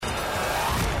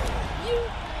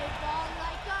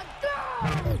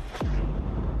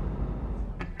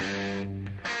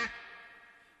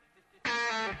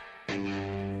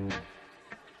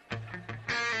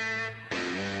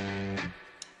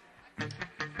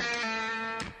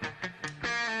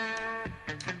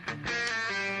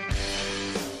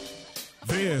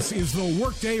This is the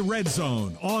Workday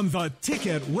Redzone on the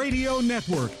Ticket Radio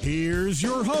Network. Here's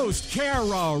your host,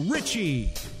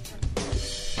 Richey.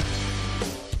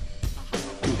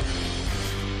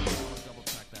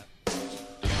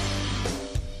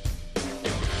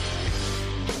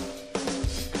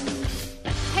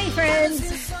 Hey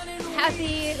friends,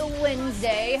 happy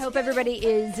Wednesday. Hope everybody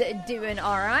is doing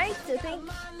all right. I think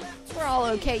we're all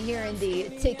okay here in the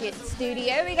Ticket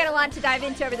studio. We got a lot to dive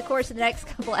into over the course of the next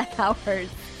couple of hours.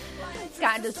 It's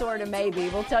kind of, sort of, maybe.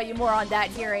 We'll tell you more on that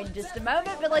here in just a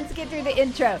moment, but let's get through the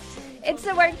intro. It's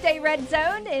the Workday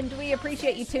Redzone, and we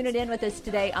appreciate you tuning in with us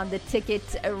today on the Ticket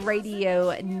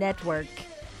Radio Network.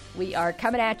 We are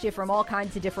coming at you from all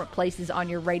kinds of different places on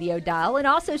your radio dial and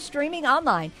also streaming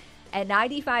online at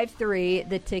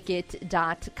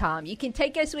 953theticket.com. You can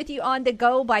take us with you on the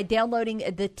go by downloading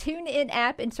the TuneIn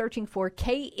app and searching for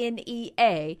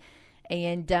KNEA.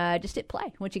 And just hit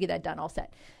play once you get that done, all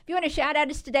set. If you want to shout at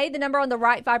us today, the number on the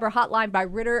Right Fiber hotline by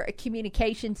Ritter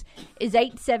Communications is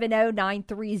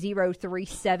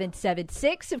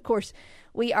 870-930-3776. Of course,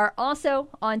 we are also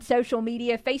on social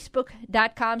media,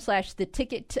 facebook.com/The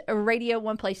Ticket Radio.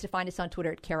 One place to find us on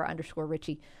Twitter at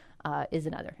Kara_Richey. Is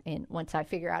another. And once I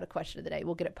figure out a question of the day,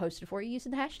 we'll get it posted for you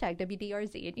using the hashtag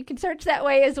WDRZ. And you can search that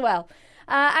way as well.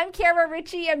 I'm Kara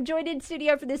Richey. I'm joined in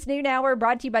studio for this noon hour,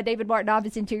 brought to you by David Martin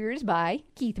Office Interiors by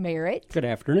Keith Merritt. Good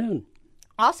afternoon.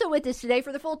 Also with us today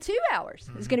for the full 2 hours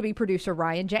is going to be producer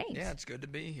Ryan James. Yeah, it's good to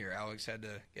be here. Alex had to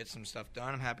get some stuff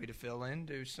done. I'm happy to fill in,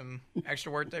 do some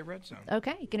extra Workday Redzone.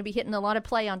 Okay, going to be hitting a lot of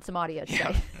play on some audio today.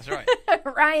 Yeah, that's right.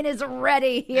 Ryan is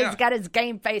ready. He has got his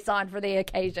game face on for the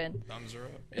occasion. Thumbs are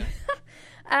up, yeah.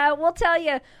 We'll tell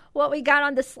you what we got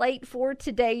on the slate for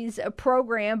today's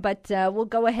program, but we'll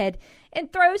go ahead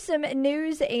and throw some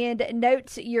news and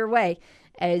notes your way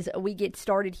as we get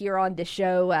started here on the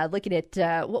show, looking at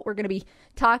what we're going to be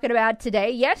talking about today.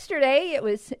 Yesterday,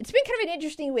 it's been kind of an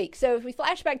interesting week. So if we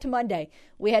flash back to Monday,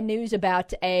 we had news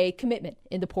about a commitment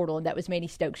in the portal, and that was Manny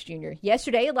Stokes Jr.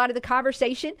 Yesterday, a lot of the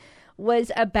conversation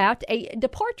was about a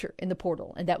departure in the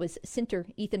portal, and that was center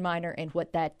Ethan Miner and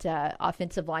what that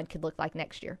offensive line could look like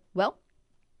next year. Well,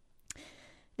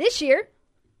 today,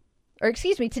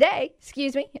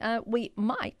 we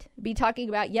might be talking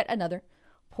about yet another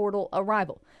portal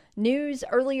arrival. News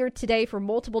earlier today from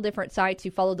multiple different sites who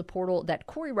follow the portal that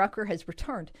Corey Rucker has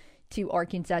returned to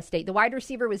Arkansas State. The wide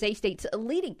receiver was A-State's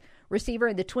leading receiver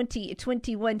in the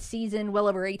 2021 season, well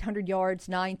over 800 yards,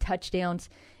 9 touchdowns,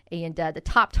 and the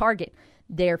top target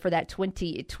there for that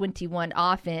 2021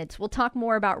 offense. We'll talk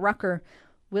more about Rucker.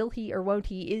 Will he or won't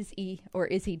he, is he or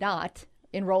is he not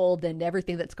enrolled, and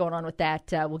everything that's going on with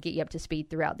that. We'll get you up to speed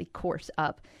throughout the course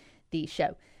of the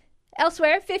show.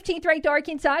 Elsewhere, 15th ranked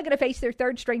Arkansas going to face their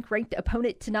third-string ranked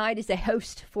opponent tonight as they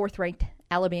host 4th-ranked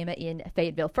Alabama in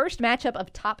Fayetteville. First matchup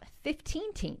of top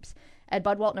 15 teams at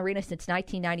Bud Walton Arena since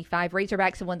 1995.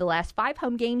 Razorbacks have won the last 5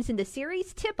 home games in the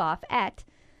series. Tip-off at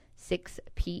 6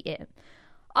 p.m.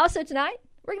 Also tonight,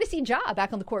 we're going to see Ja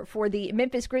back on the court for the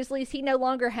Memphis Grizzlies. He no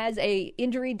longer has a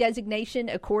injury designation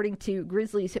according to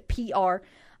Grizzlies PR.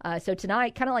 So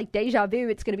tonight, kind of like deja vu,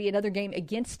 it's going to be another game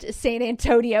against San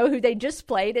Antonio, who they just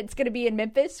played. It's going to be in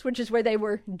Memphis, which is where they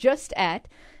were just at.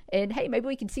 And, hey, maybe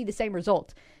we can see the same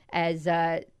result as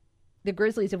the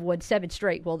Grizzlies have won 7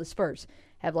 straight, while the Spurs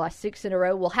have lost 6 in a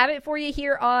row. We'll have it for you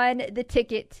here on the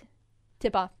Ticket.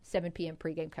 Tip-off, 7 p.m.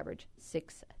 pregame coverage,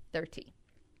 6:30.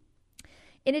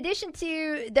 In addition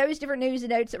to those different news and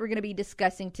notes that we're going to be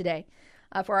discussing today,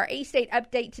 for our A-State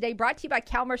update today, brought to you by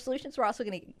Calmer Solutions. We're also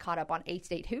going to get caught up on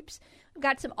A-State hoops. We've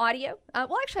got some audio.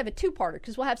 We'll actually have a two-parter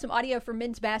because we'll have some audio from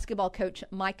men's basketball coach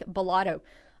Mike Balado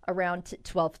around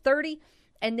 12:30.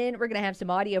 And then we're going to have some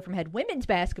audio from head women's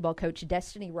basketball coach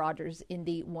Destinee Rogers in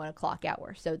the 1 o'clock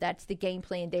hour. So that's the game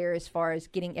plan there as far as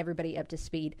getting everybody up to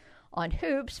speed on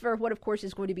hoops for what, of course,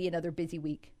 is going to be another busy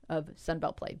week of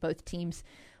Sunbelt play. Both teams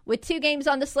with 2 games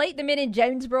on the slate, the men in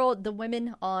Jonesboro, the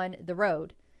women on the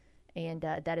road. And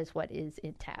that is what is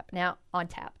on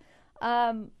tap.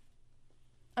 I'm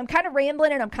kind of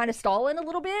rambling and I'm kind of stalling a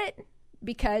little bit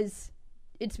because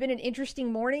it's been an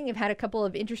interesting morning. I've had a couple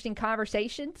of interesting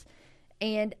conversations,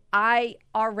 and I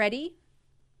already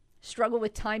struggle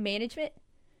with time management.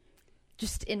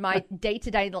 Just in my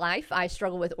day-to-day life, I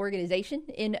struggle with organization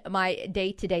in my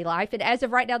day-to-day life. And as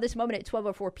of right now, this moment at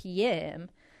 12:04 p.m.,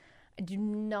 I do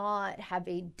not have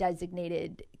a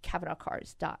designated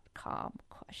CavanaughCars.com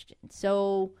question.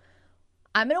 So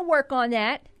I'm going to work on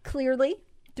that clearly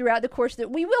throughout the course that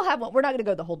we will have one. We're not going to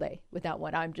go the whole day without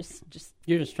one. I'm just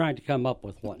You're just trying to come up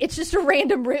with one. It's just a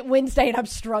random Wednesday and I'm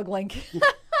struggling.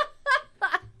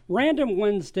 Random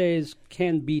Wednesdays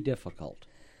can be difficult.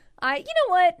 You know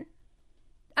what?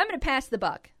 to pass the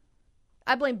buck.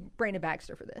 I blame Brandon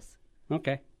Baxter for this.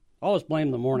 Okay. Always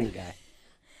blame the morning guy.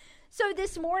 So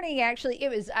this morning, actually, it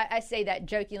was, I say that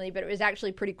jokingly, but it was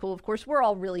actually pretty cool. Of course, we're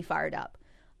all really fired up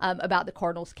about the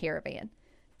Cardinals Caravan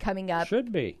coming up.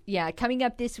 Should be. Yeah, coming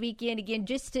up this weekend. Again,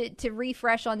 just to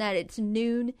refresh on that, it's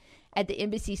noon at the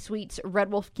Embassy Suites,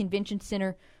 Red Wolf Convention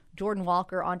Center. Jordan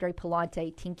Walker, Andre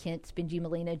Palante, Tim Kentz, Benji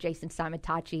Molina, Jason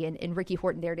Simon-Tachi, and Ricky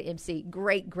Horton there to MC.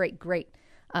 Great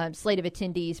slate of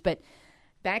attendees. But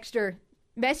Baxter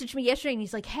messaged me yesterday, and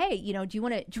he's like, "Hey, do you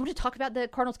want to talk about the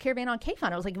Cardinals Caravan on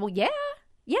KFUN?" I was like, "Well, yeah,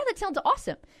 that sounds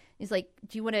awesome." He's like,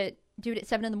 "Do you want to do it at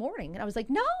 7 a.m?" And I was like,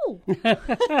 "No."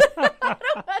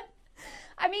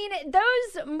 I mean,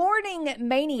 those morning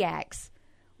maniacs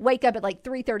wake up at like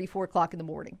 3:30, 4 o'clock in the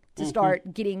morning to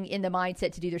start getting in the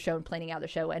mindset to do their show and planning out their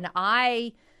show. And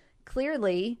I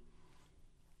clearly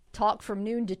talk from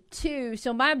noon to 2,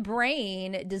 so my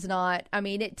brain does not,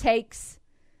 it takes,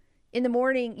 in the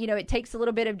morning, it takes a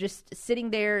little bit of just sitting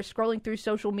there, scrolling through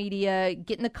social media,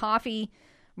 getting the coffee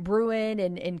brewing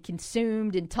and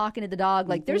consumed and talking to the dog.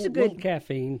 Like, there's a good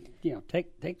caffeine,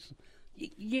 takes,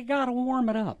 you got to warm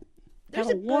it up. Got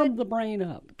to warm the brain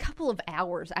up. Couple of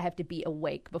hours I have to be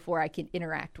awake before I can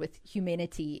interact with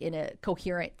humanity in a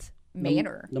coherent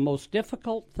manner. The most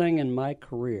difficult thing in my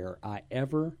career I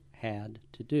ever had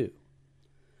to do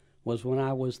was when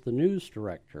I was the news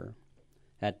director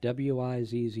at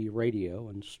WIZZ Radio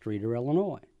in Streator,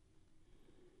 Illinois.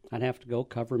 I'd have to go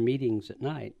cover meetings at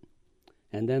night,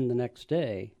 and then the next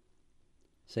day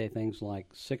say things like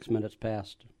 6 minutes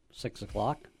past 6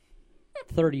 o'clock.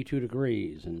 32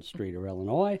 degrees in Streator,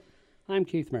 Illinois. I'm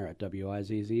Keith Merritt,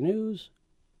 WIZZ News.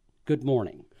 Good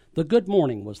morning. The good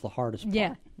morning was the hardest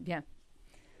part. Yeah.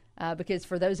 Because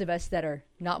for those of us that are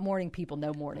not morning people,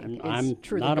 no morning. I'm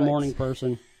not a morning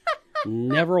person.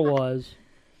 Never was.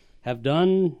 Have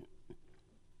done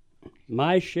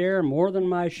my share, more than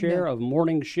my share of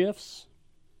morning shifts,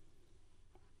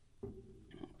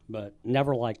 but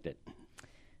never liked it.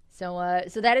 So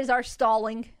that is our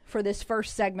stalling for this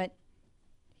first segment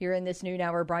here in this noon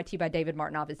hour, brought to you by David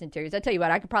Martin Office Interiors. I tell you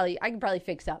what, I could probably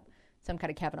fix up some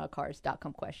kind of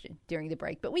CavanaughCars.com question during the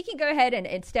break. But we can go ahead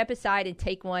and step aside and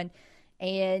take one.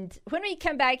 And when we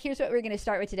come back, here's what we're going to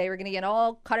start with today. We're going to get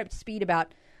all caught up to speed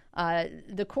about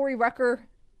the Corey Rucker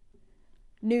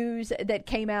news that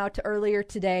came out earlier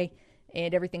today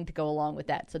and everything to go along with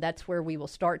that. So that's where we will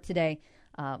start today.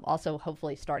 Also,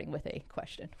 hopefully starting with a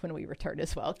question when we return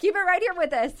as well. Keep it right here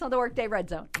with us on the Workday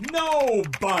Redzone.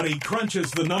 Nobody crunches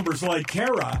the numbers like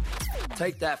Kara.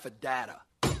 Take that for data.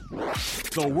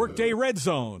 The Workday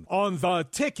Redzone on the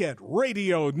Ticket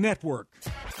Radio Network.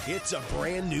 It's a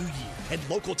brand new year, and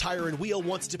Local Tire and Wheel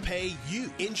wants to pay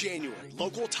you. In January,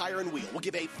 Local Tire and Wheel will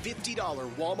give a $50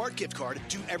 Walmart gift card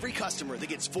to every customer that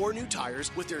gets 4 new tires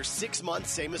with their 6-month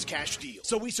same-as-cash deal.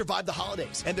 So we survived the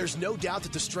holidays, and there's no doubt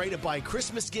that the strain of buying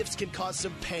Christmas gifts can cause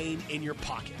some pain in your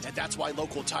pocket. And that's why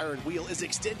Local Tire and Wheel is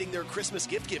extending their Christmas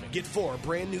gift giving. Get 4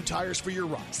 brand new tires for your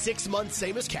ride, 6 months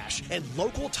same-as-cash, and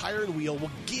Local Tire and Wheel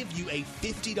will give you a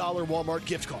 $50 Walmart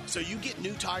gift card. So you get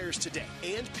new tires today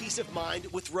and peace of mind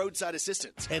with roadside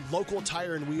assistance. And Local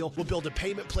Tire and Wheel will build a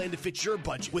payment plan to fit your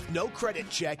budget with no credit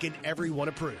check and everyone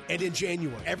approved. And in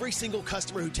January, every single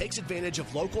customer who takes advantage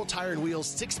of Local Tire and Wheel's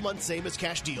 6-month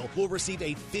same-as-cash deal will receive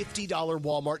a $50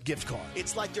 Walmart gift card.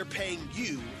 It's like they're paying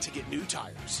you to get new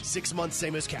tires. 6 months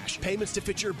same-as-cash. Payments to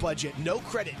fit your budget, no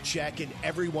credit check, and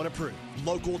everyone approved.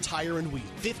 Local Tire and Wheel,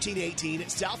 1518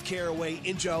 South Caraway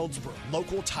in Jonesboro.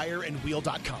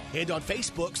 LocalTireandWheel.com. And on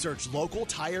Facebook, search Local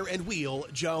Tire and Wheel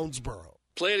Jonesboro.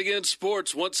 Play It Again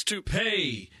Sports wants to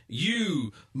pay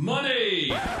you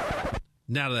money.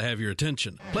 Now that I have your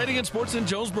attention, Play It Again Sports in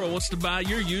Jonesboro wants to buy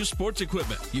your used sports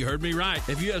equipment. You heard me right.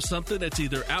 If you have something that's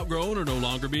either outgrown or no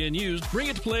longer being used, bring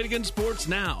it to Play It Again Sports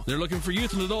now. They're looking for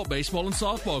youth and adult baseball and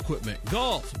softball equipment,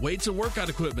 golf, weights and workout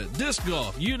equipment, disc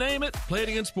golf, you name it. Play It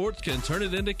Again Sports can turn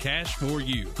it into cash for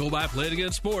you. Go by Play It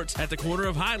Again Sports at the corner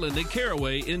of Highland and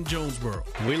Caraway in Jonesboro.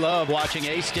 We love watching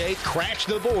A-State crash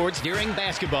the boards during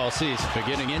basketball season. But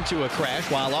getting into a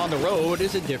crash while on the road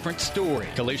is a different story.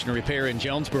 Collision Repair in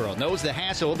Jonesboro knows the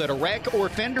hassle that a wreck or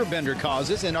fender bender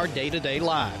causes in our day-to-day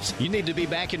lives. You need to be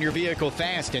back in your vehicle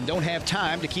fast and don't have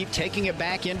time to keep taking it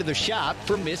back into the shop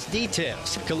for missed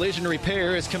details. Collision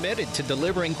Repair is committed to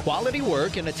delivering quality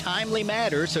work in a timely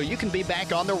manner so you can be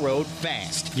back on the road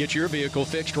fast. Get your vehicle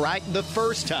fixed right the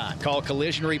first time. Call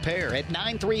Collision Repair at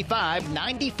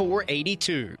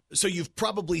 935-9482. So you've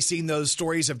probably seen those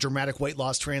stories of dramatic weight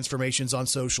loss transformations on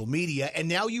social media, and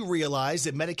now you realize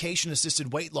that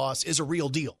medication-assisted weight loss is a real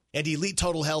deal. And Elite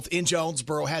Total Health in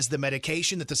Jonesboro has the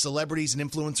medication that the celebrities and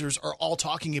influencers are all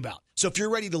talking about. So if you're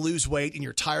ready to lose weight and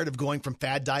you're tired of going from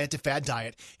fad diet to fad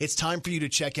diet, it's time for you to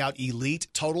check out Elite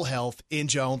Total Health in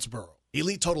Jonesboro.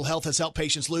 Elite Total Health has helped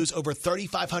patients lose over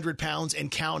 3,500 pounds and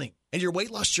counting. And your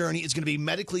weight loss journey is going to be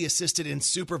medically assisted and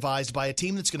supervised by a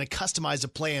team that's going to customize a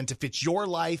plan to fit your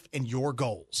life and your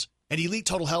goals. And Elite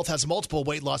Total Health has multiple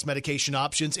weight loss medication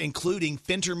options, including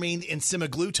phentermine and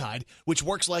semaglutide, which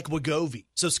works like Wegovy.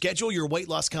 So schedule your weight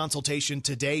loss consultation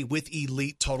today with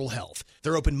Elite Total Health.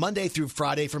 They're open Monday through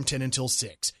Friday from 10 until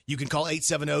 6. You can call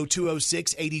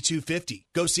 870-206-8250.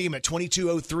 Go see them at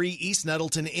 2203 East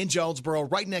Nettleton in Jonesboro,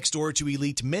 right next door to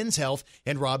Elite Men's Health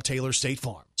and Rob Taylor State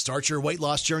Farm. Start your weight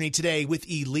loss journey today with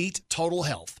Elite Total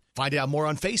Health. Find out more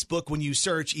on Facebook when you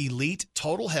search Elite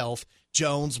Total Health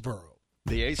Jonesboro.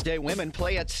 The A-State women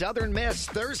play at Southern Miss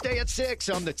Thursday at 6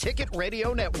 on the Ticket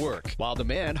Radio Network, while the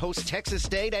men host Texas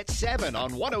State at 7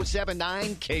 on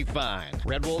 107.9 K-Fine.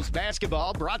 Red Wolves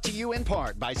basketball brought to you in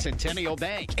part by Centennial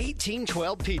Bank,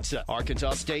 1812 Pizza,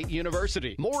 Arkansas State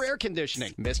University, More Air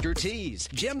Conditioning, Mr. T's,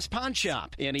 Jim's Pawn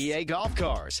Shop, NEA Golf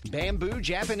Cars, Bamboo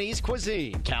Japanese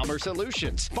Cuisine, Calmer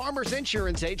Solutions, Farmers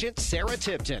Insurance Agent Sarah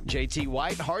Tipton, JT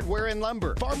White Hardware and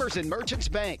Lumber, Farmers and Merchants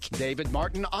Bank, David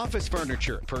Martin Office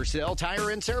Furniture, Purcell Tire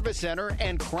and Service Center,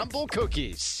 and Crumble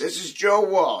Cookies. This is Joe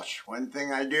Walsh. One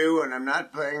thing I do when I'm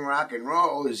not playing rock and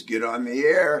roll is get on the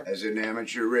air as an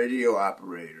amateur radio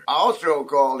operator. Also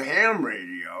called ham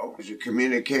radio, is a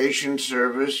communication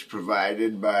service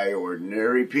provided by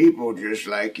ordinary people just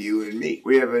like you and me.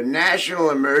 We have a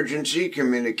national emergency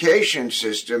communication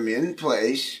system in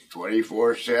place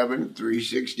 24/7,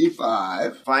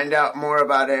 365. Find out more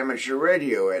about amateur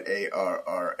radio at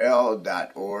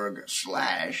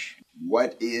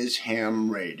arrl.org/What is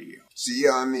ham radio? See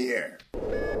you on the air.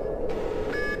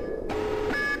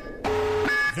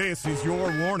 This is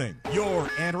your warning.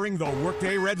 You're entering the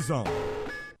Workday Red Zone.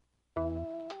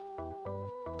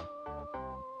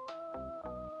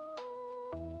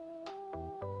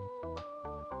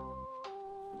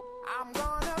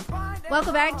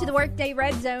 Welcome back to the Workday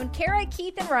Red Zone. Kara,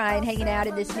 Keith, and Ryan hanging out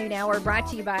in this noon hour, brought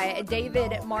to you by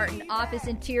David Martin Office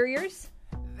Interiors.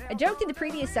 I joked in the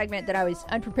previous segment that I was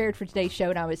unprepared for today's show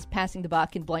and I was passing the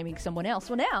buck and blaming someone else.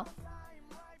 Well, now,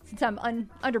 since I'm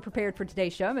underprepared for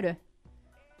today's show, I'm going to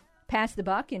pass the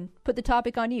buck and put the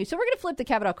topic on you. So we're going to flip the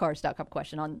CavenaughCars.com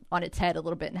question on its head a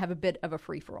little bit and have a bit of a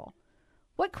free-for-all.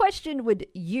 What question would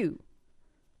you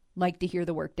like to hear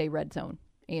the Workday Red Zone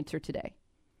answer today?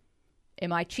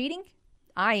 Am I cheating?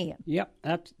 I am. Yep,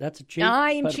 that's a cheat.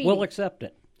 I am but cheating. We'll accept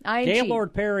it. I am cheating.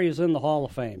 Gaylord Perry is in the Hall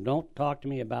of Fame. Don't talk to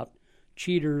me about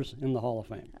cheaters in the Hall of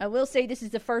Fame. I will say this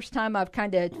is the first time I've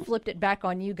kind of flipped it back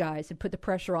on you guys and put the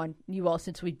pressure on you all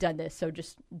since we've done this, so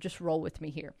just roll with me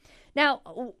here. Now,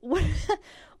 one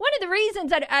of the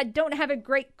reasons I don't have a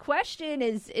great question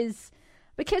is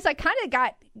because I kind of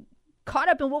got caught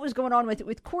up in what was going on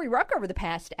with Corey Rucker over the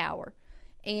past hour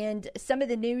and some of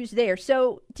the news there.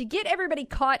 So to get everybody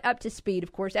caught up to speed,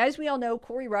 of course, as we all know,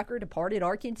 Corey Rucker departed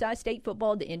Arkansas State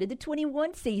football at the end of the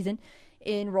 21 season,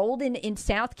 enrolled in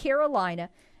South Carolina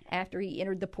after he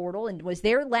entered the portal and was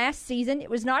there last season.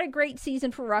 It was not a great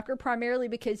season for Rucker, primarily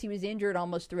because he was injured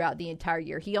almost throughout the entire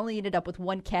year. He only ended up with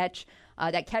one catch.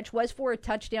 That catch was for a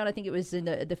touchdown. I think it was in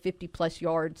the 50-plus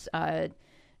yards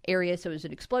area, so it was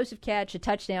an explosive catch, a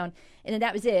touchdown, and then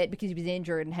that was it because he was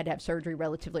injured and had to have surgery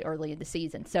relatively early in the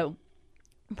season. So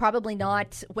probably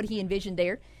not what he envisioned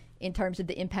there in terms of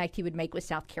the impact he would make with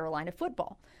South Carolina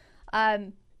football.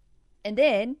 And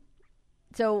then,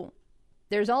 so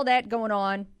there's all that going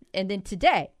on, and then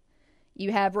today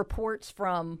you have reports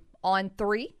from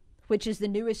On3, which is the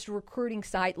newest recruiting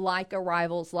site like a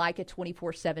Rivals, like a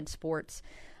 24/7 Sports.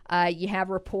 You have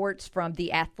reports from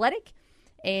The Athletic,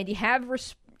 and you have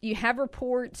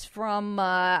reports from,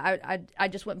 I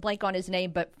just went blank on his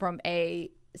name, but from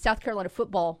a South Carolina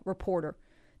football reporter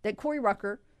that Corey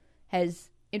Rucker has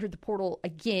entered the portal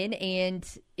again and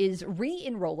is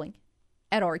re-enrolling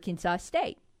at Arkansas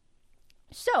State.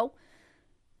 So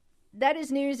that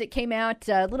is news that came out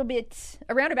a little bit,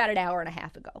 around about an hour and a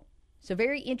half ago. So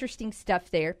very interesting stuff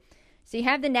there. So you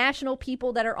have the national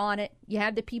people that are on it. You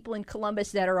have the people in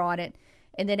Columbus that are on it.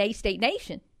 And then A-State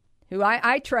Nation, who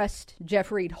I trust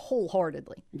Jeff Reed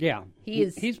wholeheartedly. Yeah.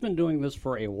 He's been doing this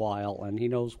for a while, and he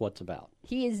knows what's about.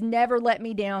 He has never let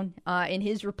me down in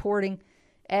his reporting,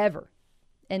 ever.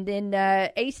 And then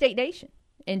A-State Nation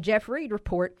and Jeff Reed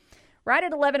report right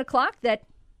at 11 o'clock that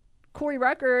Corey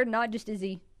Rucker, not just is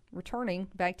he returning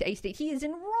back to A-State, he is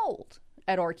enrolled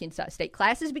at Arkansas State.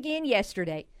 Classes began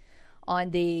yesterday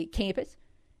on the campus,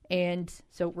 And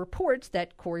so reports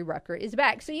that Corey Rucker is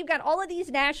back. So you've got all of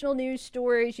these national news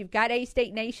stories. You've got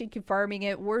A-State Nation confirming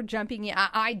it. We're jumping in.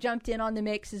 I jumped in on the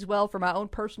mix as well for my own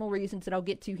personal reasons that I'll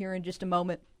get to here in just a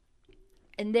moment.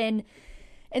 And then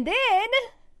you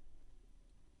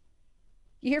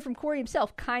hear from Corey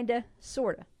himself, kinda,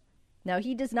 sorta. Now,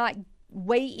 he does not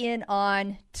weigh in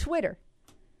on Twitter,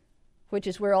 which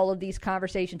is where all of these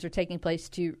conversations are taking place,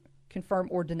 to confirm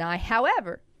or deny.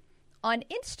 However, on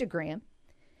Instagram,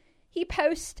 he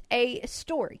posts a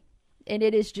story, and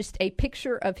it is just a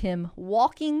picture of him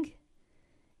walking,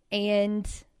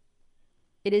 and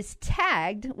it is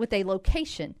tagged with a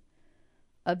location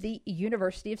of the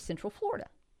University of Central Florida.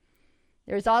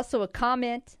 There's also a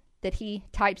comment that he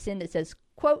types in that says,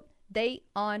 quote, "They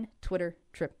on Twitter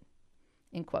trip,"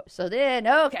 end quote. So then,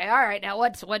 okay, all right, now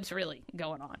what's really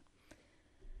going on?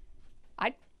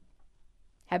 I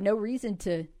have no reason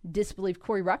to disbelieve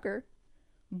Corey Rucker,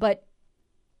 but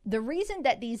the reason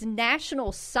that these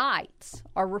national sites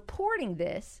are reporting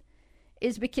this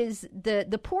is because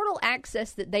the portal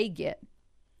access that they get,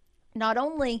 not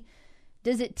only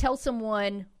does it tell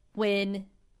someone when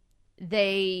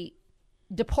they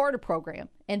depart a program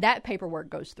and that paperwork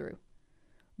goes through,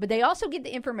 but they also get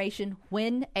the information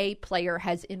when a player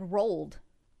has enrolled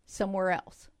somewhere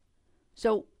else.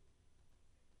 So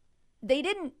they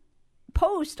didn't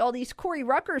post all these Corey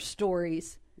Rucker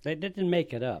stories. They didn't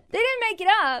make it up. They didn't make it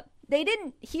up. They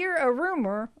didn't hear a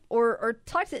rumor or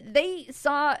talk to it. They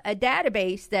saw a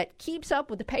database that keeps up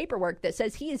with the paperwork that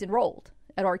says he is enrolled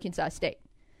at Arkansas State.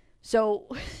 So,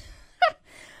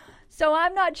 so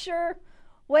I'm not sure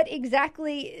what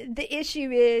exactly the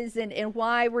issue is and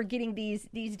why we're getting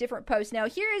these different posts. Now,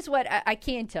 here is what I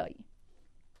can tell you.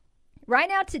 Right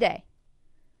now, today,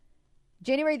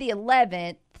 January the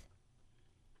 11th,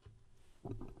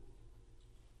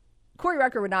 Corey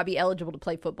Rucker would not be eligible to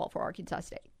play football for Arkansas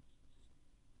State.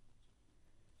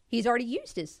 He's already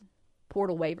used his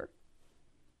portal waiver.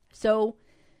 So,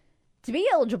 to be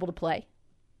eligible to play,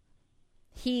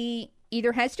 he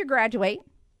either has to graduate,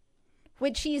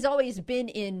 which he's always been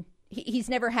in. He's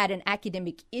never had an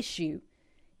academic issue.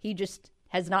 He just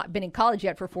has not been in college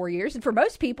yet for 4 years. And for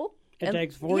most people, it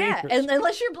takes 4 years. Yeah, and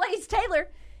unless you're Blaze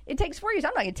Taylor, it takes 4 years.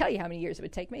 I'm not going to tell you how many years it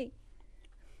would take me.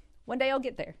 One day I'll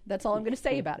get there. That's all I'm going to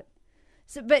say about it.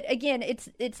 So, but again,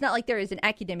 it's not like there is an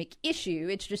academic issue.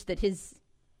 It's just that his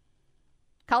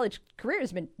college career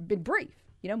has been brief.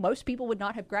 You know, most people would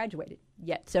not have graduated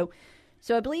yet. So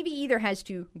I believe he either has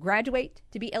to graduate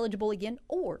to be eligible again,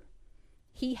 or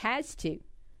he has to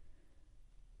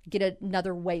get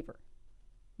another waiver.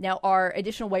 Now, are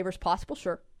additional waivers possible?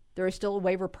 Sure. There is still a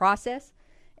waiver process.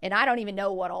 And I don't even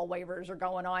know what all waivers are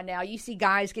going on now. You see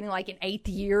guys getting like an 8th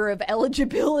year of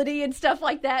eligibility and stuff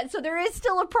like that. So there is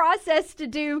still a process to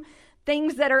do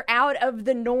things that are out of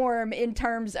the norm in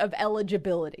terms of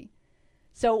eligibility.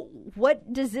 So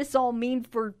what does this all mean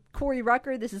for Corey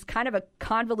Rucker? This is kind of a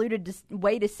convoluted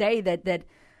way to say that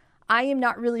I am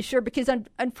not really sure, because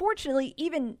unfortunately,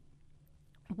 even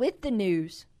with the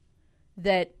news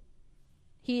that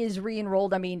he is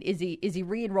re-enrolled, I mean, is he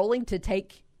re-enrolling to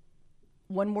take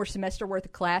one more semester worth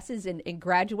of classes and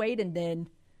graduate and then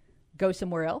go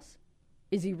somewhere else?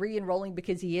 Is he re-enrolling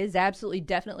because he is absolutely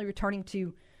definitely returning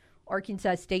to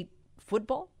Arkansas State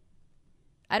football?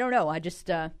 I don't know. I just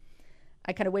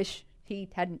I kind of wish he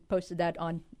hadn't posted that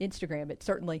on Instagram. It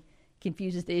certainly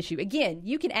confuses the issue. Again,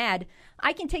 you can add,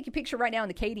 I can take a picture right now in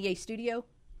the KDA studio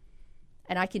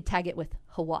and I can tag it with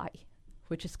Hawaii,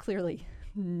 which is clearly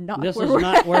not this where is we're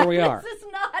not at. where we are. This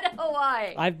is not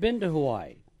Hawaii. I've been to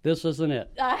Hawaii. This isn't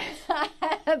it. I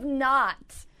have not.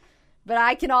 But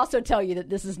I can also tell you that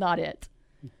this is not it.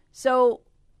 So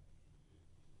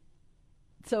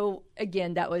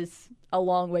again, that was a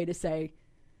long way to say,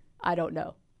 I don't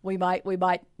know. We might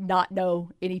not know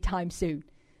anytime soon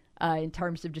in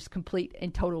terms of just complete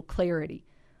and total clarity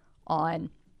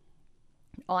on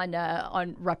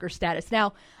Rucker's status.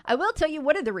 Now, I will tell you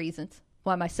one of the reasons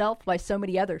why myself, why so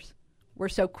many others were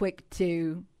so quick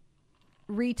to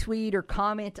retweet or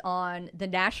comment on the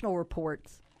national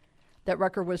reports that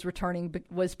Rucker was returning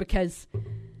was because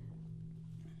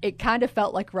it kind of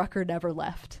felt like Rucker never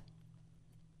left.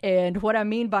 And what I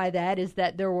mean by that is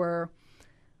that there were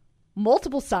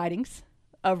multiple sightings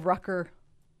of Rucker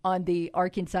on the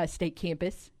Arkansas State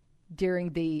campus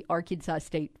during the Arkansas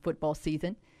State football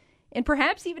season, and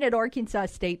perhaps even at Arkansas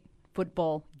State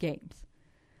football games.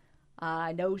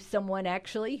 I know someone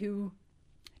actually who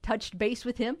touched base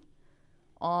with him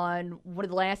on one of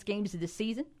the last games of the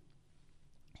season.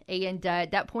 And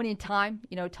at that point in time,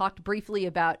 talked briefly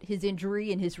about his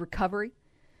injury and his recovery.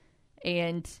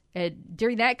 And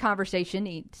during that conversation,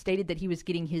 he stated that he was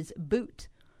getting his boot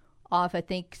off, I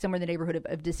think, somewhere in the neighborhood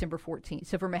of December 14th.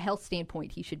 So from a health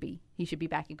standpoint, he should be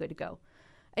back and good to go.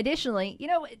 Additionally,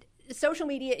 social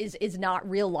media is not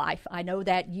real life. I know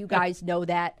that. You guys know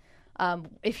that.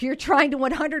 If you're trying to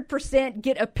 100%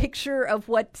 get a picture of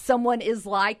what someone is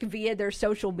like via their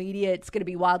social media, it's going to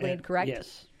be wildly incorrect.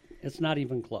 Yes, it's not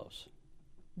even close.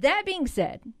 That being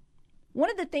said, one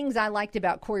of the things I liked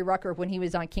about Corey Rucker when he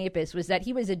was on campus was that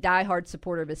he was a diehard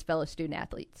supporter of his fellow student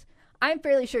athletes. I'm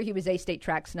fairly sure he was A-State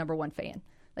Track's #1 fan.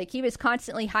 Like, he was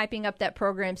constantly hyping up that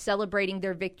program, celebrating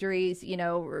their victories,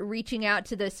 reaching out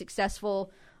to the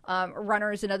successful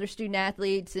runners and other student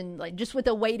athletes, and like just with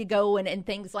a way to go and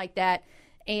things like that.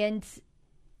 And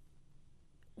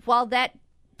while that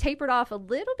tapered off a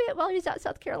little bit while he was out in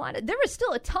South Carolina, there was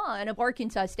still a ton of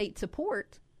Arkansas State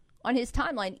support on his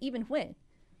timeline, even when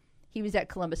he was at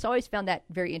Columbus. I always found that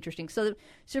very interesting. So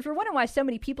if you're wondering why so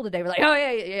many people today were like, oh,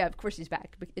 yeah, of course he's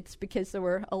back, it's because there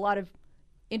were a lot of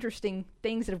interesting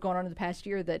things that have gone on in the past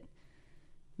year that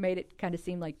made it kind of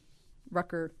seem like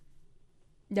Rucker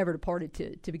never departed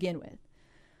to begin with.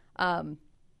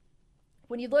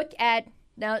 When you look at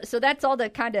now, so that's all the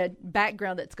kind of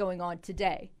background that's going on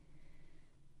today.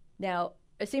 Now,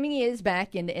 assuming he is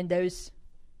back and those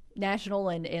national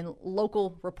and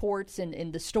local reports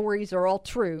and the stories are all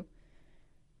true,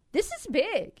 this is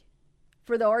big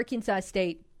for the Arkansas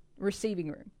State receiving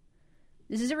room.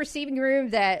 This is a receiving room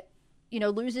that,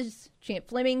 loses Champ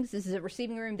Flemings. This is a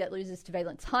receiving room that loses to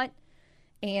Valence Hunt.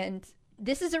 And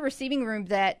this is a receiving room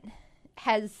that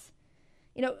has,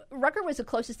 Rucker was the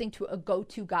closest thing to a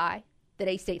go-to guy that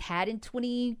A-State had in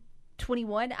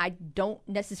 2021. I don't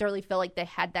necessarily feel like they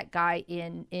had that guy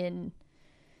in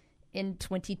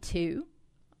 22.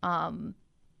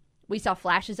 We saw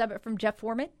flashes of it from Jeff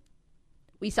Foreman.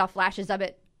 We saw flashes of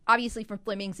it, obviously, from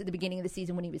Flemings at the beginning of the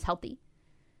season when he was healthy.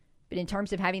 But in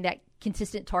terms of having that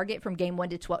consistent target from game 1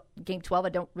 to game 12, I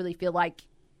don't really feel like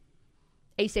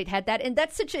A-State had that. And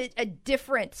that's such a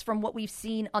difference from what we've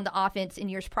seen on the offense in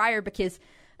years prior because,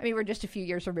 we're just a few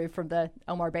years removed from the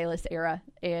Omar Bayless era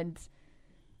and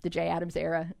the Jay Adams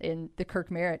era and the Kirk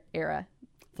Merritt era.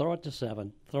 Throw it to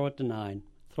 7, throw it to 9,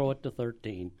 throw it to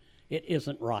 13. It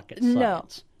isn't rocket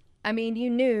science. No. You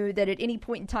knew that at any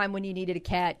point in time when you needed a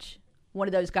catch, one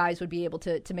of those guys would be able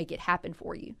to make it happen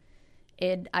for you.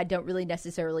 And I don't really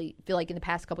necessarily feel like in the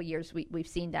past couple of years we've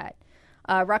seen that.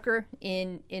 Rucker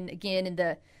in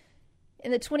the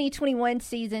 2021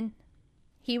 season,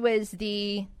 he was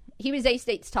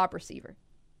A-State's top receiver.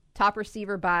 Top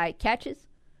receiver by catches,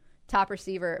 top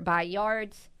receiver by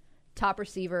yards, top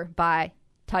receiver by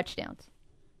touchdowns.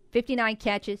 59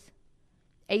 catches,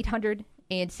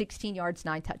 816 yards,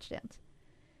 9 touchdowns.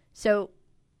 So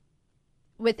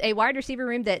with a wide receiver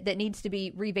room that needs to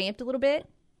be revamped a little bit,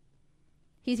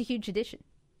 he's a huge addition.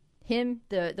 Him,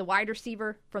 the wide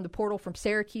receiver from the portal from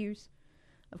Syracuse.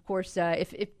 Of course,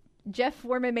 if Jeff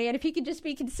Foreman, man, if he can just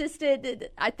be consistent,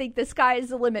 I think the sky is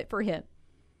the limit for him.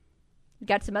 You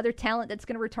got some other talent that's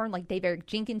going to return, like Dave Eric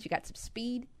Jenkins. You got some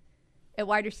speed at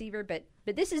wide receiver, but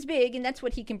this is big, and that's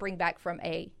what he can bring back from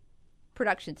a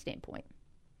production standpoint.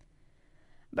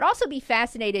 But also be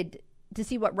fascinated to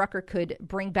see what Rucker could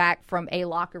bring back from a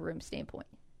locker room standpoint.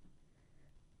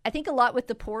 I think a lot with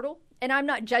the portal, and I'm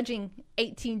not judging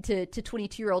 18 to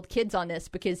 22-year-old kids on this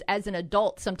because as an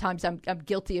adult, sometimes I'm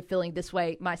guilty of feeling this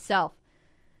way myself.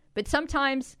 But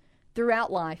sometimes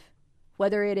throughout life,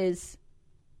 whether it is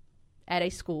at a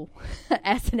school,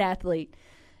 as an athlete,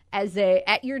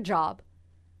 at your job,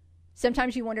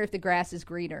 sometimes you wonder if the grass is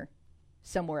greener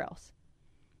somewhere else.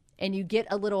 And you get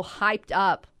a little hyped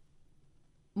up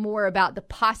more about the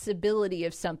possibility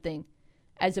of something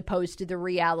as opposed to the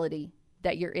reality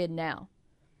that you're in now.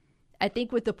 I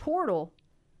think with the portal,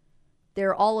 there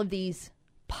are all of these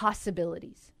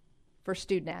possibilities for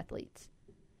student athletes.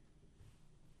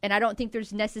 And I don't think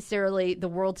there's necessarily the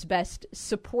world's best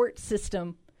support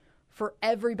system for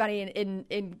everybody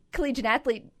in collegiate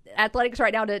athletics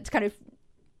right now to kind of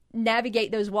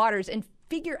navigate those waters and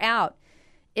figure out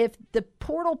if the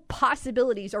portal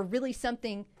possibilities are really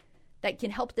something that can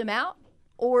help them out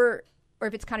or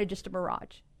if it's kind of just a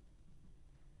mirage.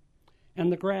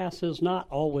 And the grass is not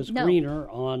always greener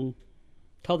on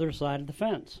the other side of the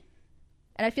fence.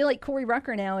 And I feel like Corey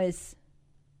Rucker now has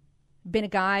been a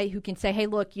guy who can say, hey,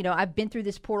 look, I've been through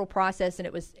this portal process and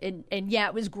it was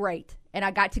great. And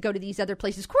I got to go to these other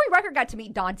places. Corey Rucker got to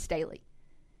meet Don Staley.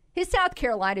 His South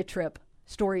Carolina trip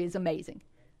story is amazing.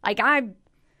 Like I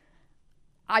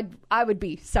would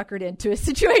be suckered into a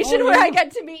situation where I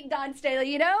got to meet Don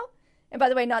Staley, And by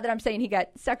the way, not that I'm saying he got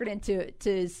suckered into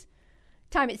his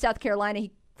time at South Carolina.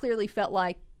 He clearly felt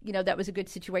like, that was a good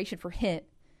situation for him.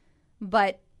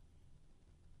 But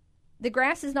the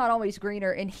grass is not always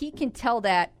greener, and he can tell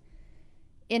that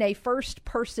in a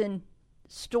first-person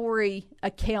story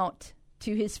account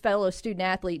to his fellow student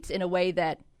athletes in a way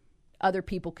that other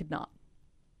people could not.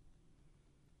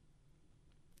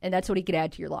 And that's what he could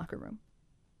add to your locker room.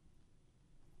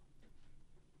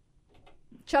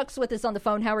 Chuck's with us on the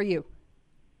phone. How are you?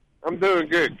 I'm doing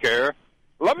good, Kara.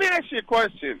 Let me ask you a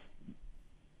question.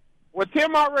 With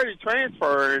Tim already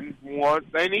transferring once,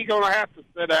 ain't he going to have to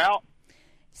sit out?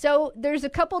 So there's a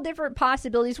couple different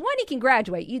possibilities. One, he can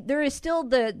graduate. There is still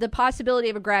the possibility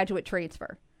of a graduate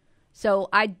transfer. So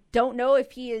I don't know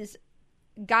if he has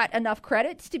got enough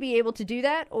credits to be able to do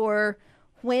that or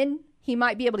when he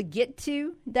might be able to get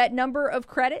to that number of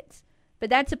credits. But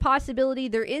that's a possibility.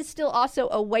 There is still also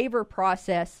a waiver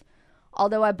process,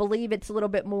 although I believe it's a little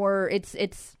bit more,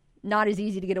 it's not as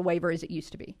easy to get a waiver as it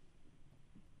used to be.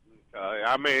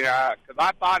 I mean, because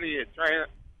I thought he had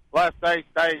left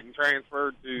A-State and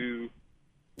transferred to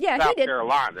South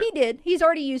Carolina. He did. He's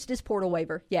already used his portal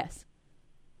waiver, yes.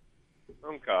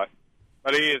 Okay.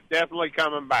 But he is definitely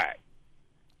coming back.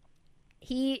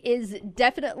 He is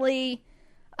definitely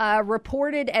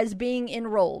reported as being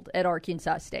enrolled at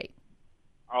Arkansas State.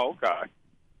 Oh, okay.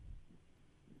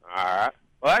 All right.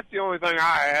 Well, that's the only thing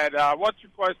I had. What's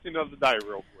your question of the day,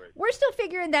 real quick? We're still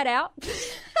figuring that out.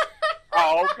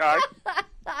 Oh, okay.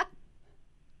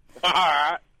 All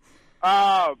right.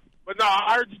 But no,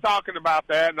 I heard you talking about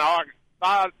that, and I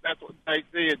thought that's what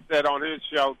Tracy had said on his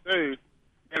show, too.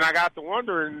 And I got to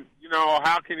wondering,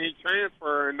 how can he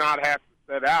transfer and not have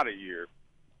to sit out a year?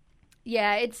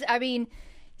 Yeah,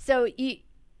 so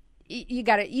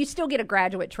you still get a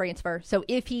graduate transfer. So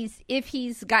if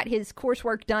he's got his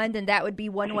coursework done, then that would be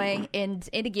one way. And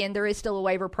again, there is still a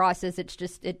waiver process.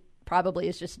 It probably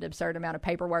is just an absurd amount of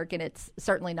paperwork, and it's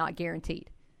certainly not guaranteed.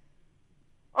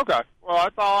 Okay. Well,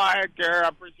 that's all I had, Kara. I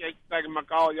appreciate you taking my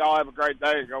call. Y'all have a great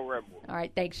day, and go Red Bull. All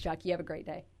right. Thanks, Chuck. You have a great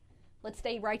day. Let's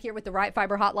stay right here with the Right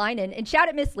Fiber Hotline and shout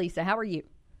at Miss Lisa. How are you?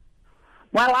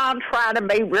 Well, I'll try to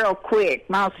be real quick.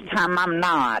 Most of the time I'm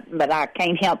not, but I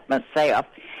can't help myself.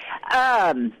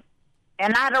 And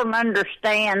I don't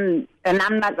understand, and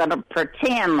I'm not going to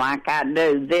pretend like I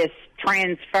do, this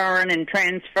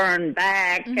transferring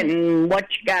back and what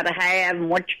you got to have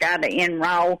and what you got to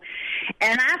enroll.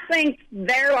 And I think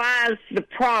there lies the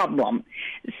problem.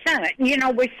 So,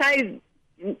 we say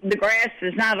the grass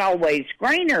is not always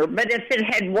greener, but if it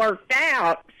had worked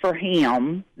out for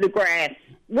him, the grass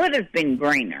would have been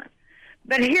greener.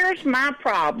 But here's my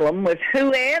problem with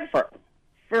whoever,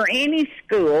 for any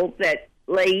school that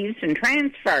leaves and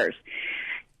transfers.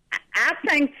 I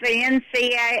think the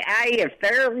NCAA, if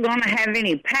they're going to have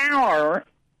any power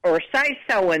or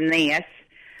say-so in this,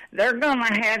 they're going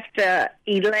to have to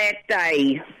elect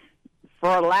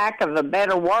for lack of a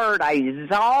better word, a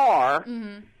czar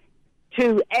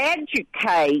to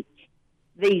educate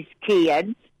these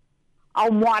kids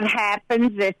on what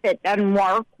happens if it doesn't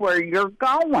work where you're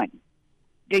going.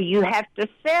 Do you have to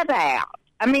sit out?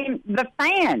 I mean, the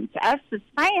fans, us as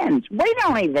fans, we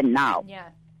don't even know. Yeah.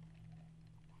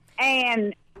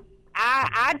 And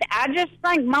I just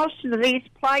think most of these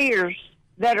players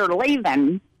that are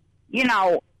leaving,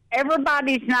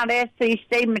 everybody's not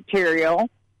SEC material.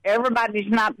 Everybody's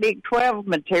not Big 12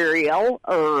 material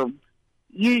or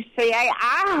UCA.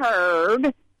 I heard,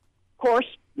 of course,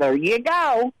 there you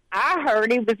go. I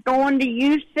heard he was going to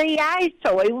UCA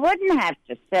so he wouldn't have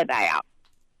to sit out.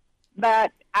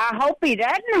 But I hope he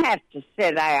doesn't have to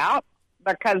sit out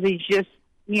because he's just,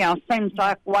 seems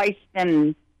like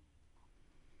wasting,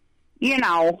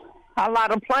 a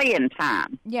lot of playing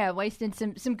time. Yeah, wasting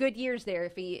some good years there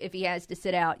if he has to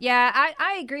sit out. Yeah,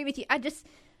 I agree with you.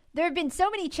 There have been so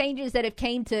many changes that have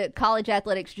came to college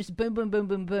athletics, just boom, boom, boom,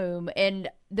 boom, boom. And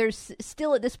there's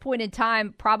still at this point in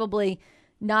time probably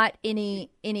not any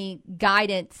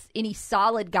guidance, any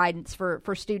solid guidance for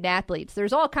student athletes.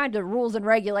 There's all kinds of rules and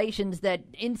regulations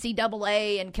that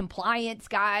NCAA and compliance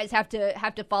guys have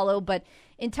to follow. But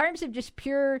in terms of just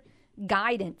pure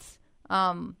guidance,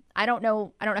 I don't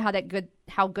know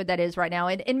how good that is right now.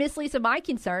 And Miss Lisa, my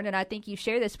concern, and I think you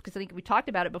share this because I think we talked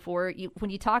about it before. When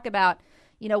you talk about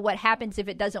what happens if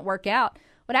it doesn't work out,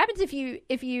 what happens if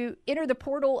you enter the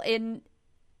portal and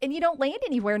you don't land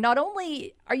anywhere? Not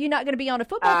only are you not going to be on a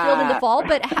football field in the fall,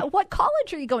 but what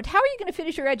college are you going to? How are you going to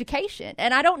finish your education?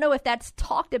 And I don't know if that's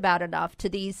talked about enough to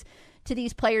these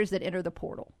players that enter the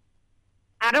portal.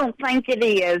 I don't think it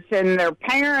is, and their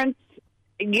parents,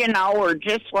 are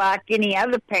just like any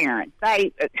other parent.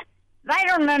 They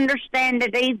don't understand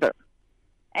it either,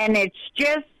 and it's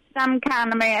just some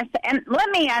kind of mess. And let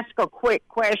me ask a quick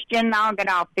question, and I'll get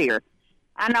off here.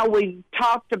 I know we've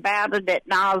talked about it at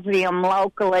nauseum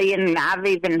locally, and I've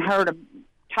even heard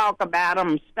talk about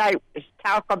it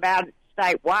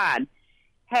statewide.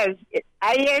 Has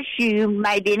ASU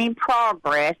made any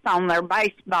progress on their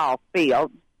baseball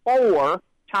field for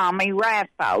Tommy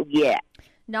Raffo yet?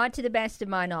 Not to the best of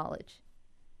my knowledge.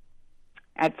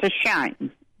 That's a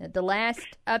shame. The last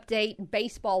update,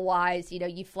 baseball-wise,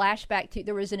 you flash back to,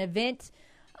 there was an event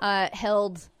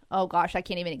held, oh gosh, I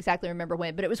can't even exactly remember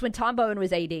when, but it was when Tom Bowen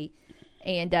was AD,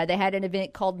 and they had an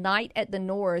event called Night at the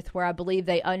North, where I believe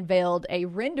they unveiled a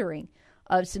rendering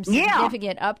of some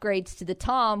significant upgrades to the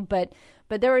Tom, but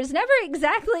there was never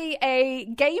exactly a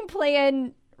game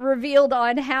plan revealed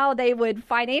on how they would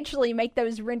financially make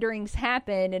those renderings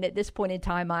happen, and at this point in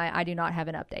time, I do not have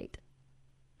an update.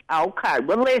 Okay,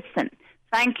 well, listen.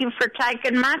 Thank you for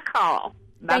taking my call.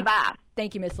 Bye-bye.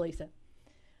 Thank you, Miss Lisa.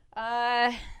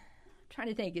 Trying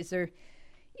to think, is there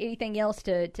anything else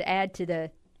to add to the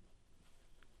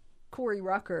Corey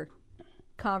Rucker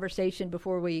conversation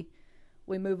before we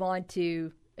move on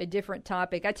to a different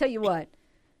topic? I tell you what,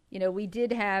 we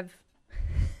did have.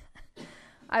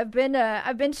 I've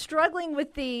been struggling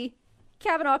with the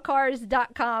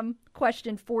CavanaughCars.com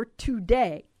question for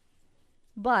today,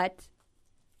 but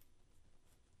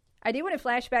I do want to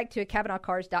flash back to a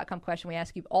CavanaughCars.com question we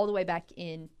asked you all the way back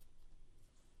in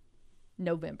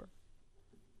November.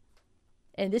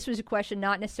 And this was a question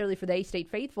not necessarily for the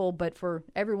A-State faithful, but for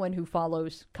everyone who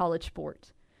follows college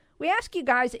sports. We asked you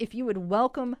guys if you would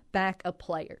welcome back a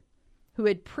player who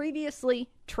had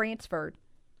previously transferred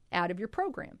out of your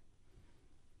program.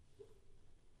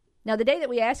 Now, the day that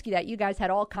we asked you that, you guys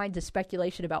had all kinds of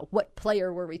speculation about what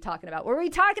player were we talking about. Were we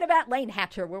talking about Lane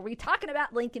Hatcher? Were we talking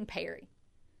about Lincoln Perry?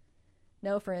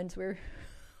 No, friends, we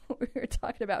were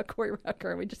talking about Corey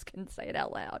Rucker, and we just couldn't say it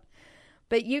out loud.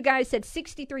 But you guys said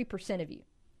 63% of you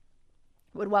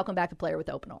would welcome back a player with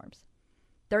open arms.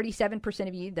 37%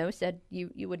 of you, though, said you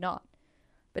would not.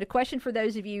 But a question for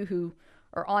those of you who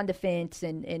are on the fence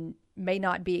and may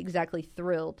not be exactly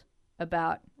thrilled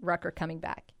about Rucker coming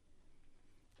back.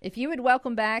 If you would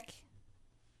welcome back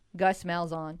Gus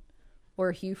Malzahn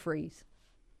or Hugh Freeze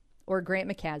or Grant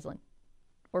McCaslin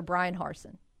or Brian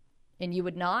Harsin, and you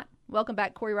would not welcome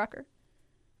back Corey Rucker,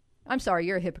 I'm sorry,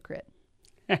 you're a hypocrite.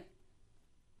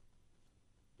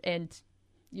 And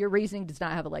your reasoning does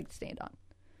not have a leg to stand on.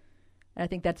 And I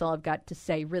think that's all I've got to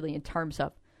say, really, in terms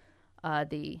of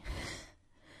the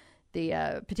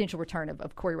potential return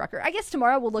of Corey Rucker. I guess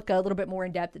tomorrow we'll look a little bit more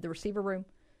in depth at the receiver room,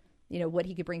 what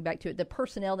he could bring back to it. The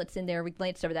personnel that's in there, we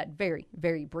glanced over that very,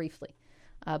 very briefly.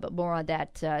 But more on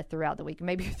that throughout the week.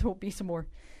 Maybe there'll be some more.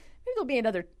 Maybe there'll be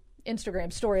another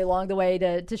Instagram story along the way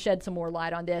to shed some more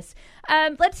light on this.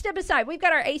 Let's step aside. We've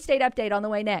got our A-State update on the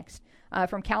way next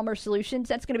from Calmer Solutions.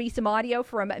 That's going to be some audio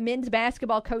from men's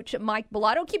basketball coach Mike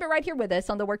Balado. Keep it right here with us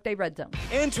on the Workday Redzone.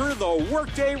 Enter the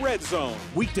Workday Redzone.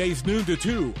 Weekdays noon to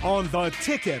 2 on the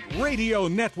Ticket Radio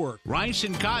Network. Rice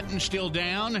and cotton still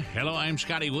down. Hello, I'm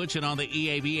Scotty Woodson on the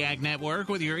EAB Ag Network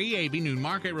with your EAB Noon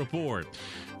Market Report.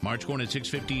 March corn at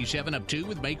 6.57 up 2,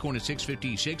 with May corn at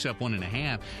 6.56 up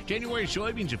 1.5. January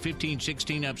soybeans at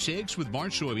 15.16 up 6, with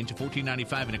March soybeans at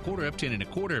 14.95 1/4 up 10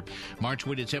 1/4. March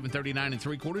wheat at 7.39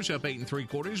 3/4 up 8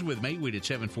 3/4, with May wheat at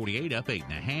 7.48 up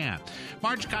 8.5.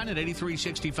 March cotton at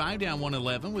 83.65 down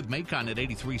 1.11, with May cotton at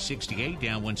 83.68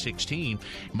 down 1.16.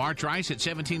 March rice at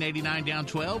 17.89 down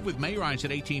 12, with May rice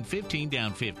at 18.15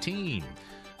 down 15.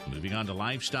 Moving on to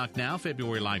livestock now.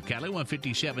 February live cattle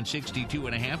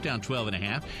 157.62.5 down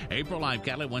 12.5. April live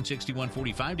cattle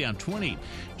 161.45 down 20.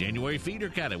 January feeder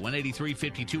cattle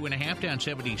 183.52.5 down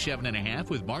 77.5,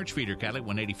 with March feeder cattle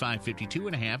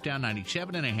 185.52.5 down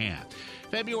 97.5.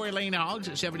 February lean hogs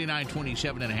at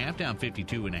 79.27.5 down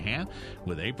 52.5,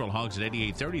 with April hogs at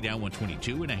 88.30 down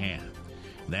 122.5.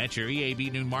 That's your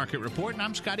EAB Noon Market Report, and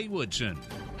I'm Scotty Woodson.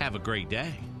 Have a great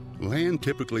day. Land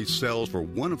typically sells for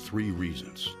one of three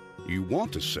reasons. You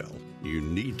want to sell, you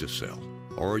need to sell,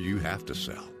 or you have to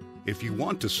sell. If you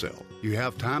want to sell, you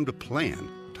have time to plan,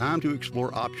 time to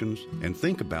explore options, and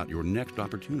think about your next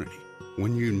opportunity.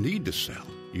 When you need to sell,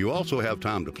 you also have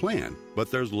time to plan, but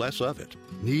there's less of it.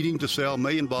 Needing to sell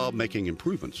may involve making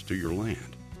improvements to your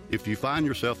land. If you find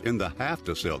yourself in the have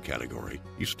to sell category,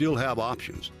 you still have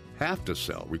options. Have to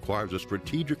sell requires a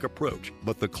strategic approach,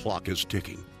 but the clock is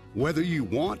ticking. Whether you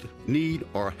want, need,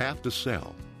 or have to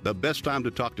sell, the best time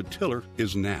to talk to Tiller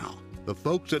is now. The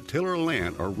folks at Tiller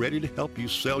Land are ready to help you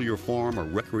sell your farm or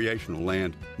recreational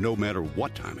land no matter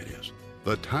what time it is.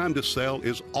 The time to sell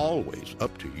is always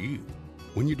up to you.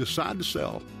 When you decide to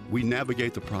sell, we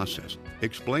navigate the process,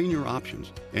 explain your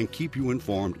options, and keep you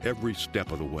informed every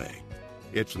step of the way.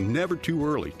 It's never too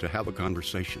early to have a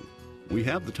conversation. We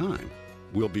have the time.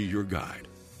 We'll be your guide.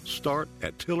 Start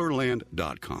at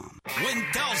tillerland.com. Win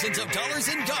thousands of dollars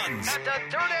in guns at the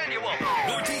 3rd Annual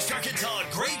Northeast Arkansas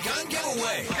Great Gun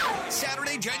Giveaway.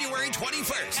 Saturday, January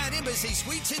 21st at Embassy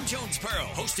Suites in Jonesboro.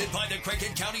 Hosted by the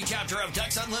Craighead County chapter of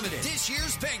Ducks Unlimited. This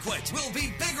year's banquet will be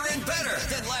bigger and better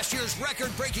than last year's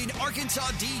record-breaking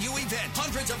Arkansas DU event.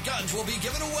 Hundreds of guns will be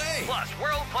given away. Plus,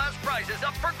 world-class prizes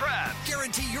up for grabs.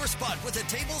 Guarantee your spot with a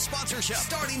table sponsorship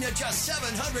starting at just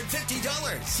 $750.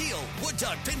 Seal, Wood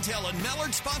Duck, Pintail, and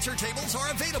Mallard sponsor tables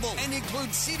are available and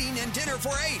include seating and dinner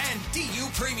for 8 and DU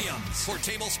premiums. For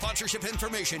table sponsorship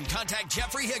information, contact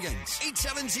Jeffrey Higgins,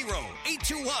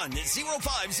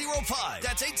 870-821-0505.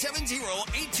 That's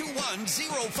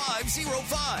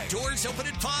 870-821-0505. Doors open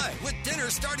at 5 with dinner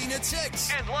starting at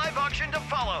 6 and live auction to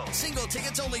follow. Single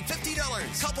tickets only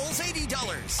 $50. Couples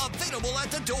 $80. Available at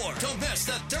the door. Don't miss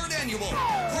the 3rd Annual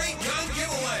Great Gun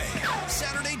Giveaway.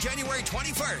 Saturday, January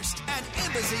 21st at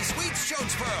Embassy Suites,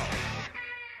 Jonesboro.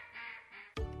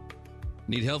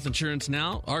 Need health insurance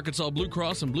now? Arkansas Blue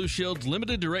Cross and Blue Shield's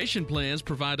limited duration plans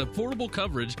provide affordable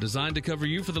coverage designed to cover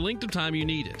you for the length of time you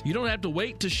need it. You don't have to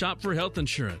wait to shop for health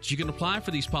insurance. You can apply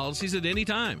for these policies at any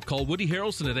time. Call Woody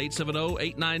Harrelson at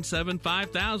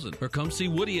 870-897-5000 or come see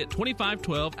Woody at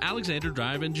 2512 Alexander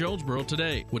Drive in Jonesboro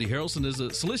today. Woody Harrelson is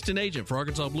a soliciting agent for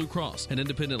Arkansas Blue Cross, an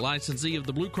independent licensee of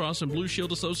the Blue Cross and Blue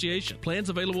Shield Association. Plans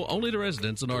available only to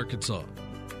residents in Arkansas.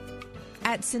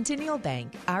 At Centennial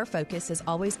Bank, our focus has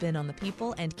always been on the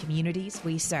people and communities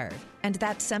we serve, and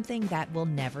that's something that will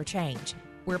never change.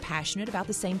 We're passionate about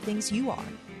the same things you are.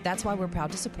 That's why we're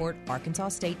proud to support Arkansas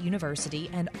State University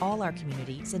and all our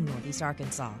communities in Northeast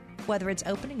Arkansas. Whether it's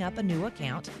opening up a new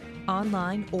account,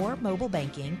 online or mobile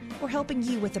banking, or helping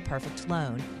you with the perfect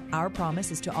loan, our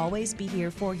promise is to always be here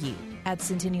for you. At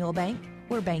Centennial Bank,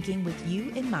 we're banking with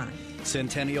you in mind.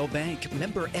 Centennial Bank,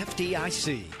 member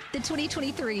FDIC. The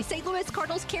 2023 St. Louis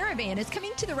Cardinals Caravan is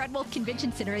coming to the Red Wolf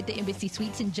Convention Center at the Embassy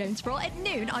Suites in Jonesboro at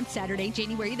noon on Saturday,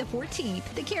 January the 14th.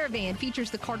 The Caravan features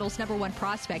the Cardinals' #1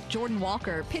 prospect, Jordan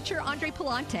Walker, pitcher Andre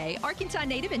Palante, Arkansas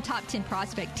native and top 10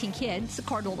 prospect Tink Hicks,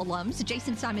 Cardinal alums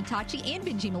Jason Simontachi and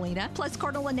Benji Molina, plus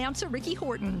Cardinal announcer Ricky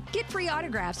Horton. Get free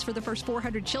autographs for the first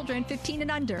 400 children 15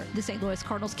 and under. The St. Louis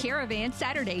Cardinals Caravan,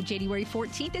 Saturday, January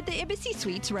 14th at the Embassy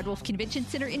Suites, Red Wolf Convention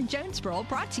Center in Jonesboro,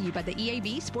 brought to you by the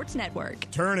EAB Sports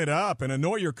Network. Turn it up and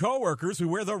annoy your coworkers who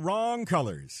wear the wrong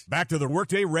colors. Back to the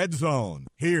Workday Red Zone.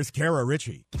 Here's Kara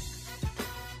Richey.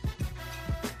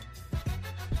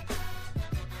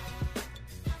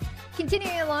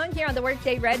 Continuing along here on the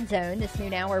Workday Red Zone, this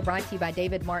noon hour brought to you by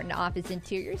David Martin Office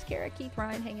Interiors. Kara, Keith,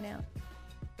 Ryan hanging out.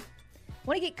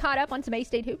 Want to get caught up on some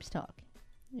A-State hoops talk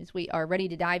as we are ready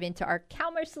to dive into our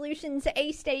Calmer Solutions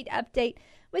A-State update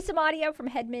with some audio from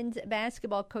Headman's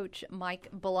basketball coach Mike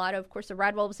Balado. Of course, the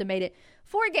Red Wolves have made it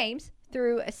 4 games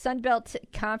through Sunbelt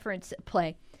Conference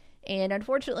play. And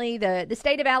unfortunately, the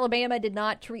state of Alabama did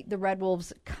not treat the Red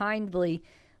Wolves kindly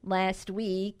last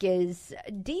week, as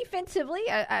defensively,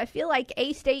 I feel like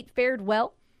A-State fared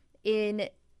well in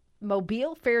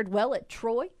Mobile, fared well at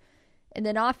Troy. And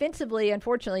then offensively,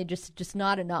 unfortunately, just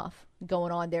not enough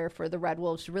going on there for the Red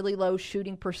Wolves. Really low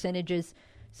shooting percentages.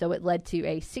 So it led to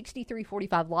a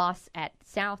 63-45 loss at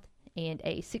South and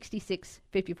a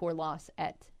 66-54 loss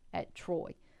at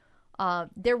Troy.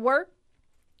 There were,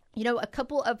 a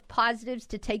couple of positives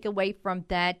to take away from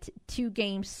that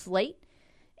 2-game slate.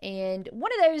 And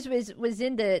one of those was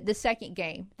in the second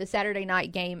game, the Saturday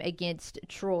night game against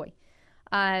Troy.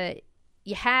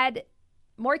 You had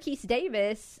Marquise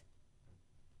Davis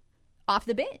off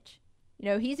the bench.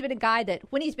 He's been a guy that,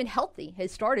 when he's been healthy,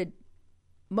 has started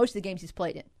most of the games he's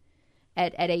played in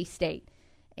at A-State.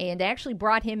 And they actually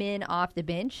brought him in off the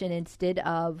bench, and instead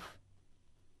of,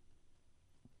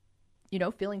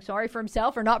 feeling sorry for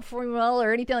himself or not performing well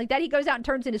or anything like that, he goes out and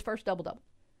turns in his first double-double.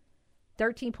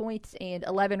 13 points and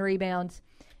 11 rebounds.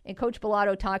 And Coach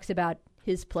Balado talks about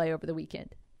his play over the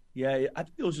weekend. Yeah, I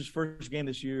think it was his first game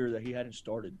this year that he hadn't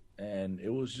started. And it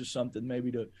was just something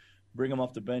maybe to bring him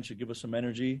off the bench and give us some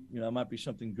energy. It might be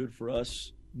something good for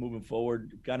us moving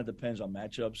forward. It kind of depends on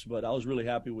matchups. But I was really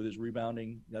happy with his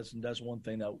rebounding. That's one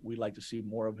thing that we'd like to see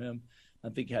more of him. I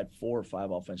think he had 4 or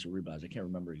 5 offensive rebounds. I can't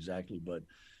remember exactly. But,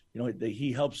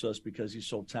 he helps us because he's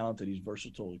so talented. He's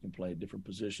versatile. He can play different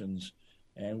positions.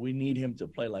 And we need him to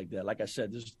play like that. Like I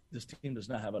said, this team does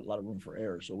not have a lot of room for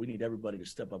error, so we need everybody to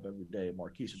step up every day.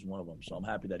 Marquise is one of them, so I'm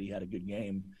happy that he had a good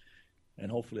game, and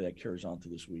hopefully that carries on to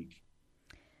this week.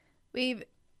 We've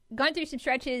gone through some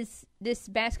stretches this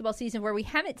basketball season where we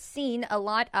haven't seen a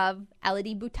lot of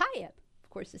Aladin Boutayeb. Of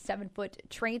course, a 7-foot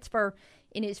transfer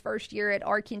in his first year at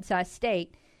Arkansas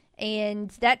State. And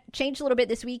that changed a little bit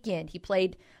this weekend. He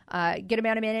played a good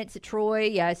amount of minutes at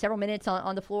Troy, several minutes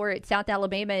on the floor at South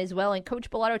Alabama as well. And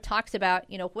Coach Balado talks about,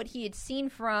 what he had seen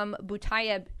from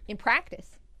Boutayeb in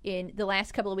practice in the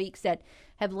last couple of weeks that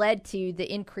have led to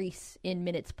the increase in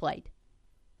minutes played.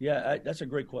 Yeah, that's a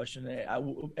great question.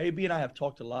 AB and I have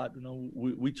talked a lot.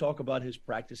 We talk about his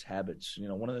practice habits.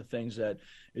 One of the things that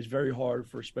is very hard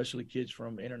for especially kids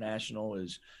from international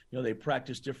is, they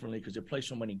practice differently because they play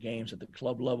so many games at the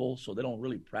club level, so they don't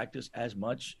really practice as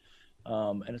much.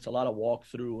 And it's a lot of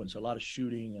walkthrough, and it's a lot of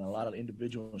shooting and a lot of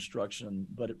individual instruction.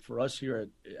 But for us here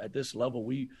at this level,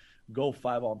 we go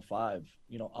 5-on-5,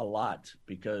 a lot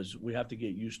because we have to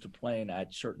get used to playing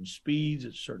at certain speeds,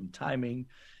 at certain timing.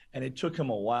 And it took him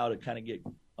a while to kind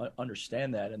of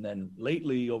understand that. And then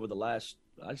lately, over the last,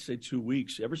 I'd say 2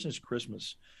 weeks, ever since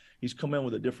Christmas, he's come in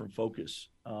with a different focus.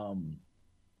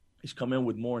 He's come in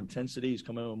with more intensity. He's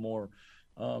come in with more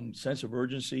sense of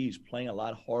urgency. He's playing a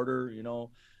lot harder.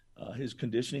 His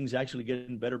conditioning is actually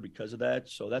getting better because of that.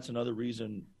 So that's another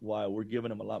reason why we're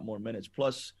giving him a lot more minutes.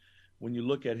 Plus, when you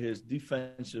look at his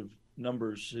defensive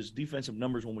numbers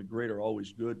when we grade are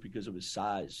always good because of his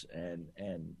size and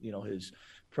his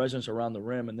presence around the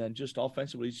rim. And then just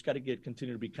offensively, he's got to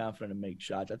continue to be confident and make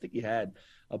shots. I think he had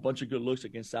a bunch of good looks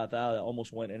against South Al that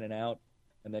almost went in and out,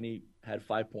 and then he had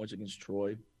 5 points against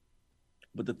Troy.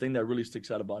 But the thing that really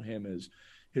sticks out about him is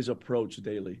his approach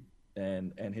daily,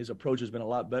 and his approach has been a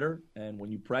lot better. And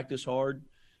when you practice hard,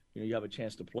 you have a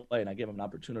chance to play. And I gave him an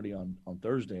opportunity on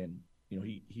Thursday, and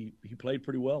he played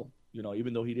pretty well.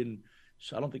 Even though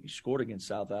I don't think he scored against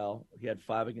South Al. He had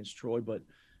 5 against Troy, but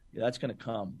that's going to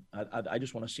come. I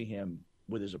just want to see him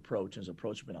with his approach. His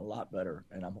approach has been a lot better,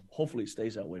 and hopefully he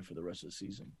stays that way for the rest of the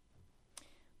season.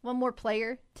 One more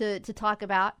player to talk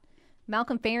about,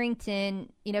 Malcolm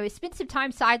Farrington. He spent some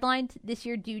time sidelined this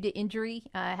year due to injury,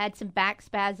 had some back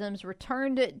spasms,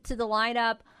 returned to the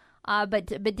lineup, but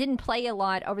didn't play a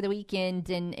lot over the weekend,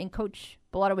 and Coach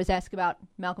Balado was asked about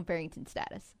Malcolm Farrington's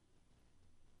status.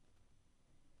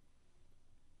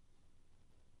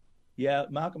 Yeah,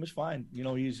 Malcolm is fine.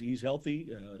 He's healthy.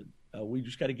 We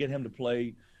just got to get him to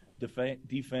play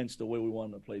defense the way we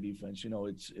want him to play defense.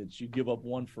 It's you give up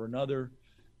one for another.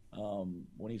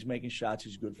 When he's making shots,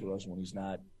 he's good for us. When he's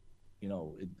not,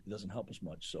 it doesn't help us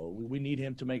much. So we need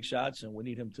him to make shots, and we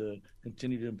need him to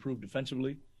continue to improve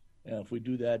defensively. And if we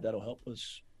do that, that'll help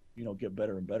us, get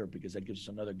better and better because that gives us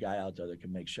another guy out there that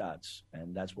can make shots,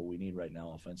 and that's what we need right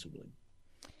now offensively.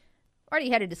 Already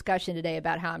had a discussion today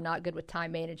about how I'm not good with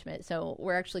time management, so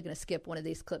we're actually going to skip one of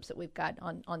these clips that we've got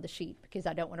on the sheet because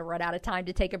I don't want to run out of time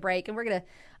to take a break. And we're going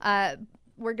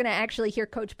to actually hear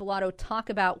Coach Balado talk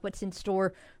about what's in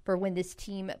store for when this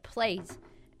team plays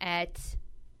as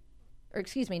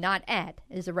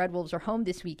the Red Wolves are home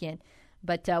this weekend.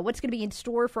 But what's going to be in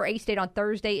store for A-State on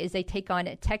Thursday as they take on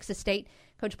Texas State.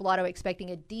 Coach Balado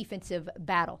expecting a defensive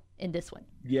battle in this one.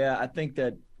 Yeah, I think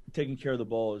that taking care of the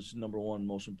ball is number one,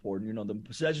 most important. The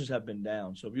possessions have been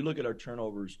down. So if you look at our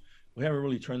turnovers, we haven't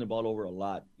really turned the ball over a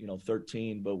lot,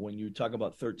 13. But when you talk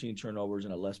about 13 turnovers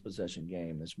in a less possession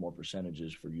game, it's more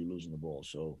percentages for you losing the ball.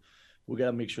 So we got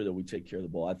to make sure that we take care of the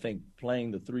ball. I think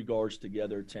playing the 3 guards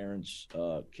together, Terrence,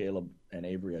 Caleb, and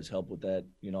Avery has helped with that.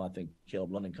 I think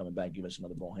Caleb London coming back, give us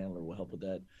another ball handler will help with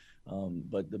that.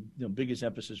 But the biggest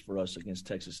emphasis for us against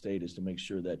Texas State is to make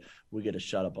sure that we get a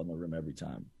shot up on the rim every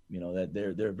time. That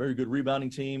they're a very good rebounding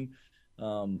team,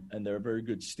 and they're a very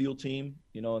good steal team,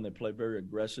 and they play very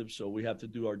aggressive. So we have to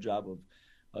do our job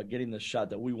of getting the shot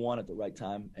that we want at the right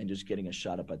time and just getting a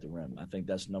shot up at the rim. I think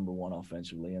that's number one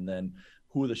offensively. And then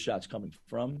who are the shots coming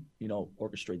from?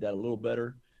 Orchestrate that a little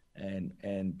better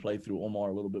and play through Omar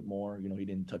a little bit more. He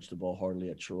didn't touch the ball hardly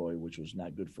at Troy, which was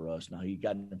not good for us. Now, he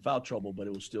got in foul trouble, but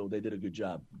it was still – they did a good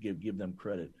job. Give them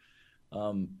credit.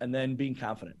 And then being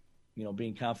confident.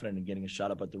 Being confident in getting a shot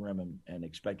up at the rim and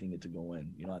expecting it to go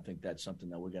in. I think that's something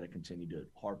that we got to continue to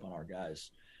harp on our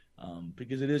guys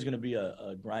because it is going to be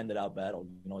a grinded out battle.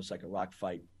 It's like a rock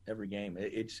fight every game.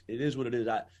 It is what it is.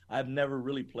 I've never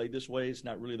really played this way. It's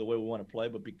not really the way we want to play,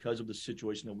 but because of the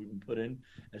situation that we've been put in,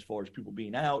 as far as people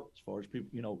being out, as far as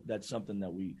people, that's something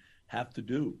that we have to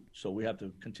do. So we have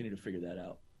to continue to figure that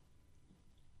out.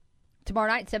 Tomorrow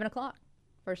night, 7 o'clock.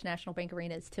 First National Bank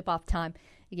Arena's tip-off time.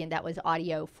 Again, that was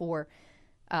audio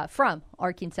from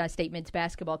Arkansas State men's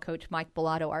basketball coach Mike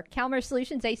Balado. Our Calmer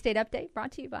Solutions A-State Update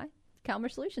brought to you by Calmer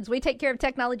Solutions. We take care of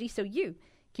technology so you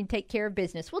can take care of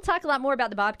business. We'll talk a lot more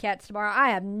about the Bobcats tomorrow. I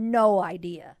have no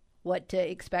idea what to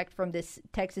expect from this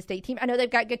Texas State team. I know they've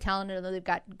got good talent. I know they've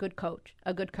got a good coach.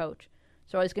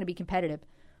 So it's going to be competitive.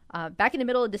 Back in the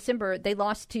middle of December, they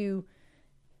lost to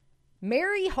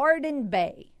Mary Hardin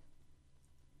Bay.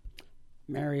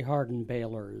 Mary Hardin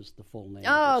Baylor is the full name.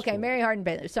 Oh, okay. Mary Hardin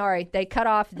Baylor. Sorry. They cut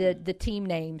off the team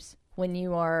names when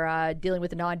you are dealing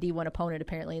with a non-D1 opponent,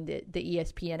 apparently, in the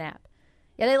ESPN app.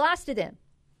 Yeah, they lost to them.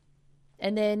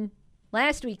 And then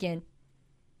last weekend,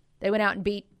 they went out and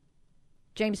beat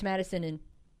James Madison and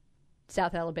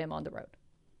South Alabama on the road.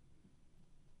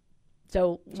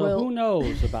 So who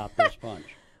knows about this bunch?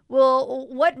 Well,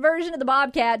 what version of the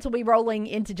Bobcats will be rolling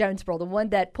into Jonesboro? The one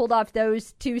that pulled off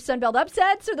those two Sunbelt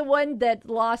upsets, or the one that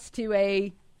lost to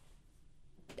I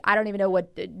don't even know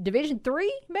what, Division III,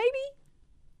 maybe,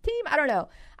 team? I don't know.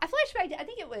 I flashed back to, I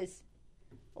think it was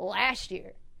last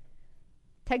year.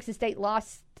 Texas State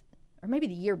lost, or maybe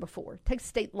the year before. Texas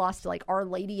State lost to, like, Our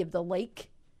Lady of the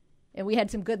Lake, and we had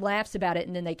some good laughs about it,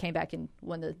 and then they came back and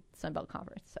won the Sunbelt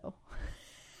Conference, so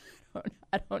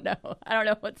I don't know. I don't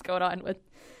know what's going on with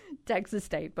Texas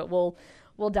State, but we'll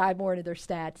dive more into their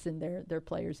stats and their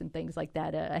players and things like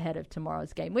that ahead of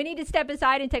tomorrow's game. We need to step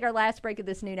aside and take our last break of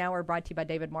this noon hour, brought to you by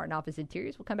David Martin Office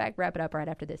Interiors. We'll come back, wrap it up right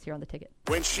after this here on The Ticket.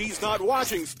 When she's not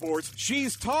watching sports,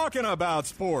 she's talking about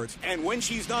sports. And when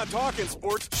she's not talking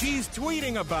sports, she's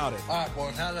tweeting about it. All right,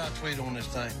 boys, how do I tweet on this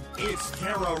thing? It's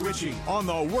Kara Richey on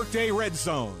the Workday Red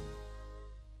Zone.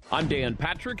 I'm Dan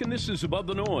Patrick, and this is Above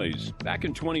the Noise. Back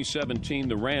in 2017,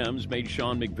 the Rams made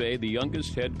Sean McVay the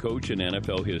youngest head coach in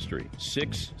NFL history.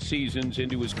 6 seasons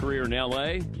into his career in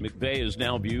L.A., McVay is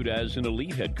now viewed as an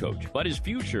elite head coach. But his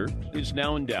future is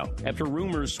now in doubt. After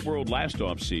rumors swirled last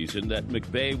offseason that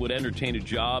McVay would entertain a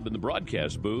job in the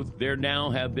broadcast booth, there now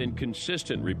have been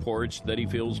consistent reports that he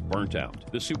feels burnt out.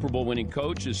 The Super Bowl winning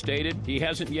coach has stated he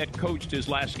hasn't yet coached his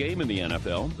last game in the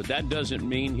NFL, but that doesn't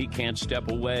mean he can't step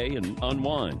away and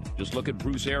unwind. Just look at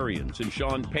Bruce Arians and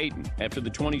Sean Payton. After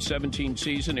the 2017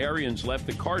 season, Arians left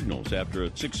the Cardinals after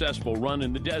a successful run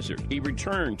in the desert. He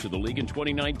returned to the league in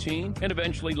 2019 and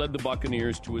eventually led the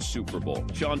Buccaneers to a Super Bowl.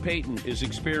 Sean Payton is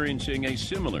experiencing a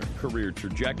similar career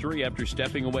trajectory after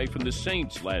stepping away from the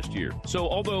Saints last year. So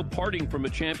although parting from a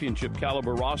championship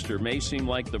caliber roster may seem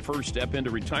like the first step into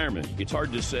retirement, it's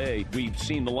hard to say we've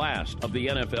seen the last of the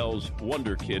NFL's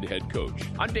Wonder Kid head coach.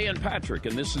 I'm Dan Patrick,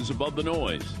 and this is Above the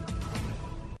Noise.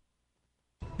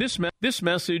 This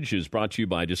message is brought to you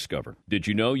by Discover. Did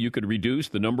you know you could reduce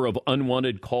the number of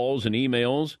unwanted calls and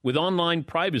emails with online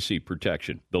privacy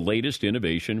protection? The latest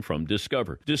innovation from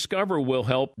Discover. Discover will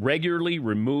help regularly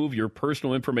remove your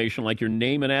personal information like your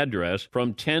name and address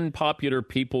from 10 popular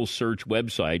people search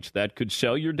websites that could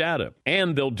sell your data.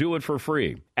 And they'll do it for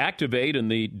free. Activate in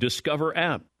the Discover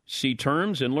app. See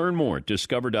terms and learn more at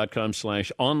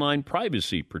discover.com/online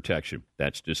privacy protection.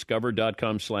 That's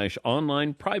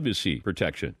discover.com/online privacy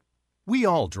protection. We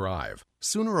all drive.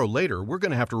 Sooner or later, we're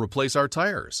going to have to replace our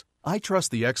tires. I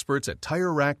trust the experts at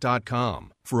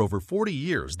TireRack.com. For over 40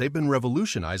 years, they've been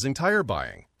revolutionizing tire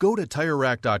buying. Go to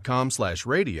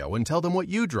TireRack.com/radio and tell them what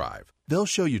you drive. They'll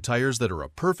show you tires that are a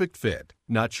perfect fit.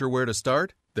 Not sure where to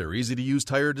start? Their easy-to-use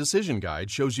tire decision guide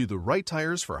shows you the right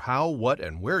tires for how, what,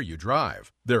 and where you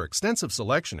drive. Their extensive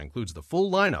selection includes the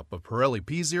full lineup of Pirelli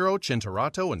P Zero,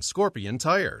 Cinturato, and Scorpion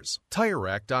tires.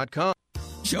 TireRack.com.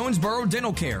 Jonesboro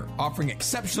Dental Care, offering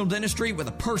exceptional dentistry with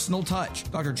a personal touch.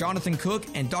 Dr. Jonathan Cook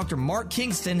and Dr. Mark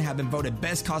Kingston have been voted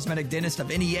Best Cosmetic Dentist of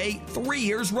NEA 3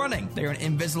 years running. They are an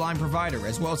Invisalign provider,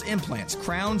 as well as implants,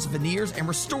 crowns, veneers, and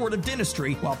restorative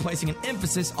dentistry, while placing an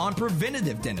emphasis on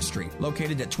preventative dentistry.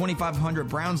 Located at 2500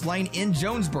 Browns Lane in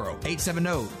Jonesboro,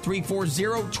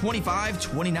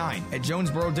 870-340-2529. At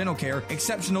Jonesboro Dental Care,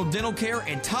 exceptional dental care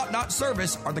and top-notch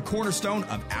service are the cornerstone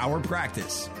of our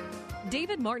practice.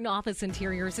 David Martin Office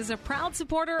Interiors is a proud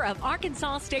supporter of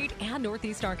Arkansas State and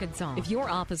Northeast Arkansas. If your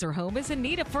office or home is in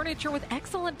need of furniture with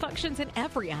excellent functions in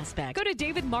every aspect, go to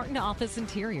David Martin Office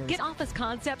Interiors. Get office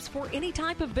concepts for any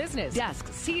type of business: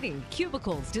 desks, seating,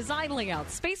 cubicles, design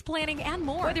layouts, space planning, and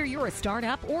more. Whether you're a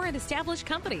startup or an established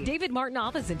company, David Martin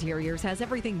Office Interiors has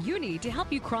everything you need to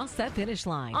help you cross that finish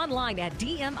line. Online at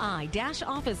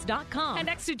dmi-office.com and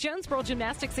next to Jonesboro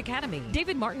Gymnastics Academy.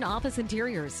 David Martin Office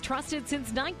Interiors, trusted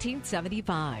since 1975.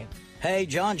 Hey,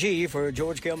 John G. for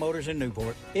George Kell Motors in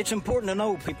Newport. It's important to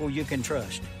know people you can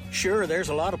trust. Sure, there's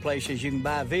a lot of places you can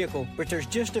buy a vehicle, but there's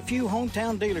just a few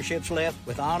hometown dealerships left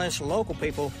with honest local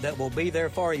people that will be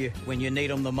there for you when you need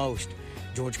them the most.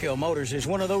 George Kell Motors is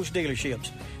one of those dealerships.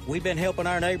 We've been helping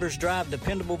our neighbors drive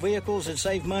dependable vehicles and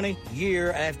save money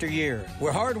year after year.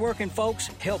 We're hard-working folks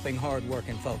helping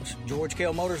hard-working folks. George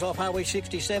Kell Motors off Highway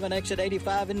 67, exit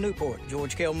 85 in Newport.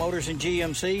 George Kell Motors and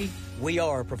GMC, We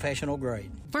are professional grade.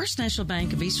 First National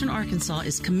Bank of Eastern Arkansas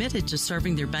is committed to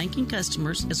serving their banking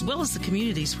customers as well as the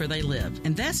communities where they live.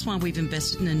 And that's why we've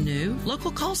invested in a new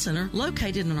local call center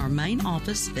located in our main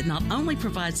office that not only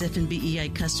provides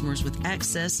FNBEA customers with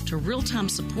access to real-time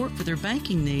support for their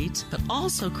banking needs, but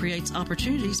also creates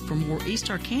opportunities for more East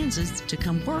Arkansans to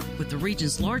come work with the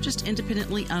region's largest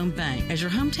independently owned bank. As your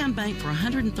hometown bank for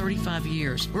 135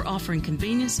 years, we're offering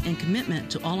convenience and commitment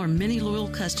to all our many loyal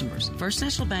customers. First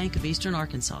National Bank of Eastern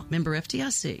Arkansas. Member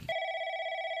FDIC.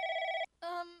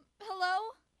 Hello?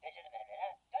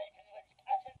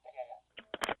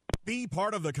 Be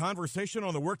part of the conversation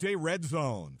on the Workday Red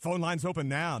Zone. Phone lines open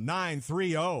now,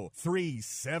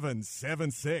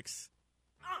 930-3776.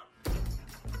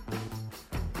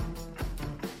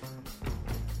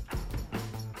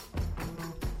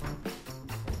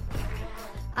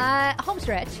 Home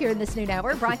stretch here in this noon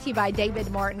hour, brought to you by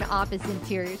David Martin Office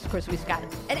Interiors. Of course, we've got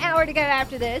an hour to go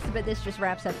after this, but this just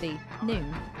wraps up the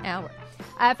noon hour.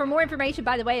 For more information,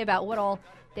 by the way, about what all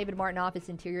David Martin Office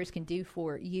Interiors can do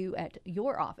for you at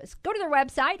your office, go to their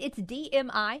website. It's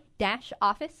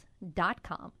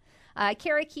dmi-office.com.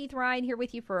 Kara, Keith, Ryan here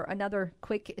with you for another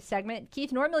quick segment.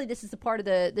 Keith, normally this is the part of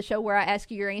the show where I ask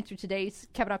you your answer to today's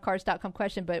KevinOnCars.com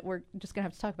question, but we're just going to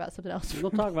have to talk about something else. We'll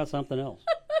talk about something else.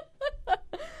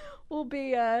 We'll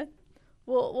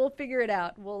figure it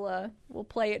out. We'll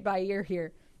play it by ear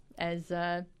here as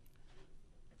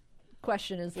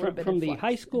question is a little bit from the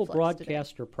high school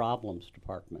broadcaster today. Problems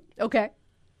department. Okay.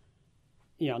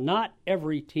 Not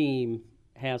every team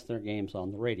has their games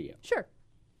on the radio. Sure.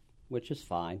 Which is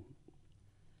fine.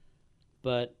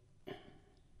 But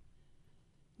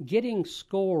getting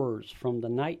scores from the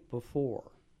night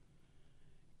before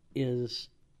is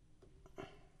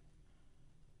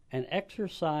an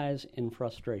exercise in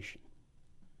frustration,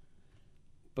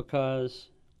 because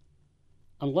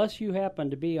unless you happen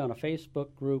to be on a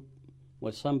Facebook group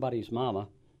with somebody's mama,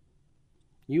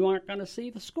 you aren't going to see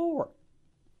the score.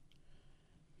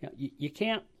 You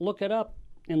can't look it up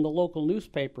in the local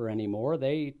newspaper anymore.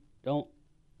 They don't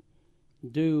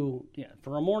do,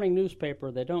 for a morning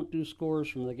newspaper, they don't do scores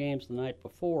from the games the night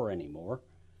before anymore,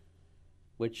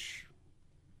 which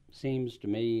seems to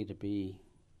me to be,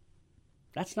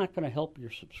 that's not going to help your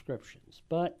subscriptions.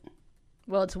 But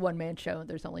well, it's a one-man show.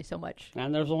 There's only so much.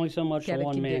 And there's only so much Kevin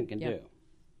one man can do.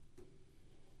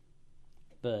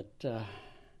 But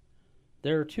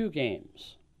there are two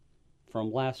games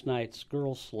from last night's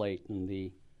girls' slate in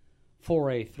the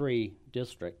 4A3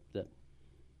 district that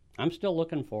I'm still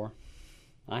looking for.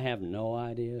 I have no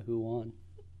idea who won.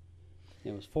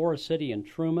 It was Forest City and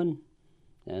Truman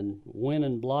and Wynn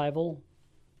and Blytheville.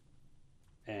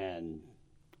 And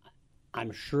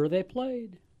I'm sure they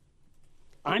played.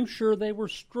 I'm sure they were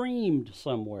streamed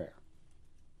somewhere.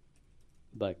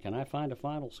 But can I find a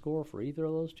final score for either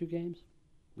of those two games?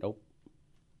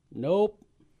 Nope.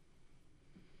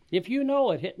 If you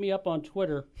know it, hit me up on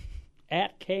Twitter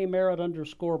at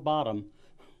 @KMerritt_bottom.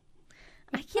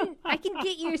 I can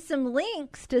get you some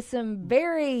links to some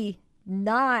very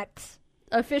not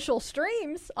official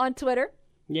streams on Twitter.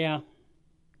 Yeah.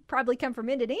 Probably come from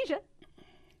Indonesia.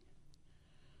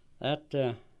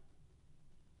 That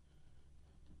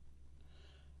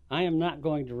I am not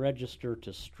going to register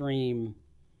to stream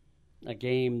a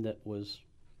game that was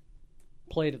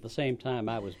played at the same time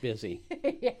I was busy.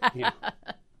 Yeah.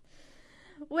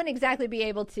 Wouldn't exactly be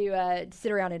able to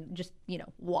sit around and just,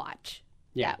 watch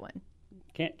that one.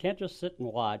 Can't just sit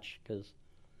and watch, because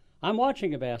I'm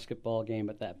watching a basketball game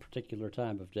at that particular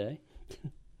time of day.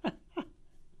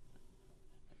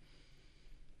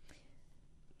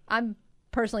 I'm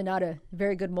personally not a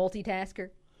very good multitasker,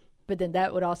 but then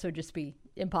that would also just be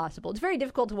impossible. It's very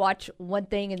difficult to watch one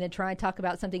thing and then try and talk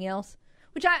about something else,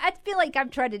 which I feel like I've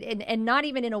tried it, and not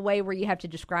even in a way where you have to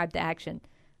describe the action.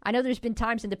 I know there's been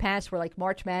times in the past where, like,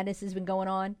 March Madness has been going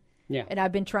on, and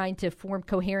I've been trying to form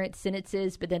coherent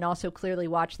sentences, but then also clearly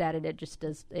watch that, and it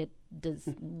does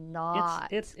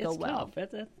not go well.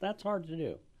 Tough. That's hard to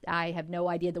do. I have no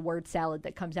idea the word salad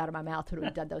that comes out of my mouth when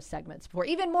we've done those segments before.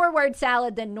 Even more word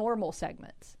salad than normal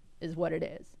segments is what it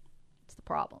is. It's the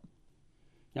problem.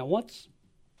 Now, once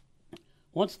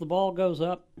the ball goes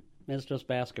up, it's just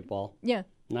basketball. Yeah.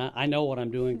 Now, I know what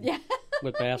I'm doing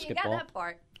with basketball. You got that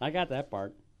part. I got that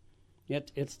part.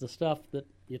 It's the stuff that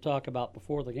you talk about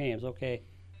before the games. Okay,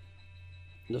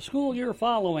 the school you're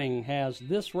following has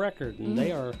this record, and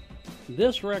they are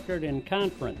this record in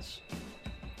conference.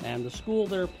 And the school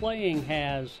they're playing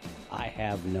has, I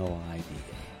have no idea.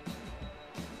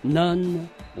 None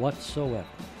whatsoever.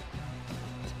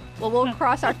 Well, we'll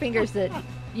cross our fingers that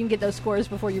you can get those scores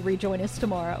before you rejoin us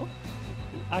tomorrow.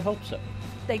 I hope so.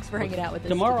 Thanks for hanging out with us.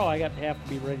 Tomorrow I have to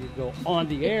be ready to go on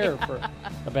the air for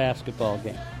a basketball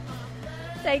game.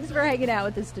 Thanks for hanging out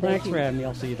with us today. Thanks for having me.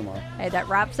 I'll see you tomorrow. Hey, that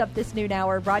wraps up this noon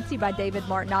hour, brought to you by David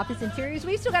Martin Office Interiors.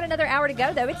 We've still got another hour to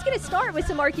go, though. It's going to start with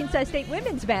some Arkansas State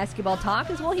women's basketball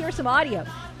talk, as we'll hear some audio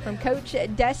from Coach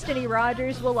Destinee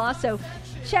Rogers. We'll also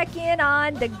check in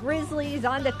on the Grizzlies,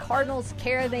 on the Cardinals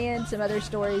Caravan, some other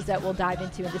stories that we'll dive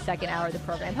into in the second hour of the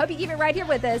program. Hope you keep it right here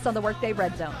with us on the Workday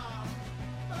Red Zone.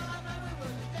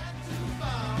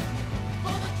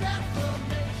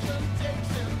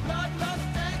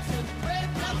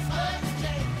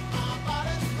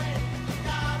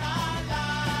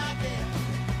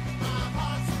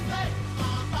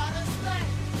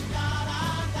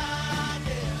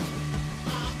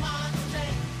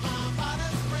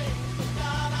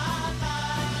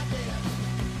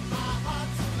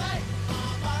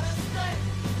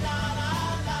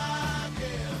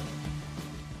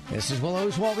 This is Will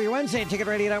Oswald for your Wednesday Ticket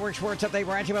Radio Network Sports Update,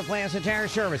 brought to you by Plans and Tire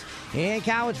Service. In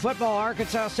college football,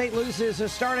 Arkansas State loses a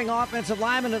starting offensive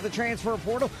lineman of the transfer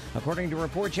portal. According to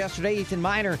reports yesterday, Ethan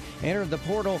Miner entered the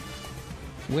portal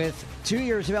with 2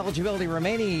 years of eligibility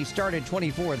remaining. He started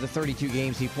 24 of the 32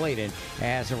 games he played in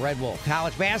as a Red Wolf.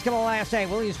 College basketball last night.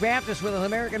 Williams Baptist with an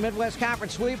American Midwest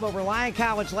Conference sweep over Lyon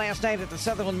College last night at the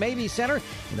Sutherland Mabee Center.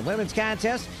 In the women's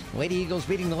contest, the Lady Eagles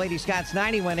beating the Lady Scots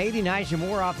 91-80. Ja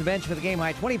Morant off the bench with a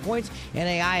game-high 20 points.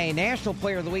 NAIA National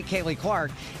Player of the Week, Kaylee Clark,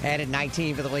 added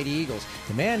 19 for the Lady Eagles.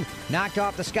 The men knocked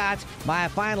off the Scots by a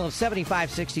final of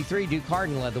 75-63. Duke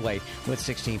Hardin led the way with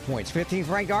 16 points. 15th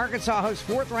ranked Arkansas hosts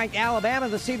 4th ranked Alabama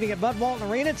this evening at Bud Walton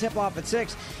Arena. Tip-off at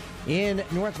 6 in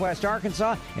Northwest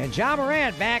Arkansas. And Ja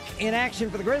Morant back in action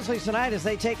for the Grizzlies tonight as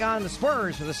they take on the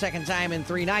Spurs for the second time in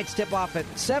 3 nights. Tip-off at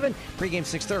 7, pregame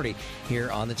 6:30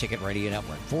 here on the Ticket Radio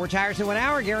Network. 4 tires in 1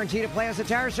 hour, guaranteed at Plaza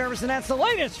Tire Service, and that's the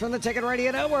latest from the Ticket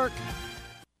Radio Network.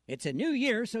 It's a new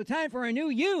year, so time for a new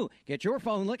you. Get your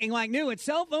phone looking like new at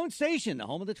Cell Phone Station, the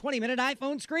home of the 20-minute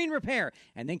iPhone screen repair.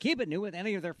 And then keep it new with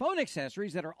any of their phone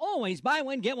accessories that are always buy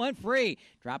one, get one free.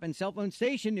 Drop in Cell Phone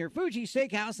Station near Fuji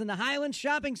Steakhouse in the Highlands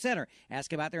Shopping Center.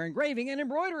 Ask about their engraving and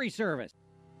embroidery service.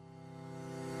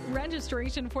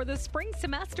 Registration for the spring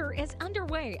semester is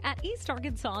underway at East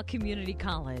Arkansas Community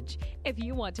College. If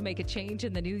you want to make a change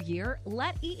in the new year,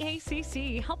 let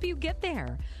EACC help you get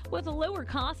there. With a lower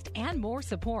cost and more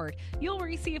support, you'll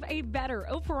receive a better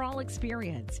overall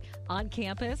experience. On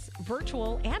campus,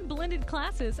 virtual and blended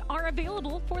classes are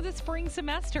available for the spring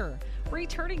semester.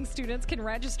 Returning students can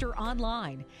register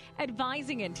online.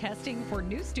 Advising and testing for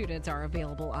new students are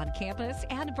available on campus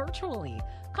and virtually.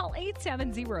 Call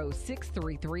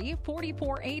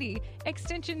 870-633-4480,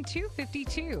 extension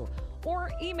 252, or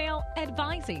email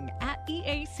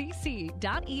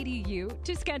advising@eacc.edu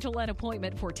to schedule an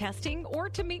appointment for testing or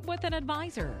to meet with an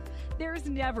advisor. There's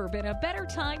never been a better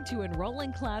time to enroll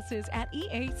in classes at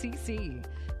EACC.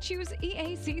 Choose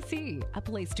EACC, a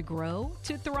place to grow,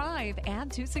 to thrive, and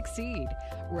to succeed.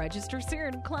 Register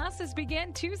soon. Classes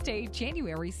begin Tuesday,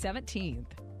 January 17th.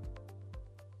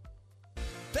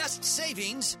 Best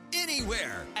savings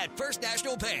anywhere at First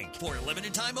National Bank. For a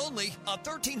limited time only, a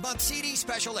 13-month CD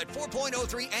special at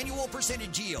 4.03 annual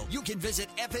percentage yield. You can visit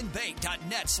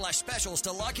fnbank.net/specials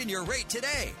to lock in your rate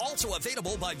today. Also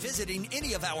available by visiting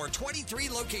any of our 23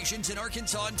 locations in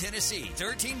Arkansas and Tennessee.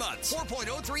 13 months,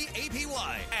 4.03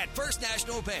 APY at First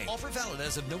National Bank. Offer valid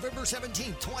as of November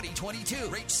 17, 2022.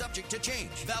 Rate subject to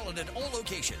change. Valid at all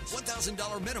locations.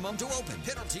 $1,000 minimum to open.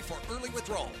 Penalty for early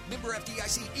withdrawal. Member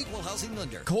FDIC, equal housing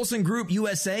lender. Colson Group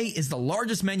USA is the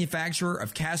largest manufacturer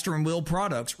of caster and wheel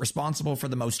products, responsible for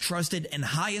the most trusted and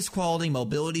highest quality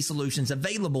mobility solutions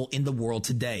available in the world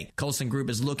today. Colson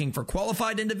Group is looking for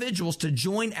qualified individuals to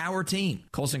join our team.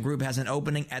 Colson Group has an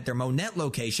opening at their Monette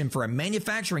location for a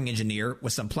manufacturing engineer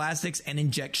with some plastics and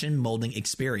injection molding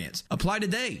experience. Apply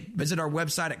today. Visit our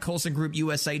website at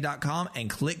colsongroupusa.com and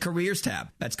click Careers tab.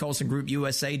 That's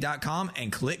colsongroupusa.com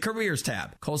and click Careers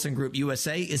tab. Colson Group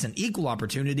USA is an equal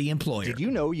opportunity employer. Did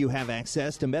you know you have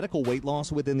access to medical weight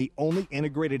loss within the only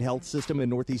integrated health system in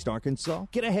Northeast Arkansas?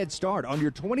 Get a head start on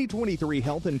your 2023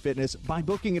 health and fitness by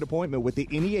booking an appointment with the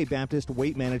NEA Baptist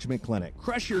Weight Management Clinic.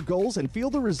 Crush your goals and feel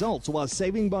the results while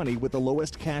saving money with the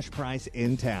lowest cash price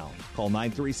in town. Call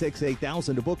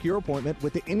 936-8000 to book your appointment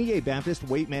with the NEA Baptist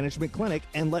Weight Management Clinic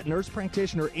and let nurse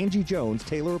practitioner Angie Jones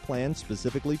tailor a plan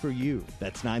specifically for you.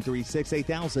 That's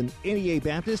 936-8000, NEA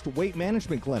Baptist Weight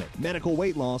Management Clinic. Medical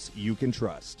weight loss you can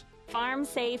trust. Farm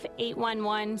Safe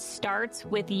 811 starts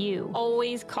with you.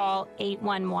 Always call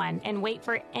 811 and wait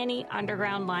for any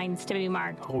underground lines to be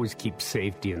marked. Always keep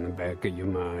safety in the back of your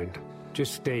mind.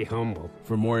 Just stay humble.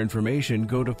 For more information,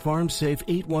 go to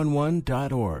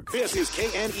farmsafe811.org. This is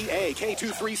KNEA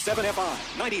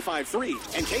K237FI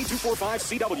 95.3 and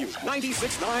K245CW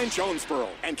 96.9 Jonesboro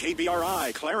and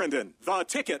KBRI Clarendon, the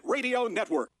Ticket Radio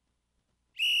Network.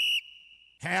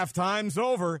 Halftime's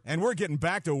over, and we're getting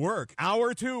back to work.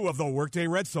 Hour 2 of the Workday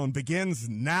Redzone begins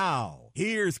now.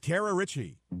 Here's Kara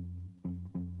Richey.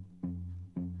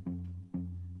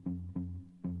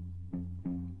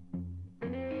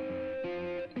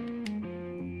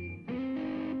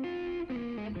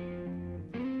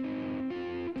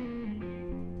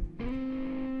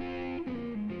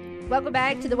 Welcome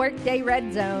back to the Workday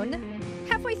Redzone.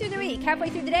 Halfway through the week,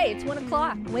 halfway through the day. It's 1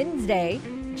 o'clock, Wednesday,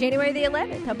 January the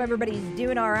 11th. Hope everybody's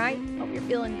doing all right. Hope you're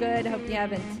feeling good. Hope you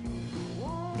haven't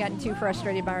gotten too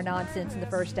frustrated by our nonsense in the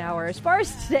first hour. As far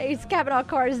as today's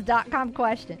CavenaughCars.com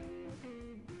question.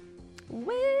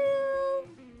 Well,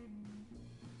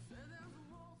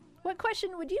 what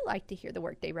question would you like to hear the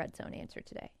Workday Redzone answer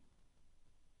today?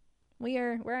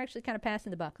 We're actually kind of passing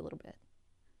the buck a little bit.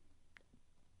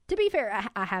 To be fair,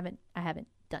 I haven't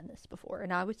done this before,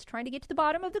 and I was trying to get to the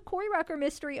bottom of the Corey Rucker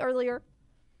mystery earlier.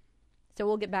 So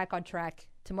we'll get back on track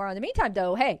tomorrow. In the meantime,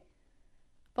 though, hey,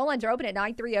 phone lines are open at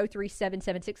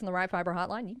 930-3776 on the Right Fiber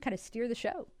hotline. You can kind of steer the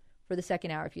show for the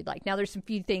second hour if you'd like. Now, there's some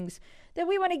few things that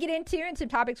we want to get into and some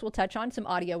topics we'll touch on, some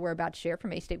audio we're about to share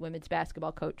from A-State women's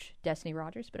basketball coach Destinee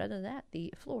Rogers. But other than that,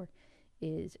 the floor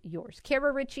is yours.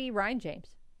 Kara Richey, Ryan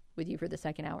James with you for the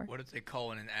second hour. What if they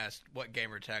call in and ask what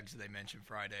gamer tags did they mention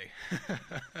Friday?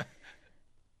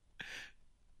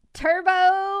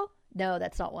 Turbo? No,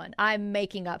 that's not one. I'm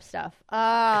making up stuff.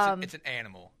 It's an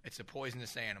animal. It's a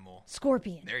poisonous animal.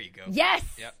 Scorpion. There you go. Yes.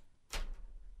 Yep.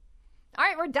 All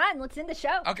right, we're done. Let's end the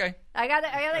show. Okay. I got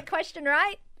that question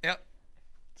right. Yep.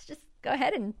 Let's just go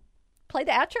ahead and play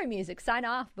the outro music. Sign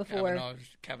off before.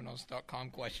 Cavenaugh's.com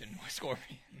question.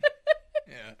 Scorpion.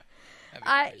 Yeah.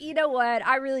 You know what?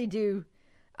 I really do.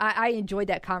 I enjoyed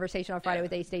that conversation on Friday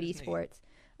with A-State Esports.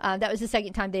 That was the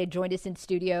second time they had joined us in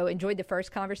studio. Enjoyed the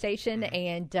first conversation,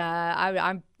 and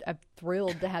I'm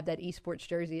thrilled to have that esports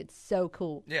jersey. It's so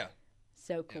cool. Yeah.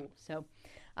 So cool. Yeah. So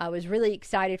I was really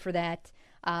excited for that.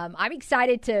 I'm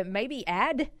excited to maybe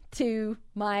add to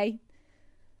my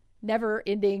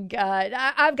never-ending.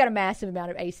 I've got a massive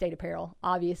amount of A-State apparel,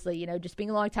 obviously. Just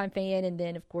being a longtime fan, and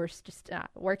then, of course, just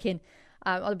working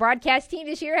on the broadcast team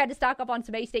this year. Had to stock up on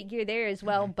some A-State gear there as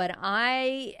well. But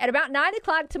at about 9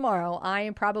 o'clock tomorrow, I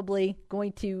am probably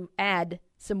going to add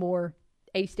some more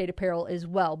A-State apparel as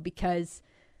well, because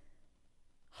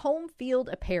Home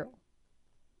Field Apparel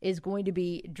is going to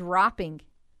be dropping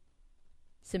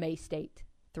some A-State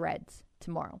threads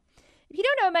tomorrow. If you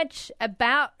don't know much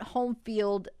about Home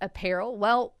Field Apparel,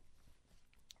 well,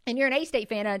 and you're an A-State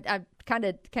fan, I kind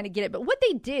of get it. But what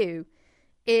they do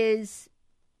is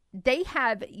they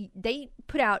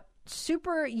put out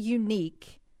super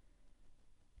unique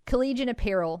collegiate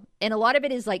apparel, and a lot of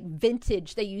it is like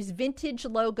vintage. They use vintage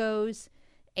logos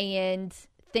and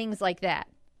things like that.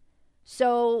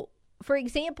 So, for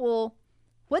example,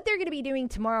 what they're going to be doing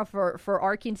tomorrow for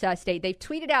Arkansas State, they've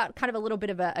tweeted out kind of a little bit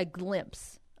of a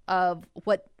glimpse of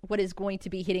what is going to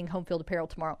be hitting Home Field Apparel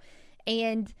tomorrow.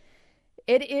 And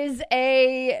it is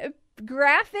a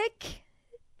graphic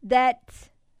that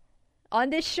on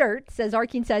this shirt says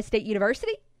Arkansas State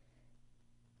University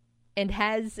and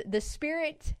has the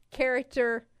Spirit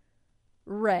character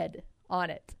Red on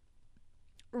it.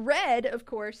 Red, of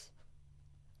course,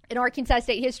 in Arkansas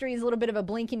State history is a little bit of a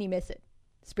blink and you miss it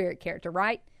Spirit character,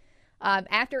 right?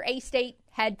 After A-State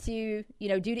had to,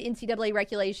 due to NCAA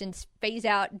regulations, phase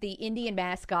out the Indian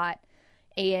mascot,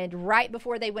 and right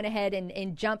before they went ahead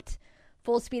and jumped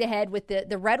full speed ahead with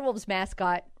the Red Wolves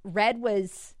mascot, Red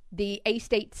was the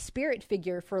A-State Spirit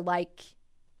figure for I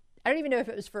don't even know if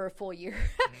it was for a full year.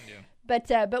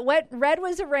 Yeah. But what Red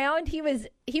was around, he was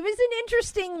an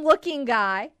interesting looking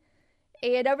guy.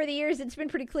 And over the years, it's been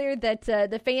pretty clear that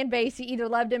the fan base, you either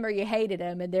loved him or you hated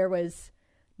him, and there was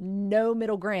no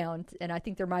middle ground. And I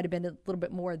think there might have been a little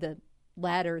bit more of the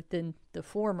latter than the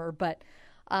former. But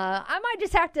I might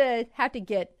just have to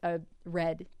get a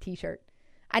Red T-shirt.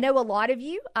 I know a lot of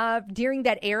you during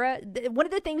that era, one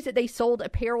of the things that they sold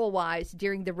apparel-wise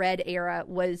during the Red era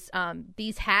was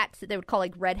these hats that they would call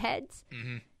like Redheads.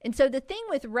 Mm-hmm. And so the thing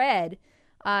with Red,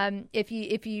 if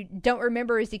you don't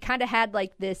remember, is he kind of had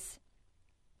like this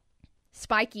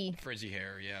spiky frizzy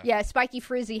hair, spiky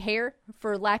frizzy hair,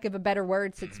 for lack of a better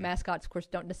word, since mascots, of course,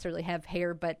 don't necessarily have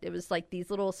hair, but it was like these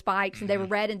little spikes, and they were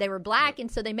red and they were black,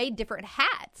 and so they made different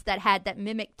hats that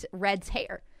mimicked Red's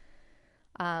hair.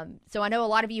 So I know a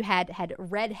lot of you had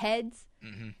red heads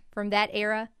from that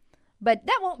era, But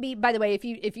that won't be, by the way, if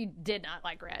you did not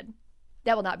like red,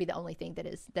 that will not be the only thing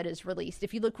that is released.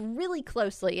 If you look really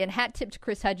closely, and hat tip to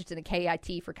Chris Hudgens and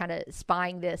KIT for kind of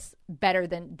spying this better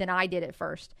than I did at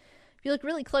first. If you look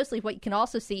really closely, what you can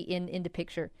also see in the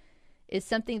picture is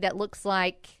something that looks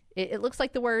like, it looks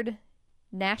like the word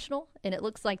national, and it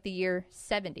looks like the year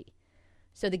 70.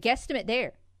 So the guesstimate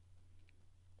there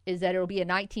is that it will be a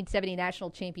 1970 National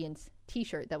Champions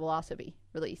T-shirt that will also be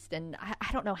released. And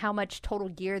I don't know how much total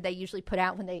gear they usually put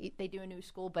out when they do a new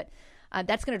school, but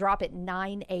that's going to drop at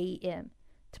 9 a.m.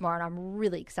 tomorrow, and I'm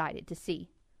really excited to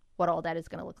see what all that is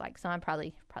going to look like. So I'm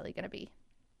probably going to be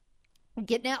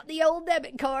getting out the old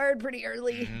debit card pretty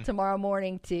early tomorrow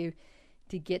morning to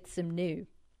get some new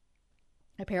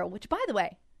apparel, which, by the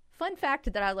way, fun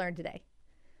fact that I learned today,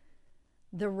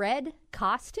 the red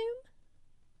costume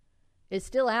is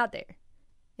still out there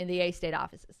in the A-State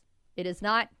offices. It is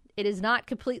not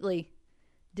completely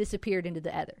disappeared into the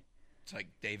ether. It's like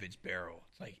David's barrel.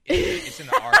 It's like it's in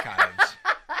the archives.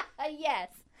 Yes,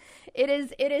 it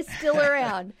is still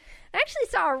around. I actually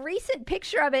saw a recent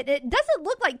picture of it. It doesn't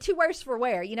look like too worse for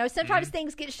wear. You know, sometimes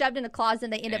things get shoved in a closet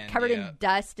and they end up covered in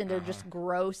dust, and they're just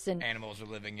gross. And animals are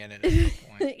living in it at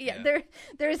some point. Yeah,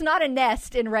 there is not a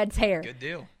nest in Red's hair. Good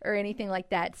deal. Or anything like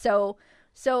that. So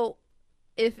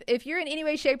if you're in any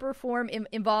way, shape, or form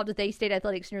involved with A-State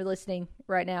Athletics and you're listening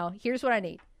right now, here's what I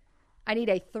need. I need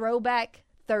a throwback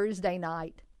Thursday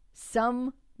night,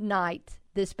 some night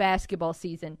this basketball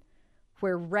season,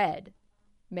 where red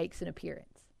makes an appearance.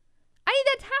 I need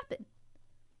that to happen.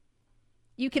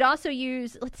 You could also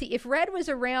use, let's see, if red was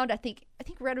around, I think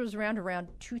red was around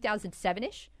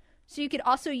 2007-ish. So you could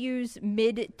also use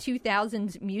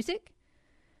mid-2000s music,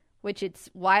 which it's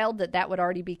wild that would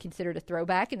already be considered a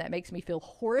throwback, and that makes me feel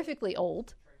horrifically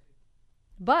old.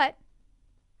 But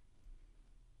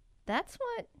that's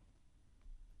what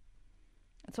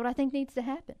I think needs to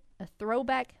happen. A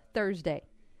throwback Thursday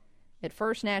at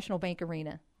First National Bank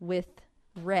Arena with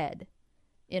red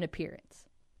in appearance.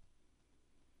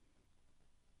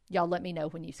 Y'all let me know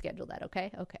when you schedule that,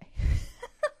 okay? Okay.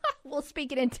 We'll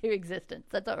speak it into existence.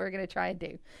 That's what we're going to try and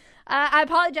do. I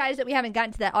apologize that we haven't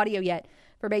gotten to that audio yet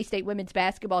for Bay State women's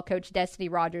basketball coach Destinee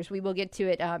Rogers. We will get to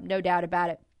it, no doubt about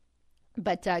it.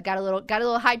 But got a little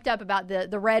hyped up about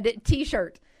the red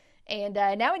T-shirt. And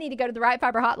now we need to go to the Right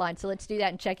Fiber hotline, so let's do that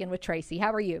and check in with Tracy.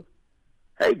 How are you?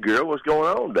 Hey, girl, what's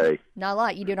going on today? Not a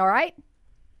lot. You doing all right?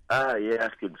 Yeah, I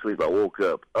couldn't sleep. I woke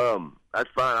up. That's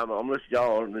fine. I'm listening to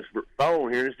y'all on this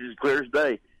phone here. This is clear as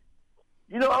day.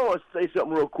 You know, I want to say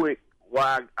something real quick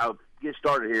while I get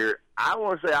started here. I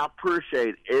want to say I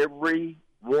appreciate every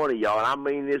one of y'all, and I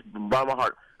mean this by my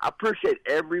heart. I appreciate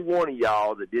every one of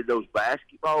y'all that did those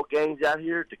basketball games out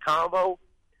here at the Combo,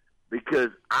 because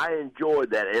I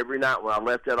enjoyed that every night when I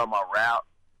left out on my route,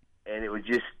 and it was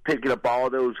just picking up all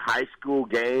those high school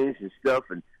games and stuff,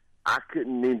 and I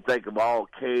couldn't even think of all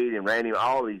Cade and Randy,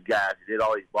 all these guys that did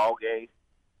all these ball games.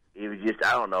 It was just,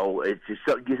 I don't know, it just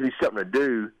gives me something to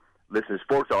do, listen to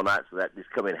sports all night, so that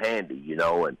just come in handy, you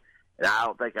know, and I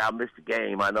don't think I missed a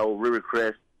game. I know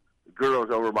Rivercrest, the girls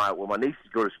over where my nieces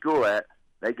go to school at,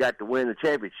 they got to win the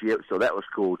championship, so that was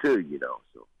cool too, you know.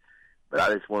 So, but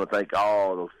I just want to thank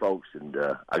all those folks, and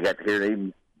I got to hear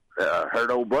even heard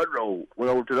old Budrow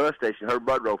went over to the other station, heard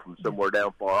Budrow from somewhere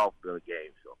down far off doing a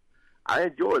game. So I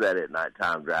enjoy that at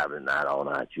nighttime, driving at night all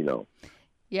night, you know.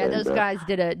 Yeah, and those guys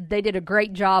did a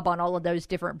great job on all of those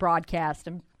different broadcasts,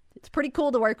 and it's pretty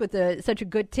cool to work with such a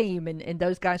good team, and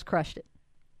those guys crushed it.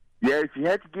 Yeah, if you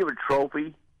had to give a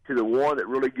trophy to the one that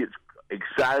really gets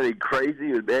excited and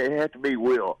crazy, it had to be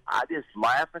Will. I just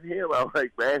laugh at him. I'm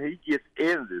like, man, he gets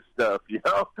into this stuff, you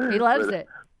know. He loves it.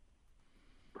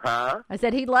 Huh? I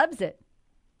said he loves it.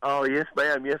 Oh, yes,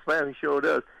 ma'am. Yes, ma'am. He sure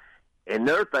does. And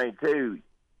another thing, too,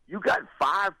 you got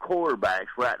 5 quarterbacks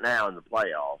right now in the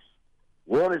playoffs.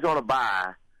 One is on a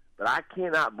bye, but I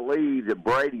cannot believe that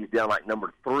Brady's down like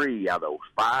number 3 out of those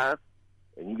 5.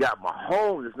 And you got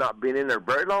Mahomes that's not been in there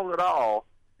very long at all,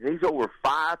 and he's over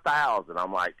 5,000.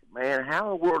 I'm like, man, how in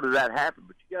the world did that happen?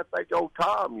 But you got to think old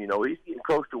Tom, you know, he's getting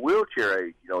close to wheelchair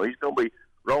age. You know, he's going to be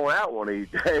rolling out one of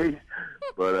these days.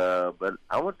 But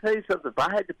I want to tell you something. If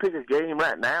I had to pick a game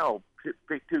right now,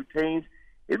 pick 2 teams,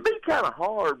 it'd be kind of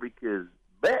hard because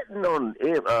betting on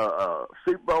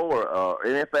Super Bowl or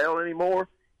NFL anymore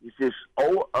is just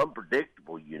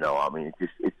unpredictable, you know. I mean,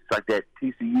 it's like that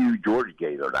TCU Georgia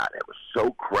game the other night. It was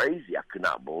so crazy. I could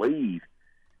not believe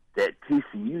that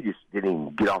TCU just didn't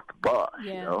even get off the bus,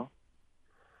 you know.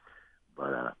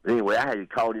 But anyway, I had to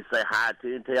call you to say hi to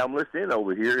you and tell you I'm listening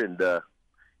over here, and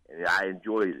I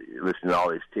enjoy listening to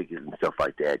all these tickets and stuff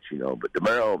like that, you know. But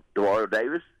Damar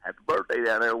Davis, happy birthday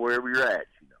down there wherever you're at,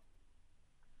 you know.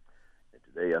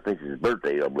 today. I think it's his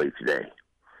birthday, I believe, today.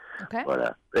 Okay.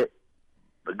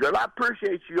 But girl, I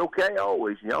appreciate you, okay,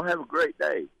 always. Y'all have a great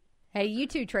day. Hey, you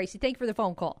too, Tracy. Thank you for the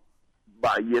phone call.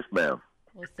 Bye. Yes, ma'am.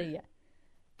 We'll see you.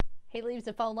 He leaves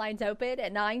the phone lines open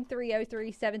at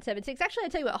 9303776. Actually, I'll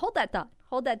tell you what, hold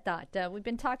that thought. We've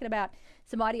been talking about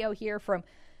some audio here from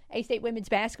A-State women's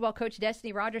basketball coach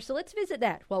Destinee Rogers, so let's visit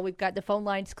that while we've got the phone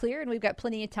lines clear, and we've got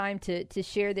plenty of time to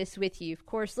share this with you. Of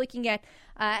course, looking at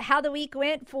how the week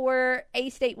went for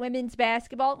A-State women's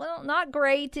basketball, well, not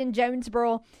great in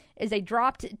Jonesboro as they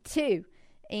dropped 2.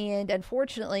 And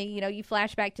unfortunately, you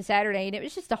flash back to Saturday, and it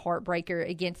was just a heartbreaker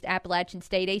against Appalachian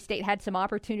State. A-State had some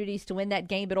opportunities to win that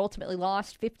game, but ultimately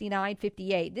lost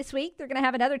 59-58. This week, they're going to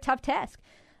have another tough task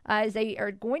as they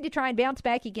are going to try and bounce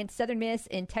back against Southern Miss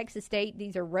and Texas State.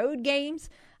 These are road games.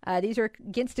 These are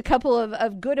against a couple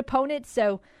of good opponents,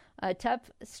 so a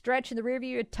tough stretch in the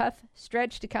rearview, a tough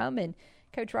stretch to come. And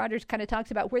Coach Rogers kind of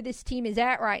talks about where this team is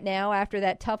at right now after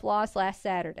that tough loss last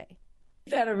Saturday.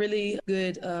 We've had a really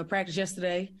good practice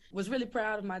yesterday. Was really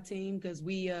proud of my team because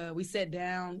we sat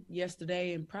down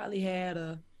yesterday and probably had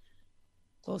a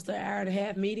close to an hour and a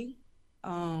half meeting.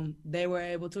 They were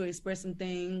able to express some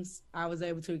things. I was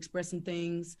able to express some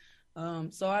things.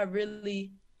 So I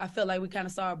felt like we kind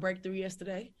of saw a breakthrough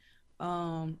yesterday,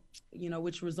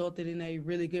 which resulted in a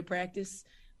really good practice.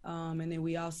 And then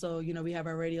we also, we have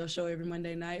our radio show every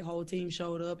Monday night. Whole team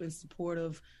showed up in support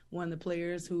of one of the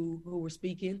players who were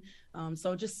speaking.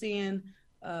 So just seeing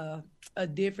a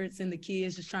difference in the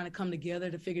kids just trying to come together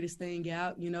to figure this thing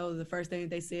out. The first thing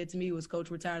they said to me was,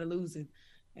 "Coach, we're tired of losing."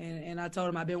 And I told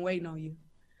them, "I've been waiting on you."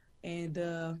 And,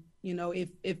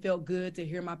 it felt good to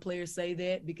hear my players say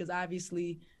that because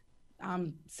obviously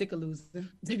I'm sick of losing,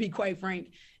 to be quite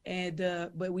frank. And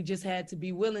but we just had to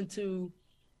be willing to,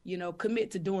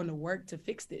 commit to doing the work to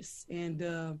fix this.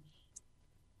 And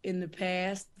in the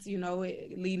past,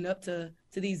 leading up to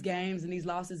these games and these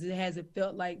losses, it hasn't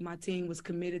felt like my team was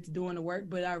committed to doing the work.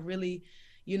 But I really,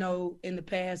 in the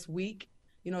past week,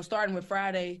 starting with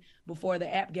Friday before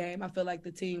the app game, I feel like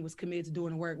the team was committed to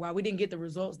doing the work. While we didn't get the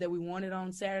results that we wanted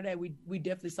on Saturday, we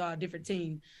definitely saw a different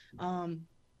team.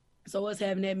 So us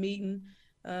having that meeting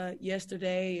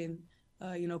yesterday and,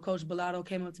 Coach Balado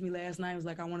came up to me last night and was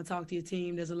like, "I want to talk to your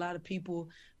team. There's a lot of people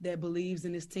that believes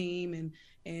in this team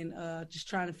and just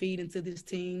trying to feed into this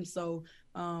team." So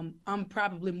I'm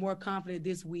probably more confident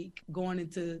this week going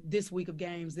into this week of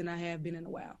games than I have been in a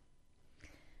while.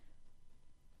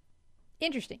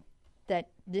 Interesting that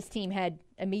this team had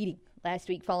a meeting last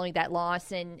week following that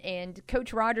loss, and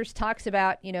Coach Rogers talks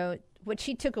about, what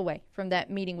she took away from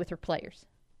that meeting with her players.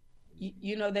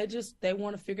 They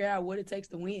want to figure out what it takes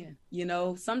to win.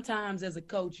 Sometimes as a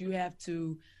coach, you have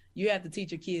to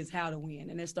teach your kids how to win,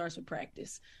 and it starts with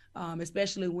practice.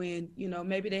 Especially when,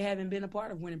 maybe they haven't been a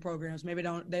part of winning programs. Maybe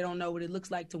they don't know what it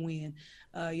looks like to win.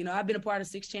 I've been a part of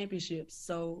 6 championships.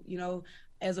 So,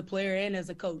 as a player and as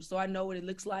a coach, so I know what it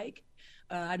looks like.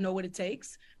 I know what it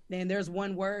takes. Then there's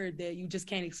one word that you just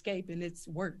can't escape, and it's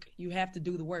work. You have to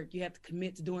do the work. You have to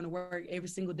commit to doing the work every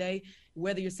single day,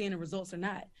 whether you're seeing the results or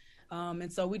not.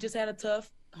 And so we just had a tough,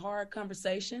 hard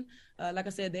conversation. Like I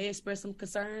said, they expressed some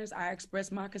concerns. I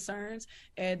expressed my concerns.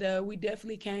 And we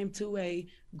definitely came to a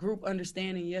group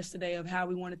understanding yesterday of how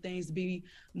we wanted things to be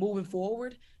moving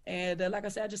forward. And like I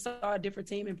said, I just saw a different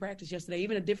team in practice yesterday,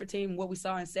 even a different team than what we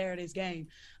saw in Saturday's game.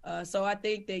 So I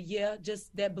think that,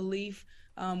 just that belief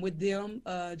with them,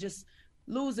 just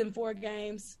losing 4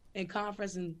 games in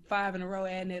conference and 5 in a row,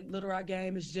 adding that Little Rock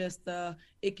game is just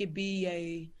it could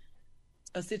be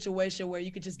a situation where you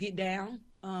could just get down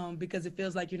because it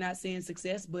feels like you're not seeing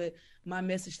success. But my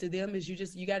message to them is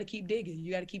you got to keep digging.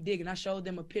 You got to keep digging. I showed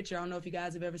them a picture. I don't know if you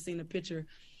guys have ever seen a picture.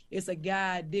 It's a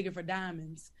guy digging for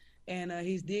diamonds, and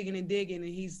he's digging and digging,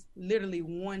 and he's literally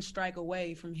 1 strike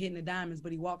away from hitting the diamonds,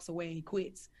 but he walks away and he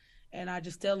quits. And I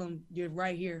just tell him, "You're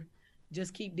right here.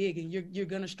 Just keep digging. You're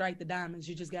going to strike the diamonds.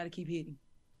 You just got to keep hitting."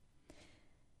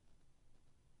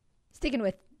 Sticking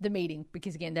with the meeting,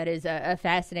 because, again, that is a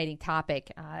fascinating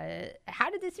topic. How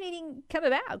did this meeting come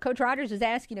about? Coach Rogers was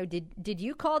asked, did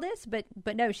you call this? But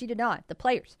no, she did not. The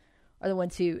players are the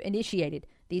ones who initiated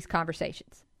these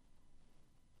conversations.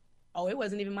 Oh, it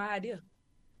wasn't even my idea.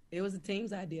 It was the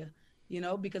team's idea,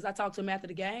 because I talked to him after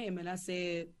the game, and I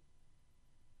said,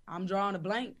 "I'm drawing a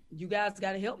blank. You guys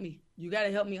got to help me. You got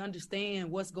to help me understand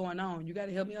what's going on. You got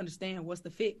to help me understand what's the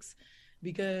fix,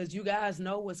 because you guys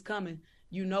know what's coming.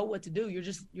 You know what to do.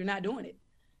 You're not doing it."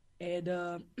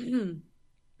 And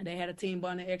they had a team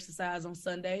bonding exercise on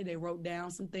Sunday. They wrote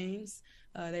down some things.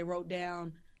 They wrote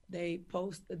down a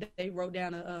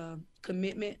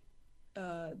commitment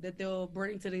that they'll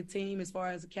bring to the team as far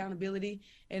as accountability,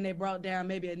 and they brought down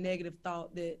maybe a negative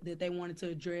thought that they wanted to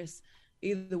address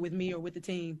either with me or with the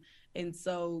team. And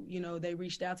so, they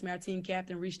reached out to me. Our team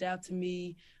captain reached out to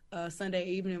me Sunday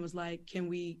evening and was like, can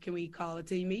we call a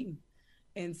team meeting?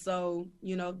 And so,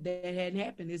 that hadn't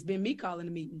happened. It's been me calling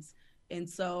the meetings. And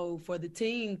so for the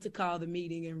team to call the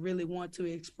meeting and really want to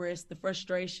express the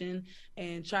frustration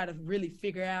and try to really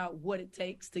figure out what it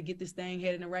takes to get this thing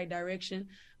headed in the right direction,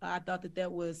 I thought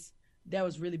that was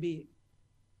really big.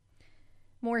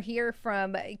 More here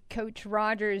from Coach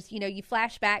Rogers. You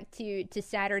flash back to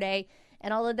Saturday,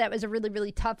 and all of that was a really,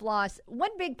 really tough loss. One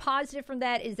big positive from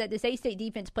that is that this A-State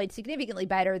defense played significantly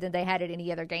better than they had at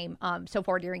any other game so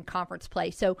far during conference play.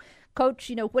 So,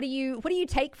 Coach, what do you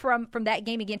take from that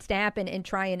game against App and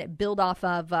try and build off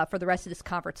of for the rest of this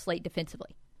conference slate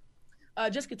defensively?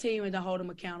 Just continuing to hold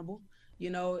them accountable.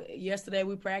 Yesterday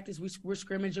we practiced. We're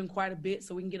scrimmaging quite a bit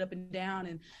so we can get up and down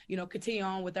and, continue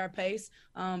on with our pace.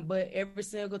 But every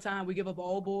single time we give up an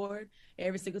old board,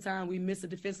 every single time we miss a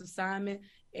defensive assignment,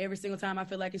 every single time I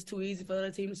feel like it's too easy for the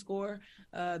other team to score,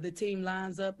 the team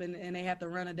lines up and they have to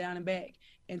run it down and back.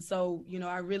 And so,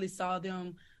 I really saw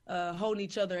them holding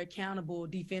each other accountable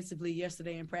defensively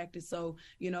yesterday in practice. So,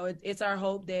 it's our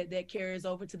hope that carries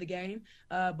over to the game.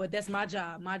 But that's my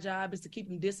job. My job is to keep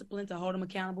them disciplined, to hold them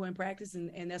accountable in practice,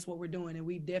 and that's what we're doing. And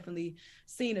we've definitely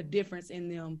seen a difference in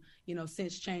them,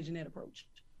 since changing that approach.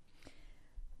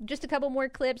 Just a couple more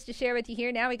clips to share with you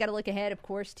here. Now we got to look ahead, of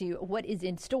course, to what is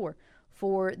in store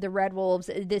for the Red Wolves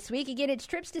this week. Again, it's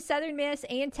trips to Southern Miss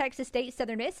and Texas State.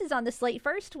 Southern Miss is on the slate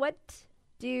first. What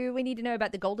do we need to know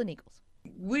about the Golden Eagles?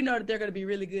 We know that they're going to be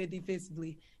really good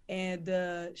defensively, and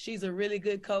she's a really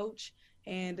good coach,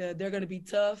 and they're going to be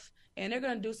tough, and they're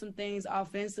going to do some things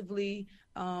offensively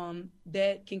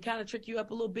that can kind of trick you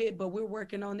up a little bit, but we're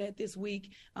working on that this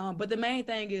week. But the main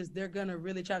thing is they're going to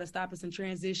really try to stop us in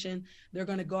transition. They're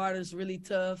going to guard us really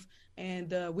tough,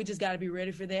 and we just got to be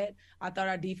ready for that. I thought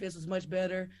our defense was much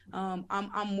better.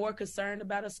 I'm more concerned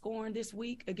about us scoring this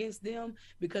week against them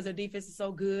because their defense is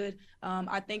so good.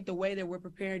 I think the way that we're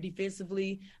preparing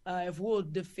defensively, if we'll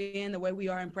defend the way we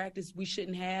are in practice, we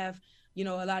shouldn't have a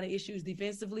lot of issues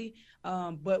defensively,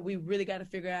 but we really got to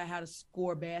figure out how to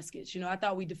score baskets. I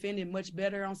thought we defended much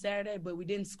better on Saturday, but we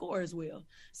didn't score as well.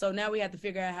 So now we have to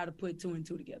figure out how to put 2 and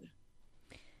 2 together.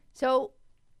 So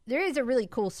there is a really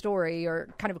cool story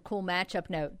or kind of a cool matchup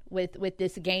note with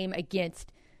this game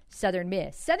against Southern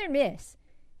Miss. Southern Miss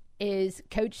is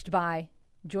coached by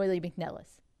Joy Lee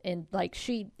McNellis, and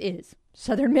she is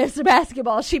Southern Miss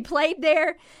basketball. She played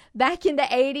there back in the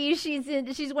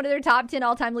 80s. She's one of their top 10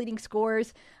 all-time leading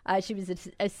scorers. She was an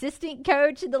assistant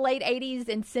coach in the late 80s,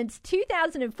 and since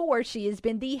 2004, she has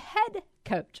been the head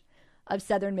coach of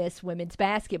Southern Miss women's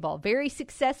basketball. Very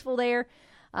successful there,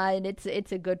 and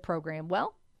it's a good program.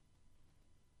 Well,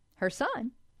 her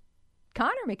son,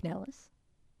 Connor McNellis,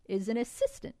 is an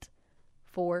assistant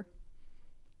for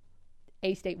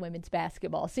A-State women's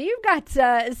basketball. So you've got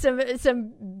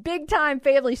some big-time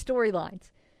family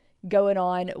storylines going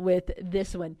on with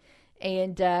this one.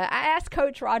 And I asked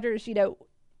Coach Rogers,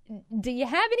 do you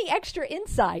have any extra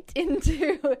insight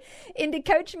into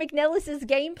Coach McNellis's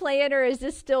game plan, or is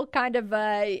this still kind of,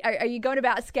 are you going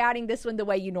about scouting this one the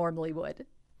way you normally would?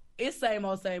 It's same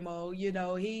old, same old.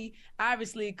 He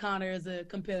obviously Connor is a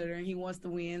competitor and he wants to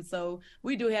win. So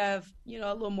we do have, a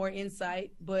little more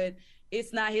insight, but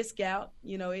it's not his scout.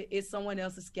 It's someone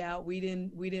else's scout. We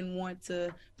didn't want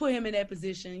to put him in that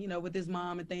position, with his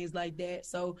mom and things like that.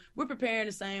 So we're preparing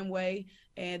the same way,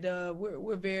 and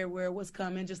we're very aware of what's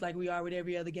coming, just like we are with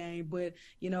every other game. But,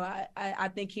 I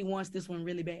think he wants this one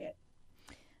really bad.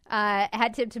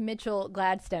 Had tip to Mitchell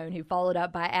Gladstone, who followed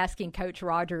up by asking Coach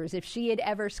Rogers if she had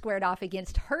ever squared off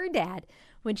against her dad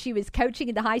when she was coaching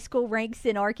in the high school ranks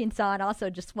in Arkansas, and also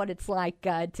just what it's like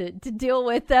to deal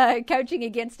with coaching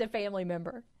against a family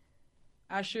member.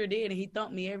 I sure did, and he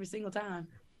thumped me every single time.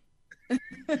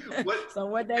 So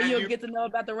one day you'll get to know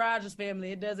about the Rogers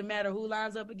family. It doesn't matter who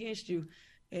lines up against you.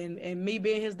 And me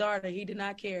being his daughter, he did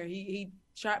not care. He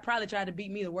probably tried to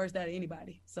beat me the worst out of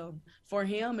anybody. So for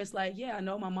him, it's like, yeah, I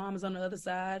know my mom is on the other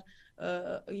side,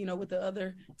 with the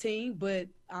other team, but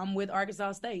I'm with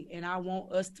Arkansas State, and I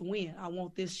want us to win. I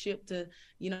want this ship to,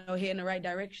 head in the right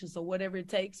direction. So whatever it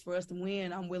takes for us to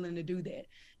win, I'm willing to do that.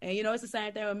 And, it's the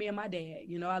same thing with me and my dad.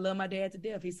 I love my dad to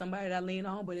death. He's somebody that I lean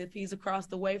on, but if he's across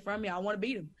the way from me, I want to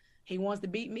beat him. He wants to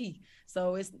beat me.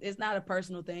 So it's not a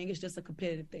personal thing. It's just a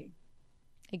competitive thing.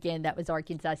 Again, that was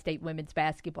Arkansas State women's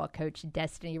basketball coach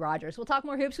Destinee Rogers. We'll talk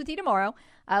more hoops with you tomorrow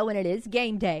when it is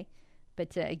game day.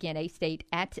 But again, A-State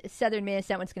at Southern Miss.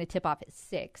 That one's going to tip off at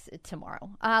 6 tomorrow.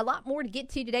 A lot more to get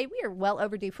to today. We are well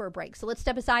overdue for a break. So let's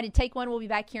step aside and take one. We'll be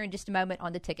back here in just a moment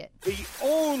on The Ticket. The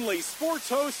only sports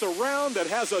host around that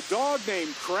has a dog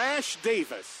named Crash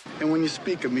Davis. And when you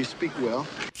speak of me, speak well.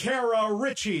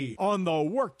 Richey on the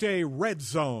Workday Red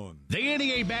Zone. The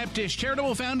NEA Baptist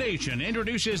Charitable Foundation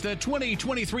introduces the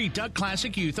 2023 Duck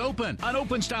Classic Youth Open, an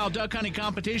open-style duck hunting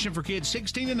competition for kids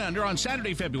 16 and under on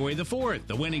Saturday, February the 4th.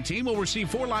 The winning team will receive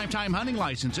 4 lifetime hunting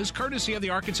licenses courtesy of the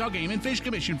Arkansas Game and Fish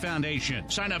Commission Foundation.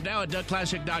 Sign up now at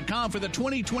duckclassic.com for the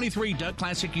 2023 Duck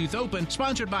Classic Youth Open,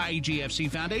 sponsored by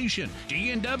AGFC Foundation,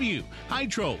 GNW,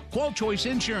 Hydro, Qual Choice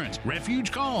Insurance,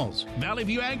 Refuge Calls, Valley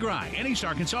View Agri, and East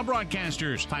Arkansas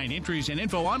Broadcasters. Find entries and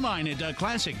info online at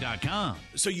duckclassic.com.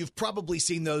 So you've probably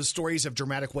seen those stories of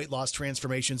dramatic weight loss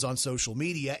transformations on social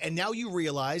media, and now you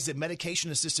realize that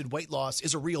medication-assisted weight loss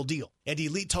is a real deal. And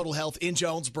Elite Total Health in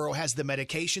Jonesboro has the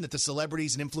medication that the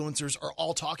celebrities and influencers are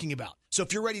all talking about. So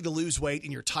if you're ready to lose weight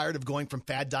and you're tired of going from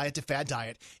fad diet to fad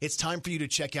diet, it's time for you to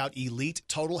check out Elite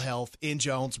Total Health in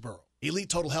Jonesboro. Elite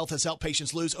Total Health has helped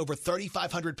patients lose over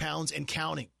 3,500 pounds and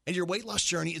counting. And your weight loss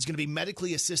journey is going to be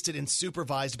medically assisted and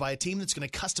supervised by a team that's going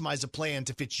to customize a plan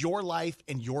to fit your life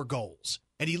and your goals.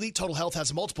 And Elite Total Health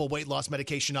has multiple weight loss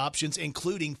medication options,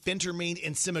 including phentermine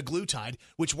and semaglutide,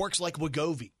 which works like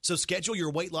Wegovy. So schedule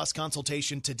your weight loss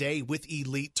consultation today with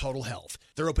Elite Total Health.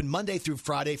 They're open Monday through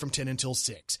Friday from 10 until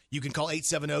 6. You can call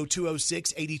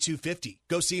 870-206-8250.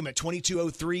 Go see them at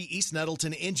 2203 East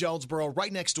Nettleton in Jonesboro,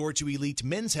 right next door to Elite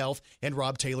Men's Health and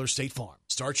Rob Taylor State Farm.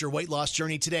 Start your weight loss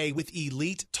journey today with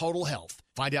Elite Total Health.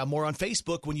 Find out more on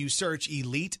Facebook when you search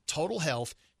Elite Total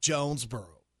Health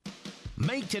Jonesboro.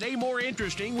 Make today more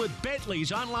interesting with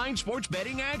Betley's online sports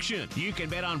betting action. You can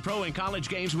bet on pro and college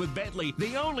games with Betley,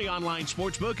 the only online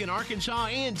sports book in Arkansas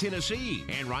and Tennessee.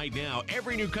 And right now,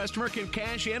 every new customer can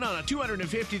cash in on a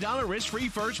 $250 risk-free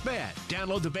first bet.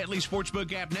 Download the Betley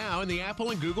Sportsbook app now in the Apple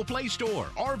and Google Play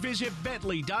Store or visit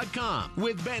Betley.com.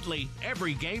 With Betley,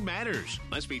 every game matters.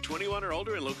 Must be 21 or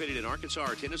older and located in Arkansas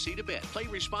or Tennessee to bet. Play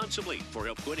responsibly. For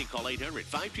help quitting, call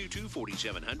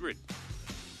 800-522-4700.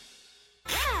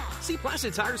 See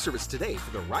Placid Tire Service today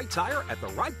for the right tire at the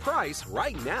right price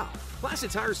right now. Placid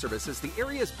Tire Service is the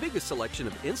area's biggest selection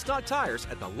of in-stock tires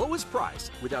at the lowest price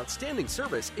with outstanding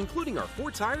service, including our 4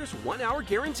 tires, 1-hour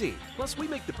guarantee. Plus, we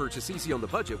make the purchase easy on the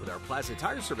budget with our Placid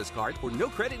Tire Service card or no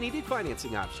credit needed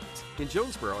financing options. In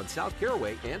Jonesboro and South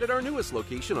Caraway and at our newest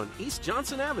location on East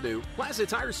Johnson Avenue, Placid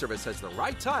Tire Service has the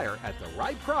right tire at the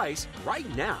right price right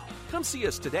now. Come see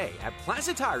us today at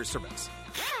Placid Tire Service.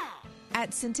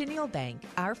 At Centennial Bank,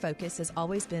 our focus has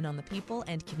always been on the people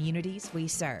and communities we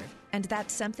serve, and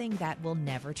that's something that will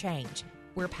never change.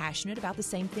 We're passionate about the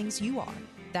same things you are.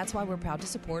 That's why we're proud to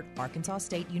support Arkansas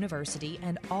State University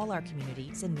and all our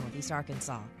communities in Northeast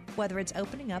Arkansas. Whether it's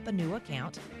opening up a new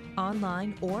account,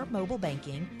 online or mobile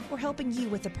banking, or helping you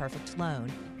with the perfect loan,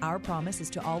 our promise is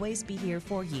to always be here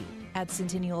for you. At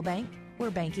Centennial Bank, we're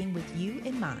banking with you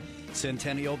in mind.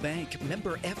 Centennial Bank,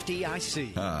 member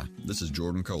FDIC. Hi, this is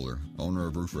Jordan Kohler, owner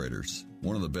of Roof Raiders.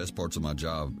 One of the best parts of my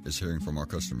job is hearing from our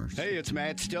customers. Hey, it's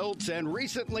Matt Stoltz, and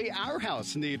recently our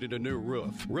house needed a new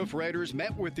roof. Roof Raiders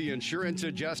met with the insurance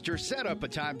adjuster, set up a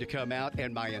time to come out,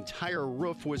 and my entire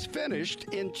roof was finished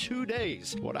in 2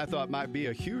 days. What I thought might be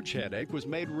a huge headache was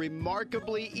made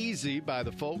remarkably easy by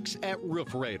the folks at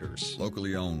Roof Raiders.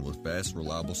 Locally owned with fast,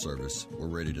 reliable service, we're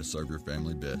ready to serve your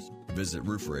family best. Visit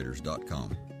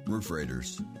roofraiders.com. Roof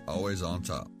Raiders, always on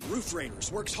top. Roof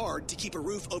Raiders works hard to keep a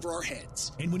roof over our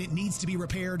heads. And when it needs to be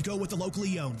repaired, go with the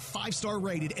locally owned, 5-star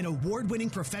rated, and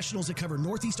award-winning professionals that cover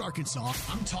Northeast Arkansas.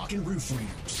 I'm talking Roof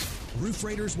Raiders. Roof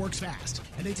Raiders works fast,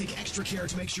 and they take extra care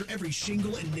to make sure every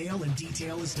shingle and nail and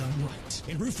detail is done right.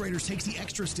 And Roof Raiders takes the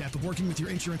extra step of working with your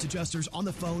insurance adjusters on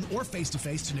the phone or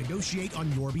face-to-face to negotiate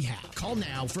on your behalf. Call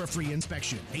now for a free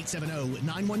inspection.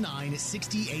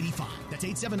 870-919-6085. That's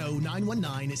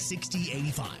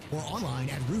 870-919-6085. Or online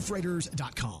at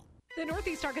roofraiders.com. The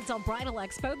Northeast Arkansas Bridal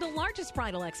Expo, the largest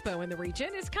bridal expo in the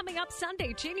region, is coming up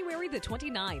Sunday, January the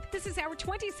 29th. This is our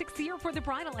 26th year for the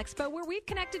Bridal Expo, where we've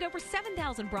connected over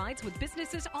 7,000 brides with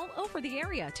businesses all over the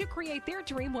area to create their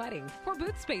dream wedding. For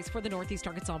booth space for the Northeast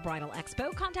Arkansas Bridal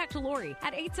Expo, contact Lori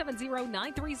at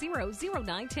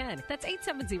 870-930-0910. That's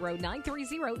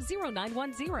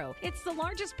 870-930-0910. It's the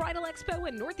largest bridal expo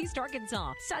in Northeast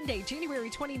Arkansas. Sunday, January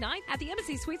 29th at the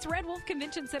Embassy Suites Red Wolf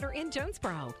Convention Center in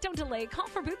Jonesboro. Don't delay. Call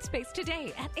for booth space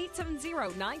today at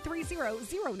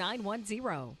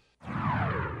 870-930-0910.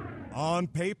 On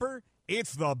paper,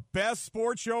 it's the best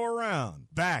sports show around.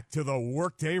 Back to the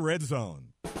Workday Red Zone.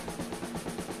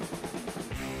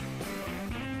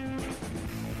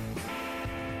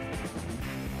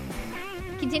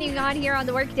 Continuing on here on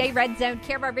the Workday Redzone,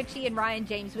 Caravan, Richey, and Ryan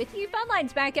James with you. Phone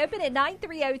lines back open at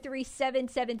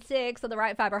 930-3776 on the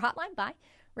Right Fiber hotline by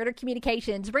Ritter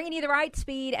Communications, bringing you the right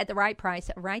speed at the right price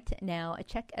right now.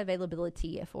 Check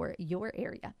availability for your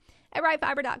area at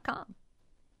rightfiber.com.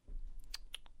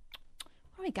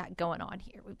 What do we got going on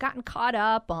here? We've gotten caught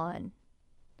up on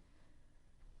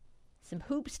some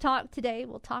hoops talk today.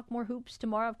 We'll talk more hoops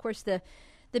tomorrow. Of course, the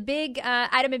big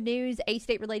item of news,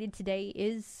 A-State related today,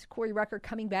 is Corey Rucker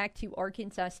coming back to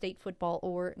Arkansas State football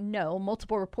or no.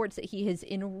 Multiple reports that he has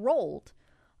enrolled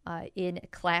in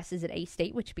classes at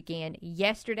A-State, which began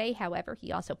yesterday. However,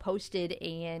 he also posted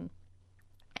a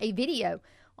video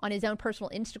on his own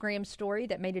personal Instagram story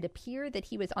that made it appear that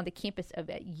he was on the campus of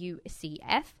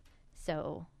UCF.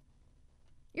 So,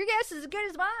 your guess is as good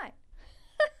as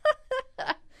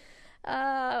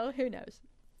mine. Who knows?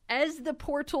 As the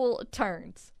portal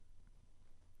turns,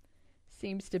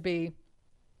 seems to be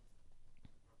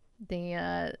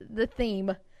the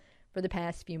theme for the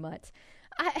past few months.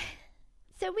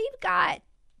 So we've got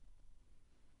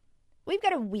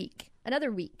a week, another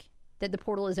week that the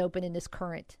portal is open in this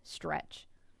current stretch.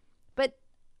 But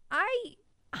I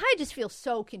just feel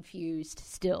so confused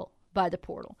still by the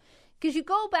portal. Because you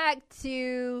go back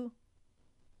to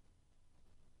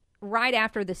right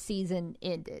after the season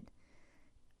ended,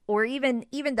 or even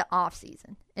the off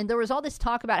season. And there was all this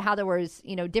talk about how there was,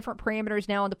 different parameters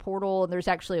now on the portal, and there's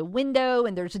actually a window,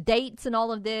 and there's dates and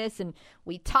all of this. And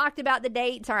we talked about the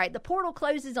dates. All right, the portal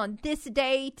closes on this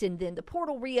date, and then the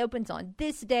portal reopens on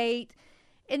this date.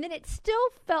 And then it still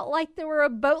felt like there were a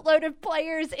boatload of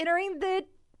players entering the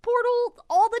portal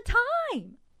all the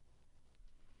time.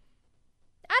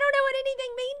 I don't know what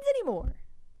anything means anymore.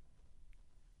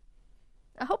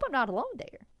 I hope I'm not alone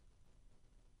there.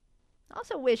 I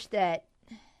also wish that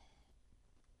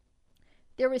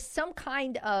there was some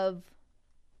kind of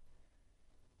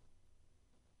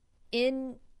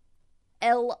NLI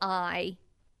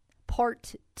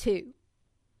Part 2.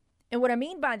 And what I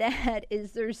mean by that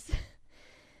is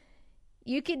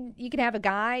you can have a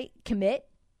guy commit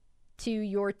to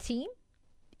your team,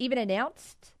 even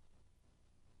announced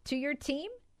to your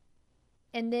team,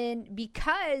 and then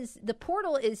because the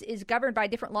portal is governed by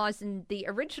different laws than the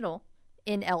original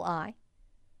NLI,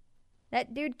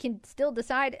 that dude can still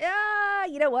decide,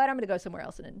 you know what, I'm going to go somewhere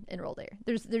else and enroll there.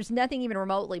 There's nothing even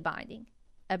remotely binding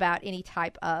about any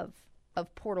type of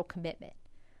portal commitment.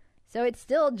 So it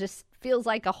still just feels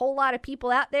like a whole lot of people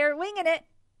out there winging it.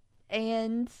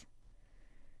 And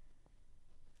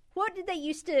what did they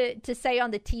used to say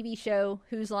on the TV show,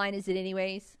 Whose Line Is It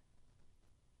Anyways?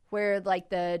 Where, like,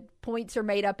 the points are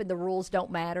made up and the rules don't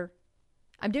matter.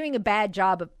 I'm doing a bad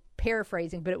job of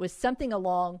paraphrasing, but it was something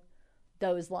along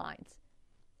those lines.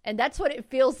 And that's what it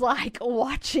feels like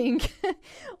watching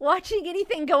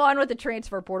anything go on with the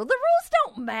transfer portal. The rules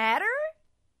don't matter.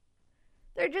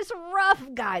 They're just rough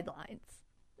guidelines.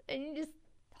 And you just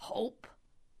hope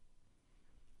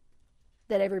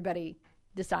that everybody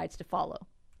decides to follow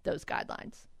those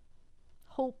guidelines.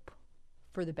 Hope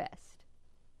for the best.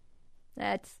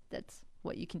 That's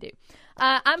what you can do.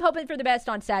 I'm hoping for the best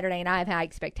on Saturday, and I have high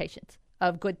expectations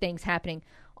of good things happening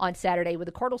on Saturday when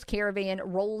the Cardinals Caravan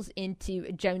rolls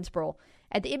into Jonesboro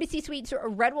at the Embassy Suites or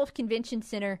Red Wolf Convention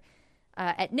Center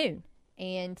at noon.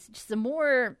 And just the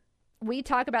more we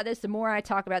talk about this, the more I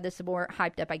talk about this, the more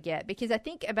hyped up I get. Because I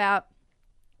think about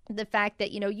the fact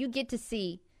that, you get to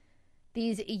see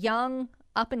these young,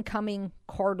 up-and-coming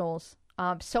Cardinals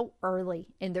so early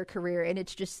in their career, and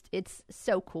it's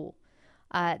so cool.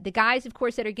 The guys, of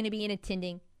course, that are going to be in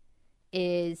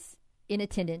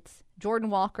attendance, Jordan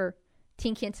Walker,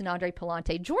 Tink Hintz, and Andre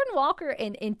Palante. Jordan Walker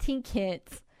and Tink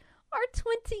Hintz are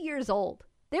 20 years old.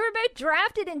 They were both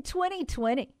drafted in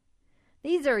 2020.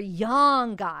 These are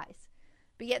young guys,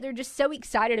 but yet they're just so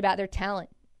excited about their talent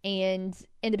and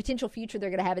the potential future they're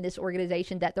going to have in this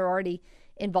organization that they're already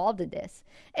involved in this.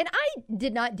 And I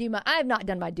have not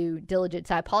done my due diligence.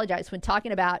 I apologize when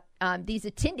talking about these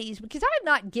attendees, because I have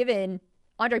not given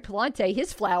Andre Palante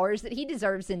his flowers that he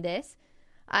deserves in this.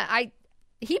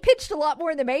 He pitched a lot more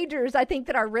in the majors, I think,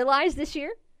 than I realized this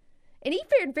year. And he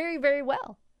fared very, very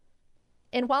well.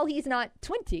 And while he's not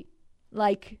 20,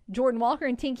 like Jordan Walker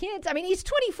and Tink Hintz, I mean, he's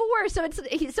 24, so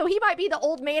he might be the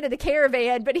old man of the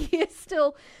Caravan, but he is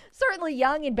still certainly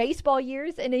young in baseball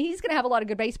years, and he's going to have a lot of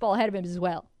good baseball ahead of him as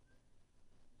well.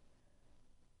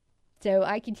 So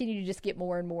I continue to just get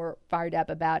more and more fired up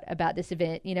about this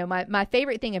event. My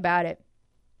favorite thing about it,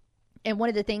 and one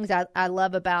of the things I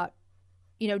love about,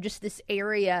 just this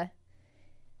area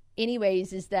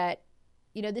anyways, is that,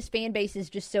 this fan base is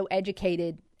just so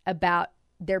educated about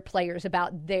their players,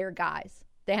 about their guys,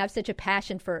 They have such a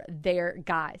passion for their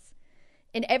guys.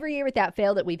 And every year without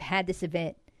fail that we've had this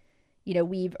event,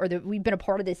 we've been a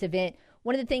part of this event,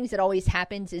 one of the things that always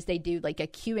happens is they do like a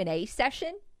Q&A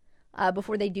session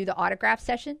before they do the autograph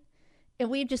session. And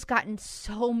we've just gotten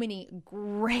so many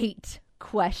great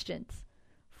questions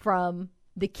from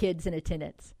the kids in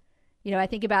attendance. I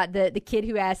think about the kid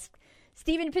who asked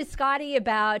Stephen Piscotty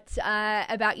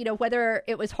about whether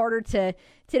it was harder to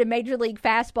hit a major league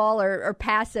fastball or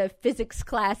pass a physics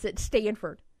class at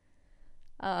Stanford.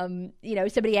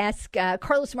 Somebody asked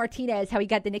Carlos Martinez how he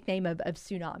got the nickname of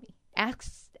Tsunami.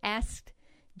 Asked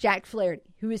Jack Flaherty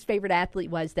who his favorite athlete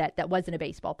was that wasn't a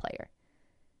baseball player.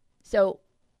 So,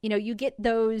 you get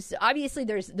those. Obviously,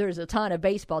 there's a ton of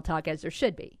baseball talk, as there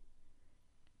should be.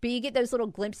 But you get those little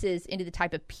glimpses into the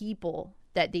type of people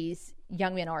that these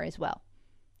young men are as well.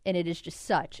 And it is just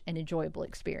such an enjoyable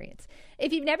experience.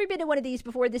 If you've never been to one of these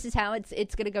before, this is how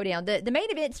it's going to go down. The main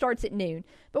event starts at noon,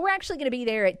 but we're actually going to be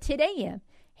there at 10 a.m.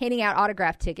 handing out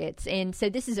autograph tickets. And so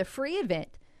this is a free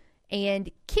event.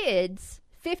 And kids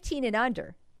 15 and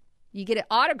under, you get an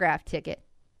autograph ticket,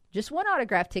 just one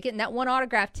autograph ticket, and that one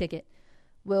autograph ticket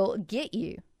will get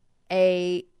you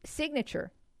a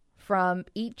signature from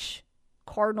each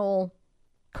current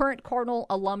Cardinal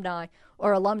alumni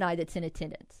or alumni that's in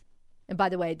attendance. And by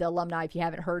the way, the alumni, if you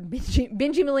haven't heard,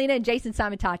 Benji Molina and Jason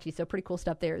Simontachi, so pretty cool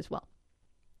stuff there as well.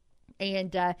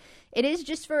 And it is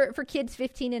just for kids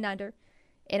 15 and under.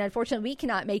 And unfortunately, we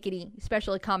cannot make any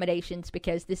special accommodations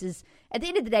because this is, at the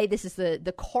end of the day, this is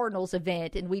the Cardinals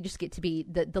event, and we just get to be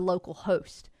the local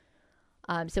host.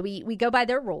 So we go by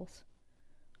their rules.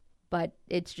 But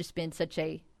it's just been such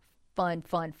a fun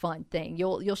thing.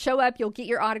 You'll show up, you'll get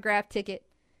your autograph ticket.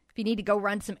 If you need to go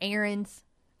run some errands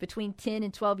between 10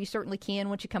 and 12, you certainly can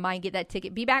once you come by and get that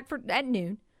ticket. Be back at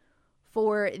noon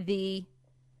for the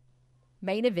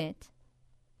main event.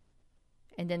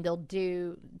 And then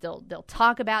they'll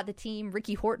talk about the team.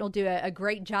 Ricky Horton will do a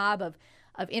great job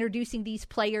of introducing these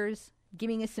players,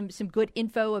 giving us some good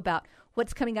info about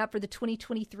what's coming up for the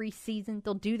 2023 season.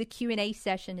 They'll do the Q&A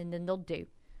session, and then they'll do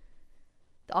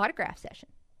the autograph session.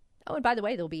 Oh, and by the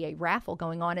way, there'll be a raffle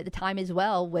going on at the time as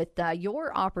well with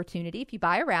your opportunity, if you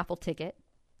buy a raffle ticket,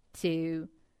 to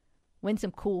win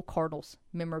some cool Cardinals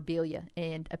memorabilia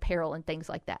and apparel and things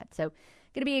like that. So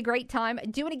going to be a great time. I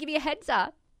do want to give you a heads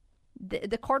up.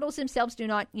 The Cardinals themselves do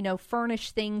not,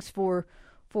 furnish things for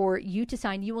you to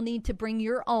sign. You will need to bring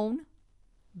your own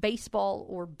baseball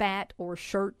or bat or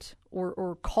shirt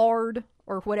or card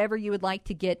or whatever you would like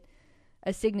to get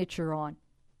a signature on.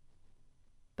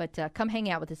 But come hang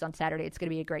out with us on Saturday. It's going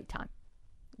to be a great time.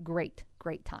 Great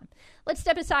time. Let's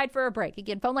step aside for a break.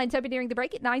 Again, phone lines open during the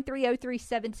break at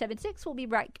 930-3776. We'll be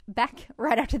right back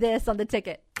right after this on The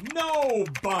Ticket.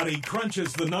 Nobody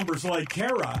crunches the numbers like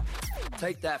Kara.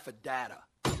 Take that for data.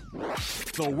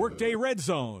 The Workday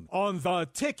Redzone on the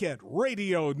Ticket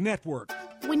Radio Network.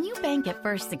 When you bank at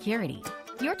First Security,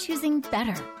 you're choosing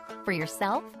better for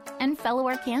yourself and fellow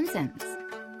Arkansans.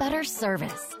 Better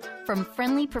service from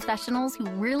friendly professionals who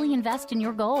really invest in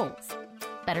your goals.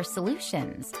 Better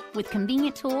solutions with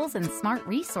convenient tools and smart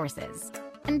resources.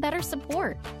 And better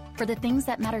support for the things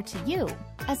that matter to you,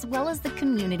 as well as the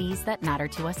communities that matter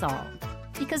to us all.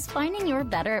 Because finding your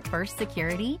better at First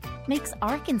Security makes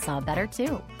Arkansas better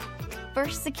too.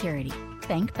 First Security.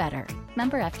 Bank better.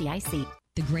 Member FDIC.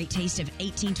 The great taste of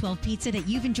 1812 pizza that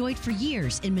you've enjoyed for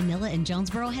years in Manila and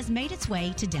Jonesboro has made its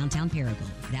way to downtown Paragould.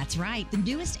 That's right. The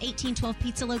newest 1812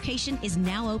 pizza location is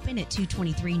now open at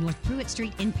 223 North Pruitt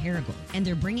Street in Paragould. And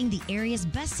they're bringing the area's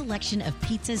best selection of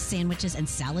pizzas, sandwiches, and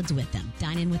salads with them.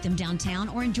 Dine in with them downtown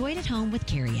or enjoy it at home with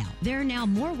carryout. There are now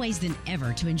more ways than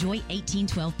ever to enjoy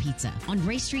 1812 pizza. On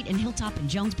Ray Street in Hilltop in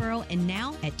Jonesboro and now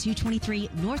at 223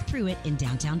 North Pruitt in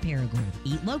downtown Paragould.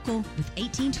 Eat local with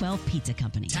 1812 Pizza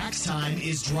Company. Tax time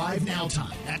is Drive Now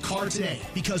time at Car Today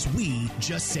because we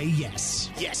just say yes.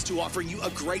 Yes to offering you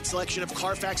a great selection of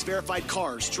Carfax verified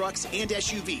cars, trucks, and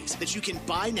SUVs that you can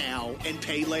buy now and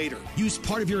pay later. Use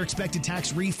part of your expected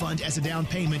tax refund as a down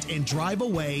payment and drive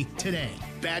away today.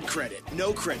 Bad credit,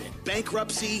 no credit,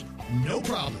 bankruptcy, no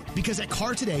problem. Because at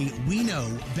Car Today, we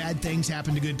know bad things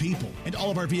happen to good people. And all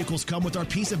of our vehicles come with our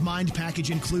Peace of Mind package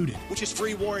included, which is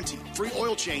free warranty, free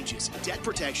oil changes, debt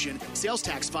protection, sales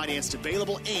tax financed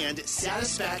available, and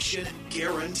satisfaction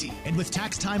guarantee. And with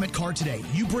tax time at Car Today,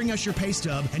 you bring us your pay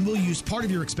stub and we'll use part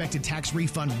of your expected tax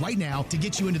refund right now to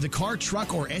get you into the car,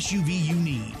 truck, or SUV you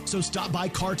need. So stop by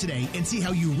Car Today and see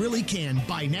how you really can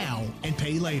buy now and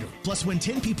pay later. Plus, when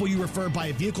 10 people you refer buy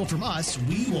a vehicle from us,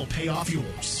 we will pay off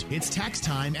yours. It's tax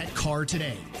time at Car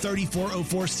Today,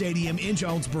 3404 Stadium in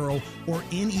Jonesboro or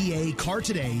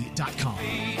neacartoday.com.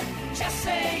 Just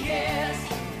say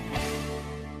yes.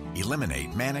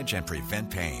 Eliminate, manage, and prevent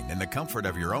pain in the comfort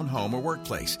of your own home or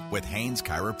workplace with Haynes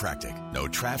Chiropractic. No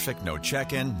traffic, no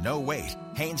check-in, no wait.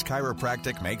 Haynes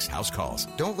Chiropractic makes house calls.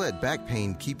 Don't let back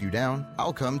pain keep you down.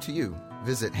 I'll come to you.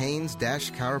 Visit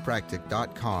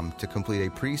Haynes-Chiropractic.com to complete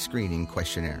a pre-screening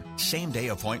questionnaire. Same-day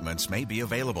appointments may be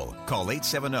available. Call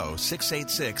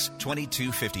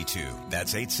 870-686-2252.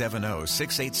 That's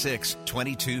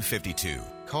 870-686-2252.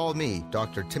 Call me,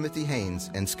 Dr. Timothy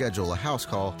Haynes, and schedule a house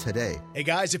call today. Hey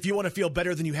guys, if you want to feel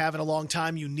better than you have in a long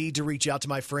time, you need to reach out to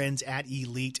my friends at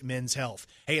Elite Men's Health.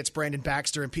 Hey, it's Brandon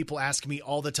Baxter, and people ask me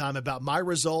all the time about my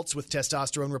results with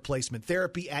testosterone replacement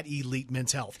therapy at Elite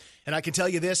Men's Health. And I can tell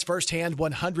you this firsthand,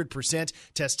 100%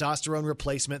 testosterone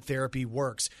replacement therapy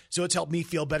works. So it's helped me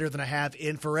feel better than I have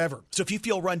in forever. So if you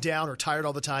feel run down or tired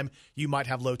all the time, you might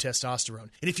have low testosterone.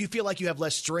 And if you feel like you have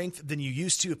less strength than you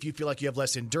used to, if you feel like you have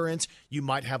less endurance, you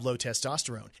might have low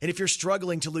testosterone. And if you're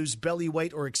struggling to lose belly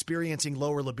weight or experiencing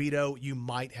lower libido, you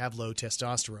might have low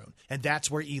testosterone. And that's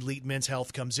where Elite Men's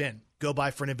Health comes in. Go by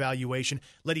for an evaluation,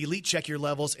 let Elite check your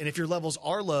levels, and if your levels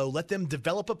are low, let them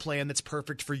develop a plan that's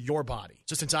perfect for your body.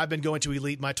 So since I've been going to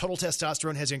Elite, my total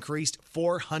testosterone has increased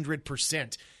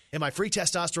 400%. And my free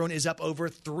testosterone is up over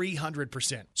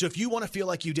 300%. So if you want to feel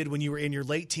like you did when you were in your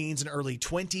late teens and early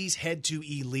 20s, head to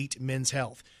Elite Men's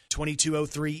Health.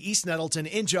 2203 East Nettleton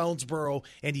in Jonesboro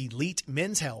and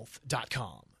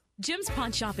EliteMen'sHealth.com. Jim's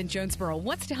Pawn Shop in Jonesboro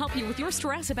wants to help you with your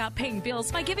stress about paying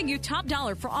bills by giving you top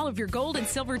dollar for all of your gold and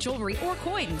silver jewelry or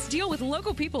coins. Deal with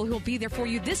local people who will be there for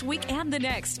you this week and the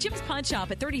next. Jim's Pawn Shop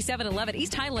at 3711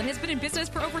 East Highland has been in business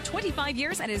for over 25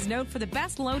 years and is known for the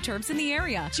best loan terms in the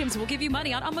area. Jim's will give you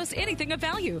money on almost anything of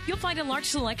value. You'll find a large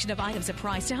selection of items at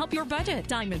price to help your budget.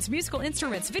 Diamonds, musical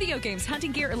instruments, video games,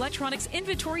 hunting gear, electronics,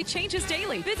 inventory changes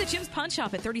daily. Visit Jim's Pawn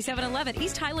Shop at 3711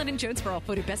 East Highland in Jonesboro.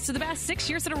 Voted best of the best 6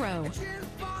 years in a row.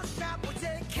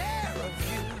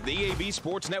 The EAB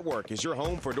Sports Network is your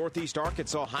home for Northeast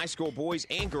Arkansas high school boys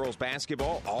and girls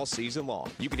basketball all season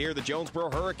long. You can hear the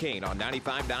Jonesboro Hurricane on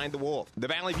 95.9 The Wolf, the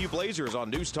Valley View Blazers on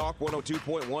News Talk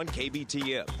 102.1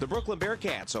 KBTF, the Brooklyn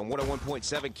Bearcats on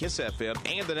 101.7 KISS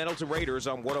FM, and the Nettleton Raiders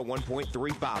on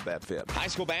 101.3 Bob FM. High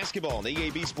school basketball on the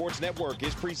EAB Sports Network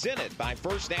is presented by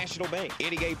First National Bank,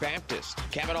 NEA Baptist,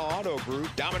 Kavanaugh Auto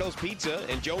Group, Domino's Pizza,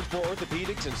 and Jonesboro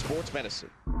Orthopedics and Sports Medicine.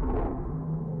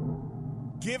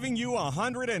 Giving you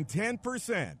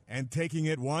 110% and taking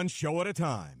it one show at a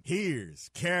time. Here's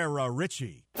Kara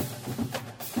Richey.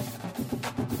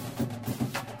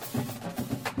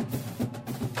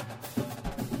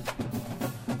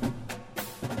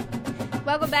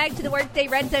 Welcome back to the Workday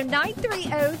Redzone.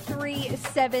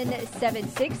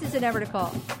 930-3776 is the number to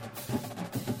call.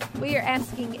 We are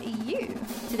asking you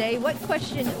today, what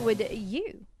question would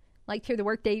you like to hear the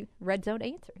Workday Redzone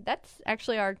answer? That's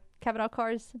actually our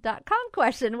CavanaughCars.com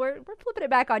question. We're flipping it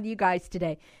back on you guys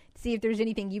today to see if there's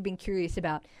anything you've been curious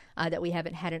about that we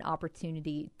haven't had an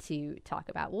opportunity to talk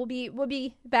about. We'll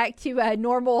be back to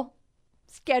normal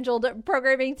scheduled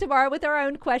programming tomorrow with our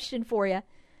own question for you.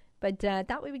 But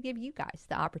thought we would give you guys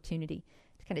the opportunity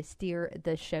to kind of steer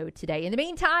the show today. In the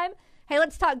meantime, hey,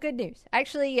 let's talk good news.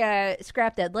 Actually,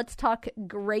 scrap that. Let's talk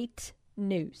great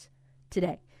news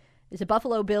today. The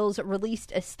Buffalo Bills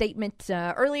released a statement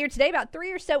earlier today, about 3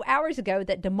 or so hours ago,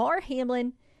 that Damar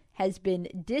Hamlin has been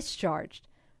discharged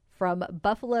from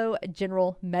Buffalo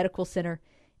General Medical Center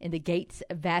in the Gates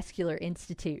Vascular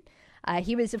Institute.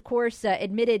 He was, of course,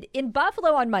 admitted in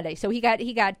Buffalo on Monday, so he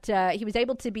was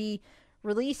able to be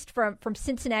released from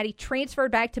Cincinnati,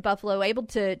 transferred back to Buffalo, able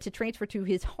to transfer to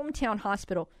his hometown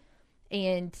hospital,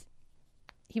 and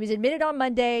he was admitted on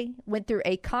Monday, went through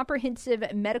a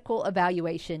comprehensive medical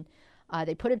evaluation.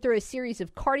 They put him through a series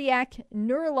of cardiac,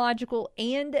 neurological,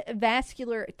 and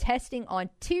vascular testing on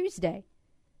Tuesday.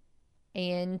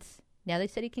 And now they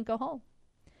said he can go home.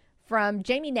 From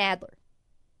Jamie Nadler,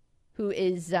 who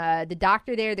is the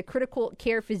doctor there, the critical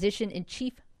care physician and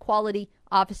chief quality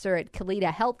officer at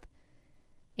Kaleida Health,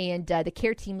 and the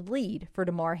care team lead for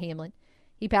Damar Hamlin.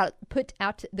 He put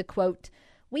out the quote,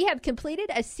 "We have completed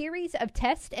a series of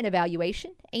tests and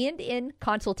evaluation, and in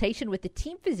consultation with the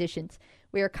team physicians,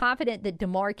 we are confident that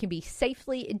Damar can be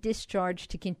safely discharged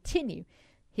to continue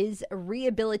his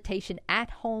rehabilitation at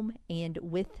home and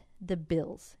with the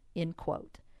Bills," end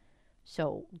quote.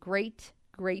 So great,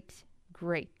 great,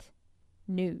 great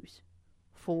news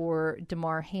for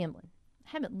Damar Hamlin. I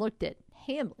haven't looked at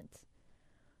Hamlin's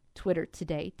Twitter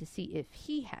today to see if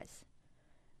he has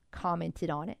commented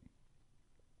on it.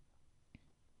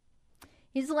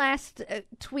 His last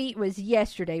tweet was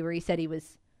yesterday where he said he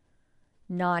was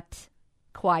not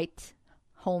quite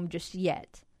home just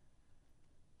yet.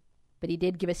 But he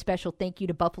did give a special thank you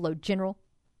to Buffalo General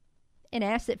and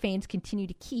ask that fans continue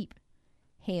to keep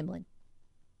Hamlin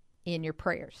in your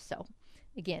prayers. So,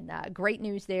 again, great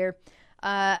news there.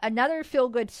 Another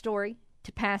feel-good story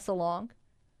to pass along.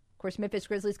 Of course, Memphis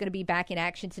Grizzlies going to be back in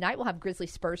action tonight. We'll have Grizzly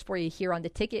Spurs for you here on the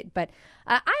ticket. But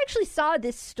I actually saw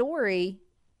this story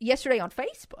yesterday on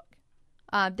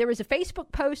Facebook. There was a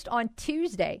Facebook post on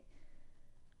Tuesday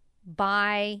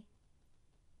by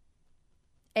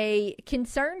a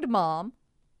concerned mom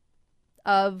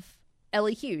of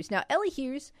Ellie Hughes. Now, Ellie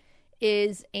Hughes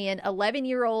is an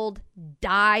 11-year-old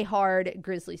diehard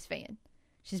Grizzlies fan.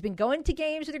 She's been going to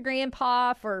games with her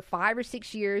grandpa for 5 or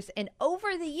 6 years, and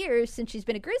over the years, since she's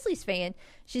been a Grizzlies fan,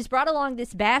 she's brought along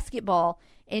this basketball,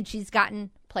 and she's gotten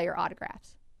player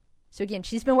autographs. So again,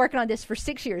 she's been working on this for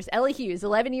 6 years. Ellie Hughes,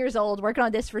 11 years old, working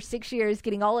on this for 6 years,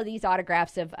 getting all of these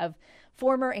autographs of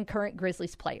former and current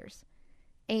Grizzlies players.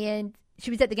 And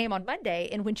she was at the game on Monday,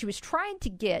 and when she was trying to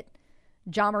get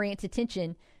Ja Morant's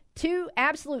attention, 2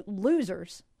 absolute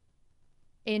losers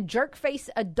and jerk-face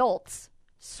adults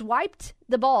swiped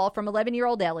the ball from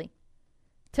 11-year-old Ellie,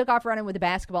 took off running with a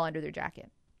basketball under their jacket.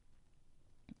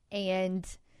 And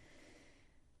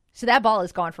so that ball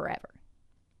is gone forever.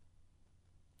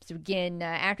 So again,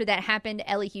 after that happened,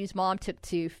 Ellie Hughes' mom took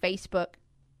to Facebook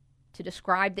to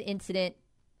describe the incident,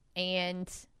 and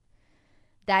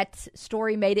that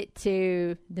story made it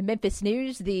to the Memphis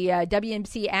News. The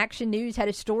WMC Action News had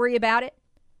a story about it.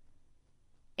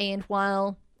 And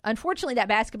while, unfortunately, that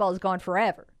basketball is gone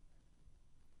forever,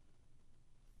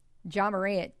 Ja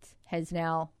Morant has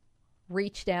now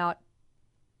reached out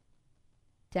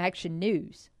to Action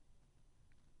News.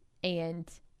 And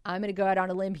I'm going to go out on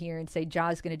a limb here and say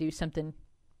Ja's going to do something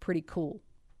pretty cool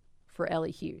for Ellie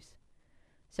Hughes.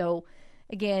 So,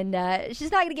 again,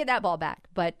 she's not going to get that ball back,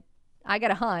 but I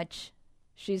got a hunch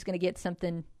she's going to get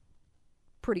something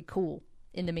pretty cool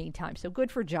in the meantime. So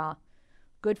good for Ja.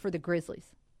 Good for the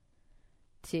Grizzlies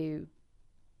to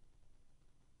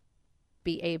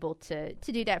be able to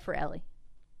do that for Ellie.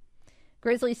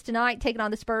 Grizzlies tonight taking on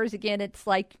the Spurs. Again, it's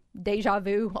like deja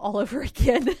vu all over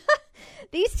again.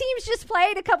 These teams just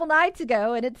played a couple nights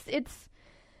ago, and it's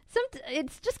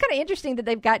just kind of interesting that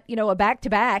they've got, a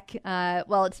back-to-back.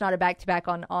 Well, it's not a back-to-back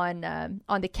on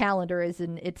the calendar, as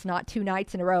in it's not 2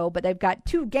 nights in a row, but they've got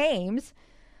 2 games.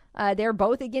 They're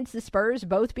both against the Spurs,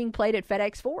 both being played at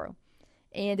FedEx Forum.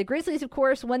 And the Grizzlies, of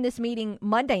course, won this meeting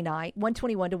Monday night,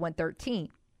 121-113.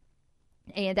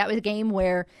 And that was a game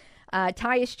where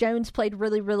Tyus Jones played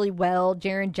really, really well.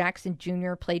 Jaren Jackson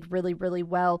Jr. played really, really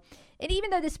well. And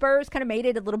even though the Spurs kind of made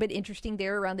it a little bit interesting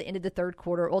there around the end of the third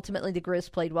quarter, ultimately the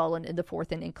Grizz played well in the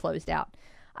fourth and closed out.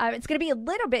 It's going to be a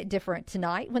little bit different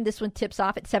tonight when this one tips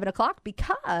off at 7 o'clock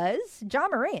because Ja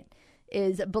Morant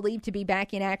is believed to be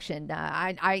back in action.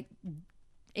 I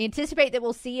anticipate that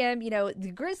we'll see him.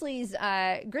 The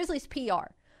Grizzlies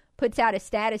PR puts out a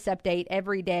status update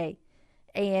every day.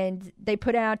 And they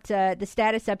put out the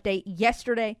status update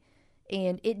yesterday,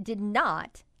 and it did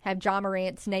not have Ja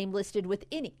Morant's name listed with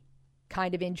any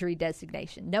kind of injury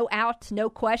designation. No out, no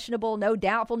questionable, no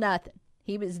doubtful, nothing.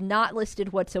 He was not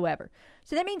listed whatsoever.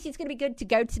 So that means he's going to be good to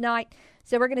go tonight.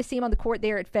 So we're going to see him on the court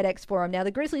there at FedEx Forum. Now,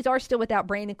 the Grizzlies are still without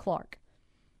Brandon Clark.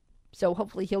 So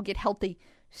hopefully he'll get healthy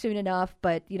soon enough.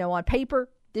 But, on paper,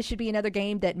 this should be another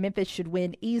game that Memphis should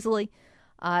win easily.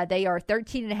 They are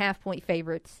 13.5-point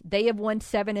favorites. They have won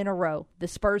 7 in a row. The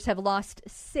Spurs have lost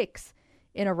 6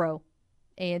 in a row.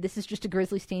 And this is just a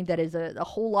Grizzlies team that is a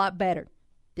whole lot better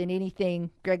than anything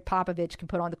Greg Popovich can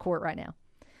put on the court right now.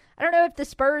 I don't know if the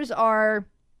Spurs are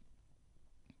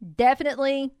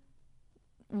definitely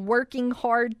working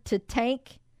hard to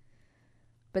tank,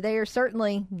 but they are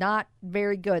certainly not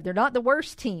very good. They're not the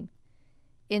worst team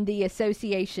in the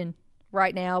association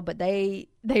right now, but they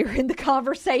are in the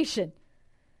conversation.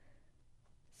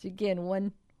 So again,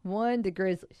 one the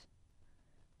Grizzlies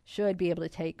should be able to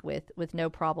take with no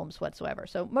problems whatsoever.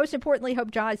 So most importantly,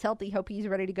 hope Ja is healthy, hope he's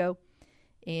ready to go,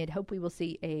 and hope we will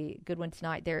see a good one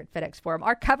tonight there at FedEx Forum.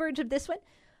 Our coverage of this one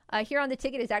here on the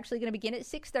ticket is actually going to begin at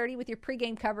 6:30 with your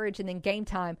pregame coverage, and then game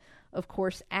time, of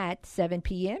course, at 7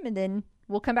 p.m. And then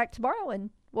we'll come back tomorrow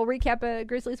and we'll recap a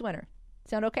Grizzlies winner.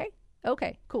 Sound okay?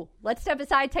 Okay, cool. Let's step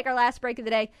aside, take our last break of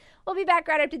the day. We'll be back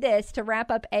right after this to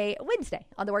wrap up a Wednesday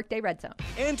on the Workday Redzone.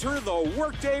 Enter the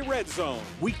Workday Redzone.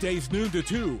 Weekdays noon to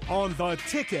 2 on the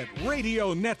Ticket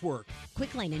Radio Network.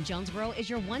 Quick Lane in Jonesboro is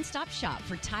your one-stop shop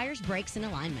for tires, brakes, and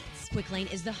alignments. Quick Lane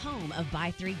is the home of buy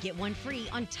 3, get 1 free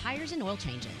on tires and oil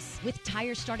changes, with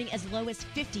tires starting as low as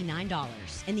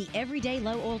 $59 and the everyday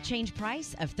low oil change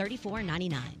price of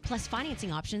 $34.99. Plus,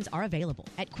 financing options are available.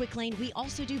 At Quick Lane, we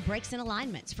also do brakes and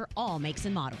alignments for all all makes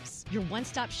and models. Your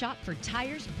one-stop shop for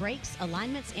tires, brakes,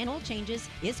 alignments, and oil changes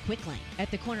is Quick Lane at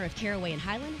the corner of Caraway and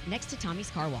Highland next to Tommy's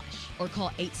Car Wash. Or call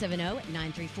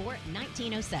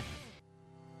 870-934-1907.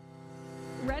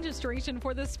 Registration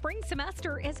for the spring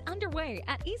semester is underway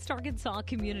at East Arkansas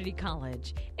Community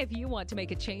College. If you want to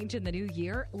make a change in the new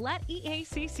year, let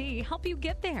EACC help you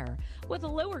get there. With a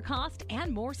lower cost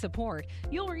and more support,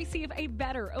 you'll receive a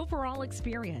better overall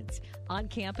experience. On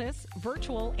campus,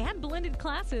 virtual and blended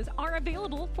classes are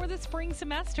available for the spring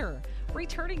semester.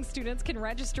 Returning students can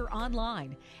register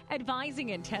online.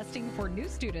 Advising and testing for new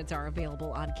students are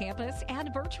available on campus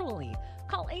and virtually.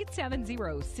 Call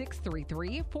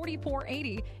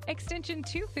 870-633-4480, extension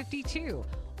 252,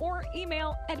 or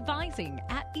email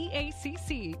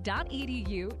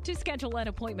advising@eacc.edu to schedule an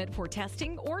appointment for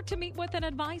testing or to meet with an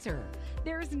advisor.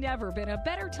 There's never been a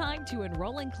better time to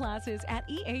enroll in classes at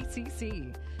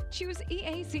EACC. Choose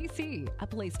EACC, a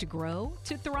place to grow,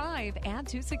 to thrive, and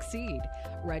to succeed.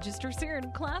 Register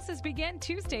soon. Classes begin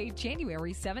Tuesday,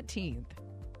 January 17th.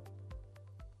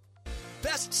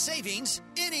 Best savings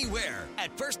anywhere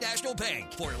at First National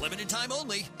Bank. For a limited time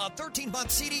only, a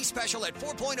 13-month CD special at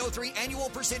 4.03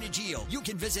 annual percentage yield. You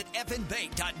can visit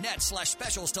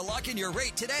fnbank.net/specials to lock in your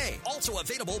rate today. Also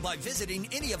available by visiting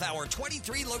any of our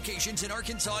 23 locations in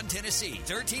Arkansas and Tennessee.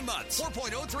 13 months,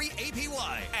 4.03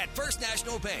 APY at First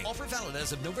National Bank. Offer valid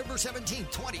as of November 17,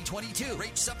 2022.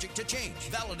 Rate subject to change.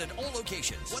 Valid at all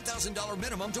locations. $1,000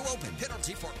 minimum to open.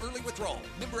 Penalty for early withdrawal.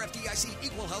 Member FDIC,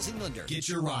 Equal Housing Lender. Get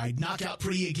your ride knocked out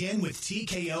pretty again with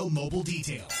TKO Mobile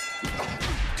Detail.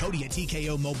 Cody at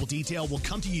TKO Mobile Detail will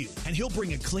come to you, and he'll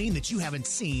bring a clean that you haven't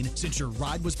seen since your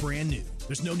ride was brand new.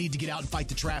 There's no need to get out and fight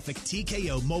the traffic.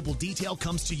 TKO Mobile Detail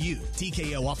comes to you.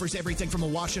 TKO offers everything from a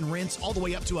wash and rinse all the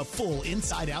way up to a full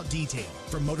inside-out detail.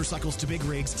 From motorcycles to big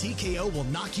rigs, TKO will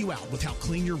knock you out with how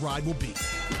clean your ride will be.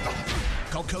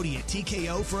 Call Cody at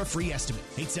TKO for a free estimate.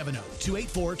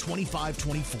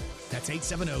 870-284-2524. That's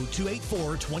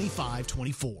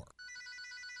 870-284-2524.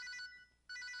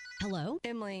 Hello?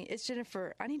 Emily, it's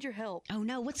Jennifer. I need your help. Oh,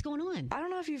 no. What's going on? I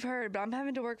don't know if you've heard, but I'm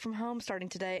having to work from home starting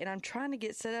today, and I'm trying to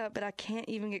get set up, but I can't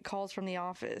even get calls from the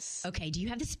office. Okay. Do you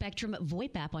have the Spectrum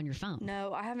VoIP app on your phone?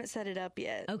 No, I haven't set it up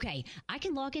yet. Okay. I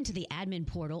can log into the admin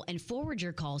portal and forward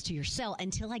your calls to your cell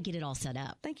until I get it all set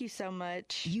up. Thank you so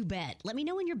much. You bet. Let me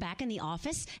know when you're back in the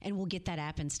office, and we'll get that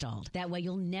app installed. That way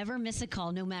you'll never miss a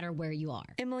call no matter where you are.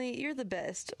 Emily, you're the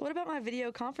best. What about my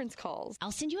video conference calls?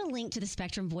 I'll send you a link to the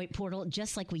Spectrum VoIP portal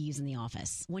just like we use in the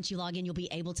office. Once you log in, you'll be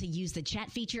able to use the chat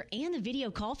feature and the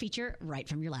video call feature right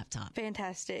from your laptop.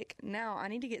 Fantastic. Now I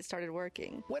need to get started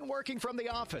working. When working from the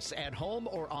office, at home,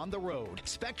 or on the road,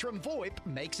 Spectrum VoIP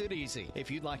makes it easy. If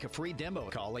you'd like a free demo,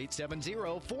 call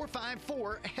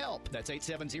 870-454-HELP. That's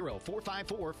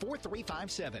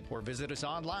 870-454-4357. Or visit us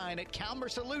online at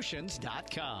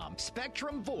CalmerSolutions.com.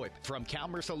 Spectrum VoIP from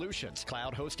Calmer Solutions.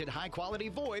 Cloud-hosted high-quality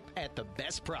VoIP at the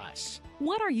best price.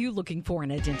 What are you looking for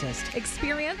in a dentist?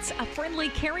 Experience, a friendly,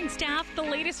 caring staff, the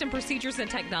latest in procedures and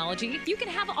technology. You can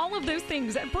have all of those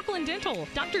things at Brooklyn Dental.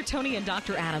 Dr. Tony and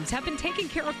Dr. Adams have been taking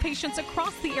care of patients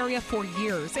across the area for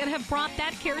years and have brought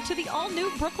that care to the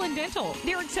all-new Brooklyn Dental.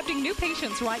 They're accepting new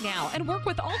patients right now and work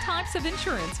with all types of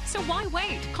insurance. So why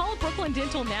wait? Call Brooklyn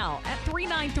Dental now at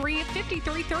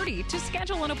 393-5330 to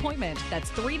schedule an appointment. That's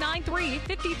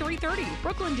 393-5330.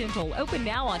 Brooklyn Dental, open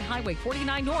now on Highway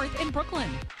 49 North in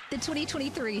Brooklyn. The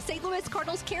 2023 St. Louis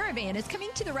Cardinals Caravan is coming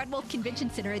to the Red Wolf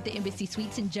Convention Center at the Embassy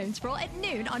Suites in Jonesboro at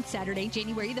noon on Saturday,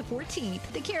 January the 14th.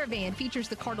 The Caravan features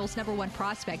the Cardinals' #1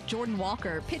 prospect, Jordan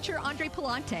Walker, pitcher Andre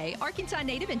Palante, Arkansas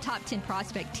native and top 10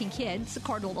 prospect Tink Hicks,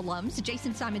 Cardinal alums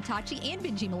Jason Simon-Tachi and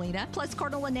Benji Molina, plus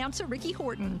Cardinal announcer Ricky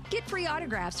Horton. Get free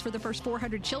autographs for the first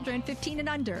 400 children 15 and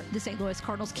under. The St. Louis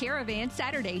Cardinals Caravan,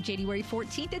 Saturday, January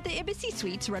 14th at the Embassy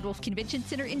Suites, Red Wolf Convention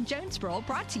Center in Jonesboro,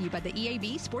 brought to you by the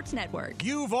EAB Sports Network.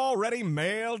 You've already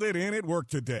mailed it in at work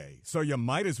today, so you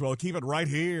might as well keep it right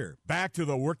here. Back to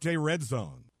the Workday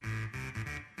Redzone.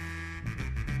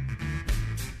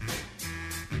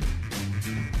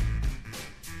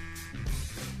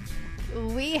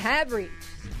 We have reached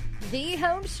the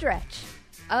home stretch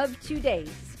of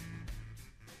today's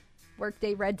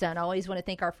Workday Redzone. I always want to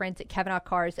thank our friends at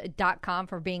CavenaughCars.com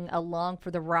for being along for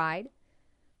the ride.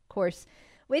 Of course,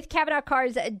 with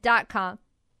CavenaughCars.com,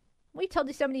 we told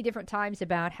you so many different times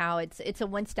about how it's a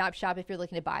one-stop shop if you're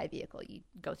looking to buy a vehicle. You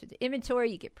go through the inventory,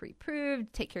 you get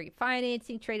pre-approved, take care of your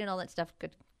financing, trade and all that stuff.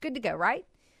 Good to go, right?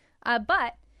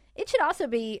 But it should also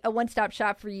be a one-stop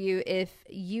shop for you if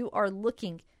you are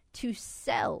looking to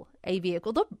sell a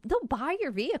vehicle. They'll buy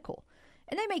your vehicle,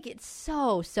 and they make it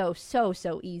so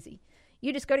easy.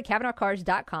 You just go to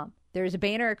CavenaughCars.com, There's a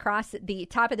banner across the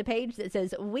top of the page that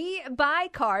says, "We buy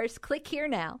cars. Click here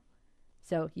now."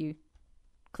 So you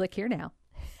click here now.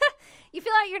 You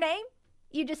fill out your name.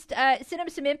 You just send them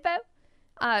some info.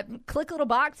 Click a little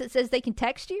box that says they can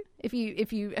text you. If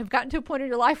you have gotten to a point in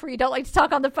your life where you don't like to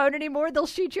talk on the phone anymore, they'll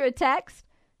shoot you a text,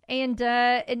 and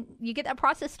you get that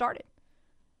process started.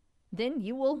 Then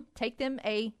you will take them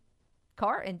a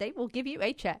car, and they will give you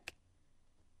a check.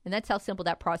 And that's how simple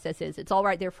that process is. It's all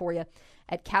right there for you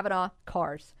at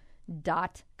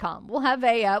CavanaughCars.com. We'll have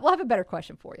a better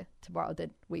question for you tomorrow than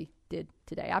we did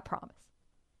today. I promise.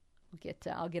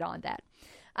 I'll get on that.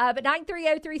 But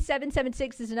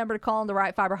 930-3776 is the number to call on the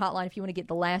Right Fiber hotline if you want to get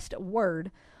the last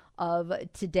word of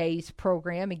today's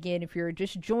program. Again, if you're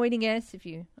just joining us, if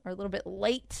you are a little bit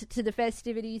late to the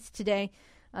festivities today,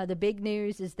 the big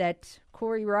news is that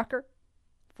Corey Rucker,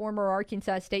 former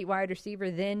Arkansas State wide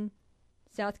receiver, then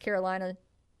South Carolina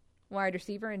wide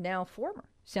receiver, and now former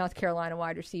South Carolina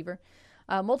wide receiver,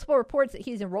 multiple reports that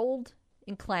he's enrolled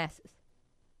in classes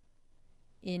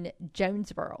in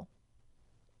Jonesboro.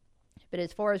 But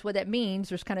as far as what that means,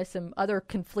 there's kind of some other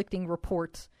conflicting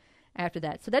reports after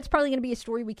that. So that's probably going to be a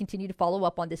story we continue to follow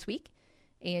up on this week,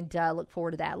 and look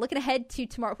forward to that. Looking ahead to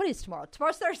tomorrow. What is tomorrow?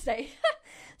 Tomorrow's Thursday.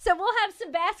 So we'll have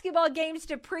some basketball games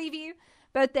to preview.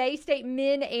 Both the A-State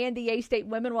men and the A-State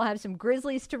women will have some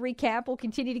Grizzlies to recap. We'll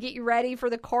continue to get you ready for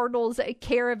the Cardinals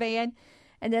Caravan.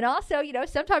 And then also,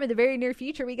 sometime in the very near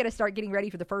future, we got to start getting ready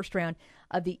for the first round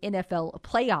of the NFL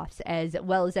playoffs, as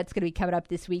well as that's going to be coming up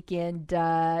this weekend.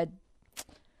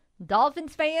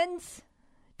 Dolphins fans,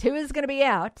 Tua is going to be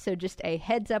out, so just a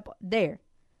heads up there.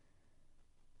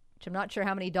 Which I'm not sure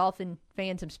how many Dolphin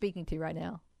fans I'm speaking to right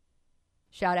now.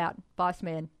 Shout out, boss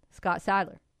man Scott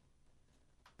Seidler.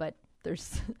 But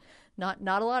there's not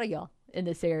a lot of y'all in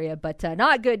this area, but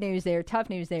not good news there, tough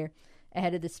news there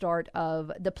ahead of the start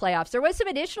of the playoffs. There was some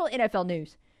additional NFL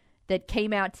news that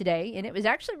came out today, and it was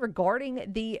actually regarding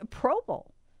the Pro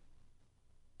Bowl.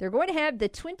 They're going to have the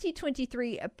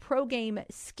 2023 Pro Game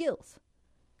Skills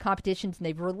competitions, and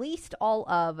they've released all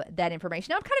of that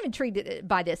information. Now, I'm kind of intrigued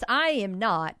by this. I am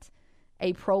not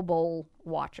a Pro Bowl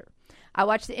watcher. I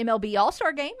watch the MLB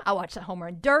All-Star Game. I watch the Home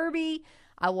Run Derby.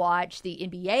 I watch the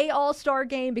NBA All-Star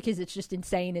Game because it's just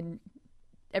insane and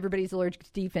everybody's allergic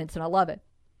to defense, and I love it.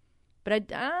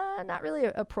 But I'm not really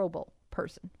a Pro Bowl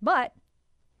person. But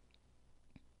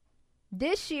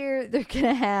this year, they're going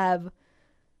to have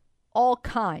all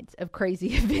kinds of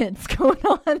crazy events going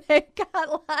on. They've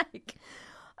got like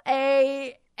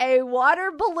a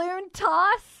water balloon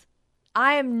toss.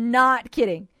 I am not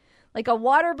kidding. Like a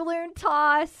water balloon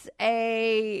toss,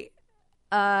 a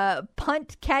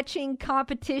punt catching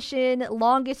competition,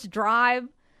 longest drive.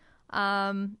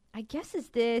 I guess is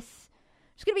this.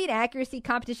 There's going to be an accuracy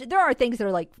competition. There are things that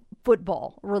are like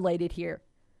football related here.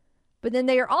 But then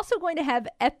they are also going to have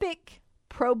epic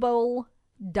Pro Bowl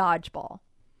dodgeball.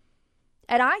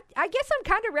 And I guess I'm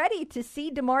kind of ready to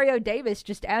see Demario Davis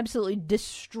just absolutely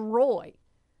destroy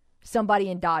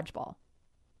somebody in dodgeball.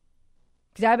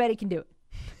 Because I bet he can do it.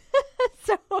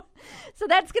 So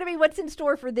that's going to be what's in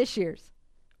store for this year's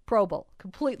Pro Bowl.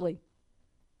 Completely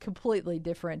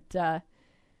different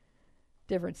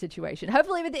situation.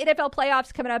 Hopefully with the NFL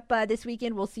playoffs coming up this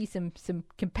weekend, we'll see some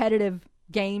competitive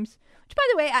games. Which, by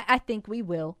the way, I think we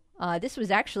will. This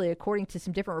was actually, according to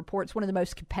some different reports, one of the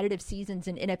most competitive seasons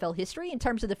in NFL history in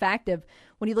terms of the fact of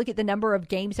when you look at the number of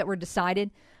games that were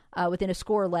decided within a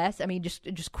score or less. I mean,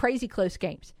 just crazy close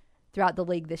games throughout the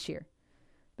league this year.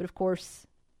 But, of course,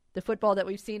 the football that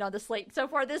we've seen on the slate so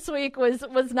far this week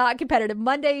was not competitive.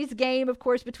 Monday's game, of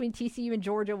course, between TCU and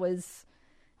Georgia was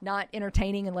not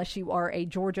entertaining unless you are a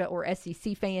Georgia or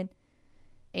SEC fan.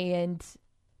 And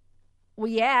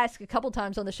we asked a couple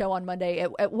times on the show on Monday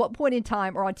at what point in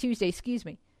time, or on Tuesday,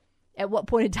 at what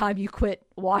point in time you quit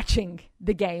watching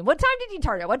the game. What time did you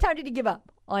turn it? What time did you give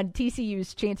up on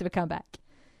TCU's chance of a comeback?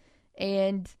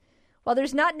 And while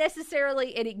there's not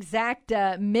necessarily an exact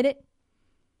minute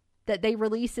that they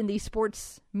release in these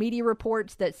sports media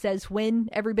reports that says when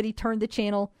everybody turned the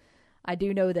channel, I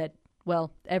do know that,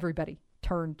 well, everybody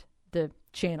turned the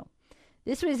channel.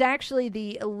 This was actually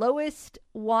the least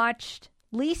watched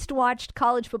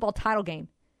college football title game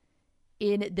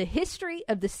in the history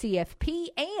of the CFP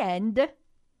and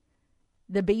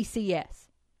the BCS.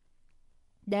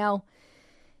 Now,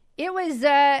 it was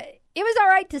all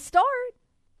right to start,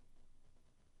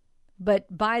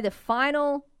 but by the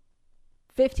final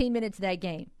 15 minutes of that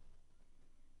game,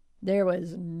 there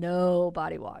was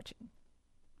nobody watching.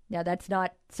 Now, that's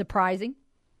not surprising.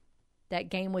 That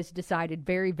game was decided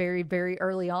very, very, very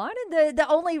early on. And the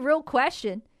only real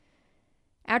question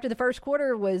after the first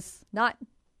quarter was not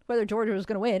whether Georgia was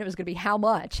going to win. It was going to be how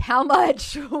much. How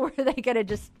much were they going to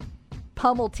just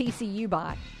pummel TCU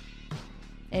by?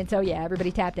 And so, yeah,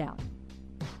 everybody tapped out.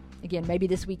 Again, maybe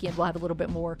this weekend we'll have a little bit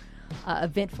more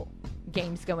eventful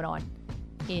games going on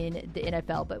in the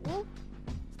NFL. But we'll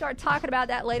start talking about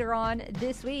that later on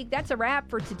this week. That's a wrap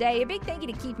for today. A big thank you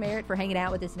to Keith Merritt for hanging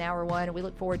out with us in Hour 1. And we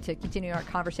look forward to continuing our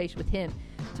conversation with him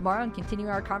tomorrow and continuing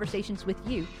our conversations with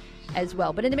you as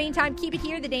well. But in the meantime, keep it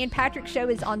here. The Dan Patrick Show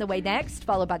is on the way next,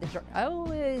 followed by the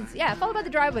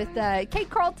Drive with Kate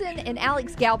Carlton and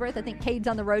Alex Galbraith. I think Cade's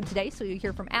on the road today, so you'll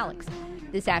hear from Alex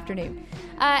this afternoon.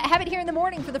 Have it here in the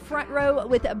morning for the Front Row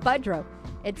with Budrow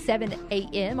at 7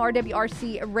 a.m.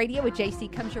 RWRC Radio with JC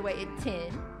comes your way at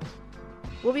 10.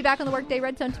 We'll be back on the Workday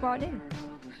Redzone tomorrow at noon.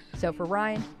 So for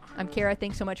Ryan, I'm Kara.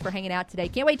 Thanks so much for hanging out today.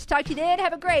 Can't wait to talk to you then.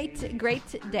 Have a great,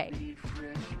 great day.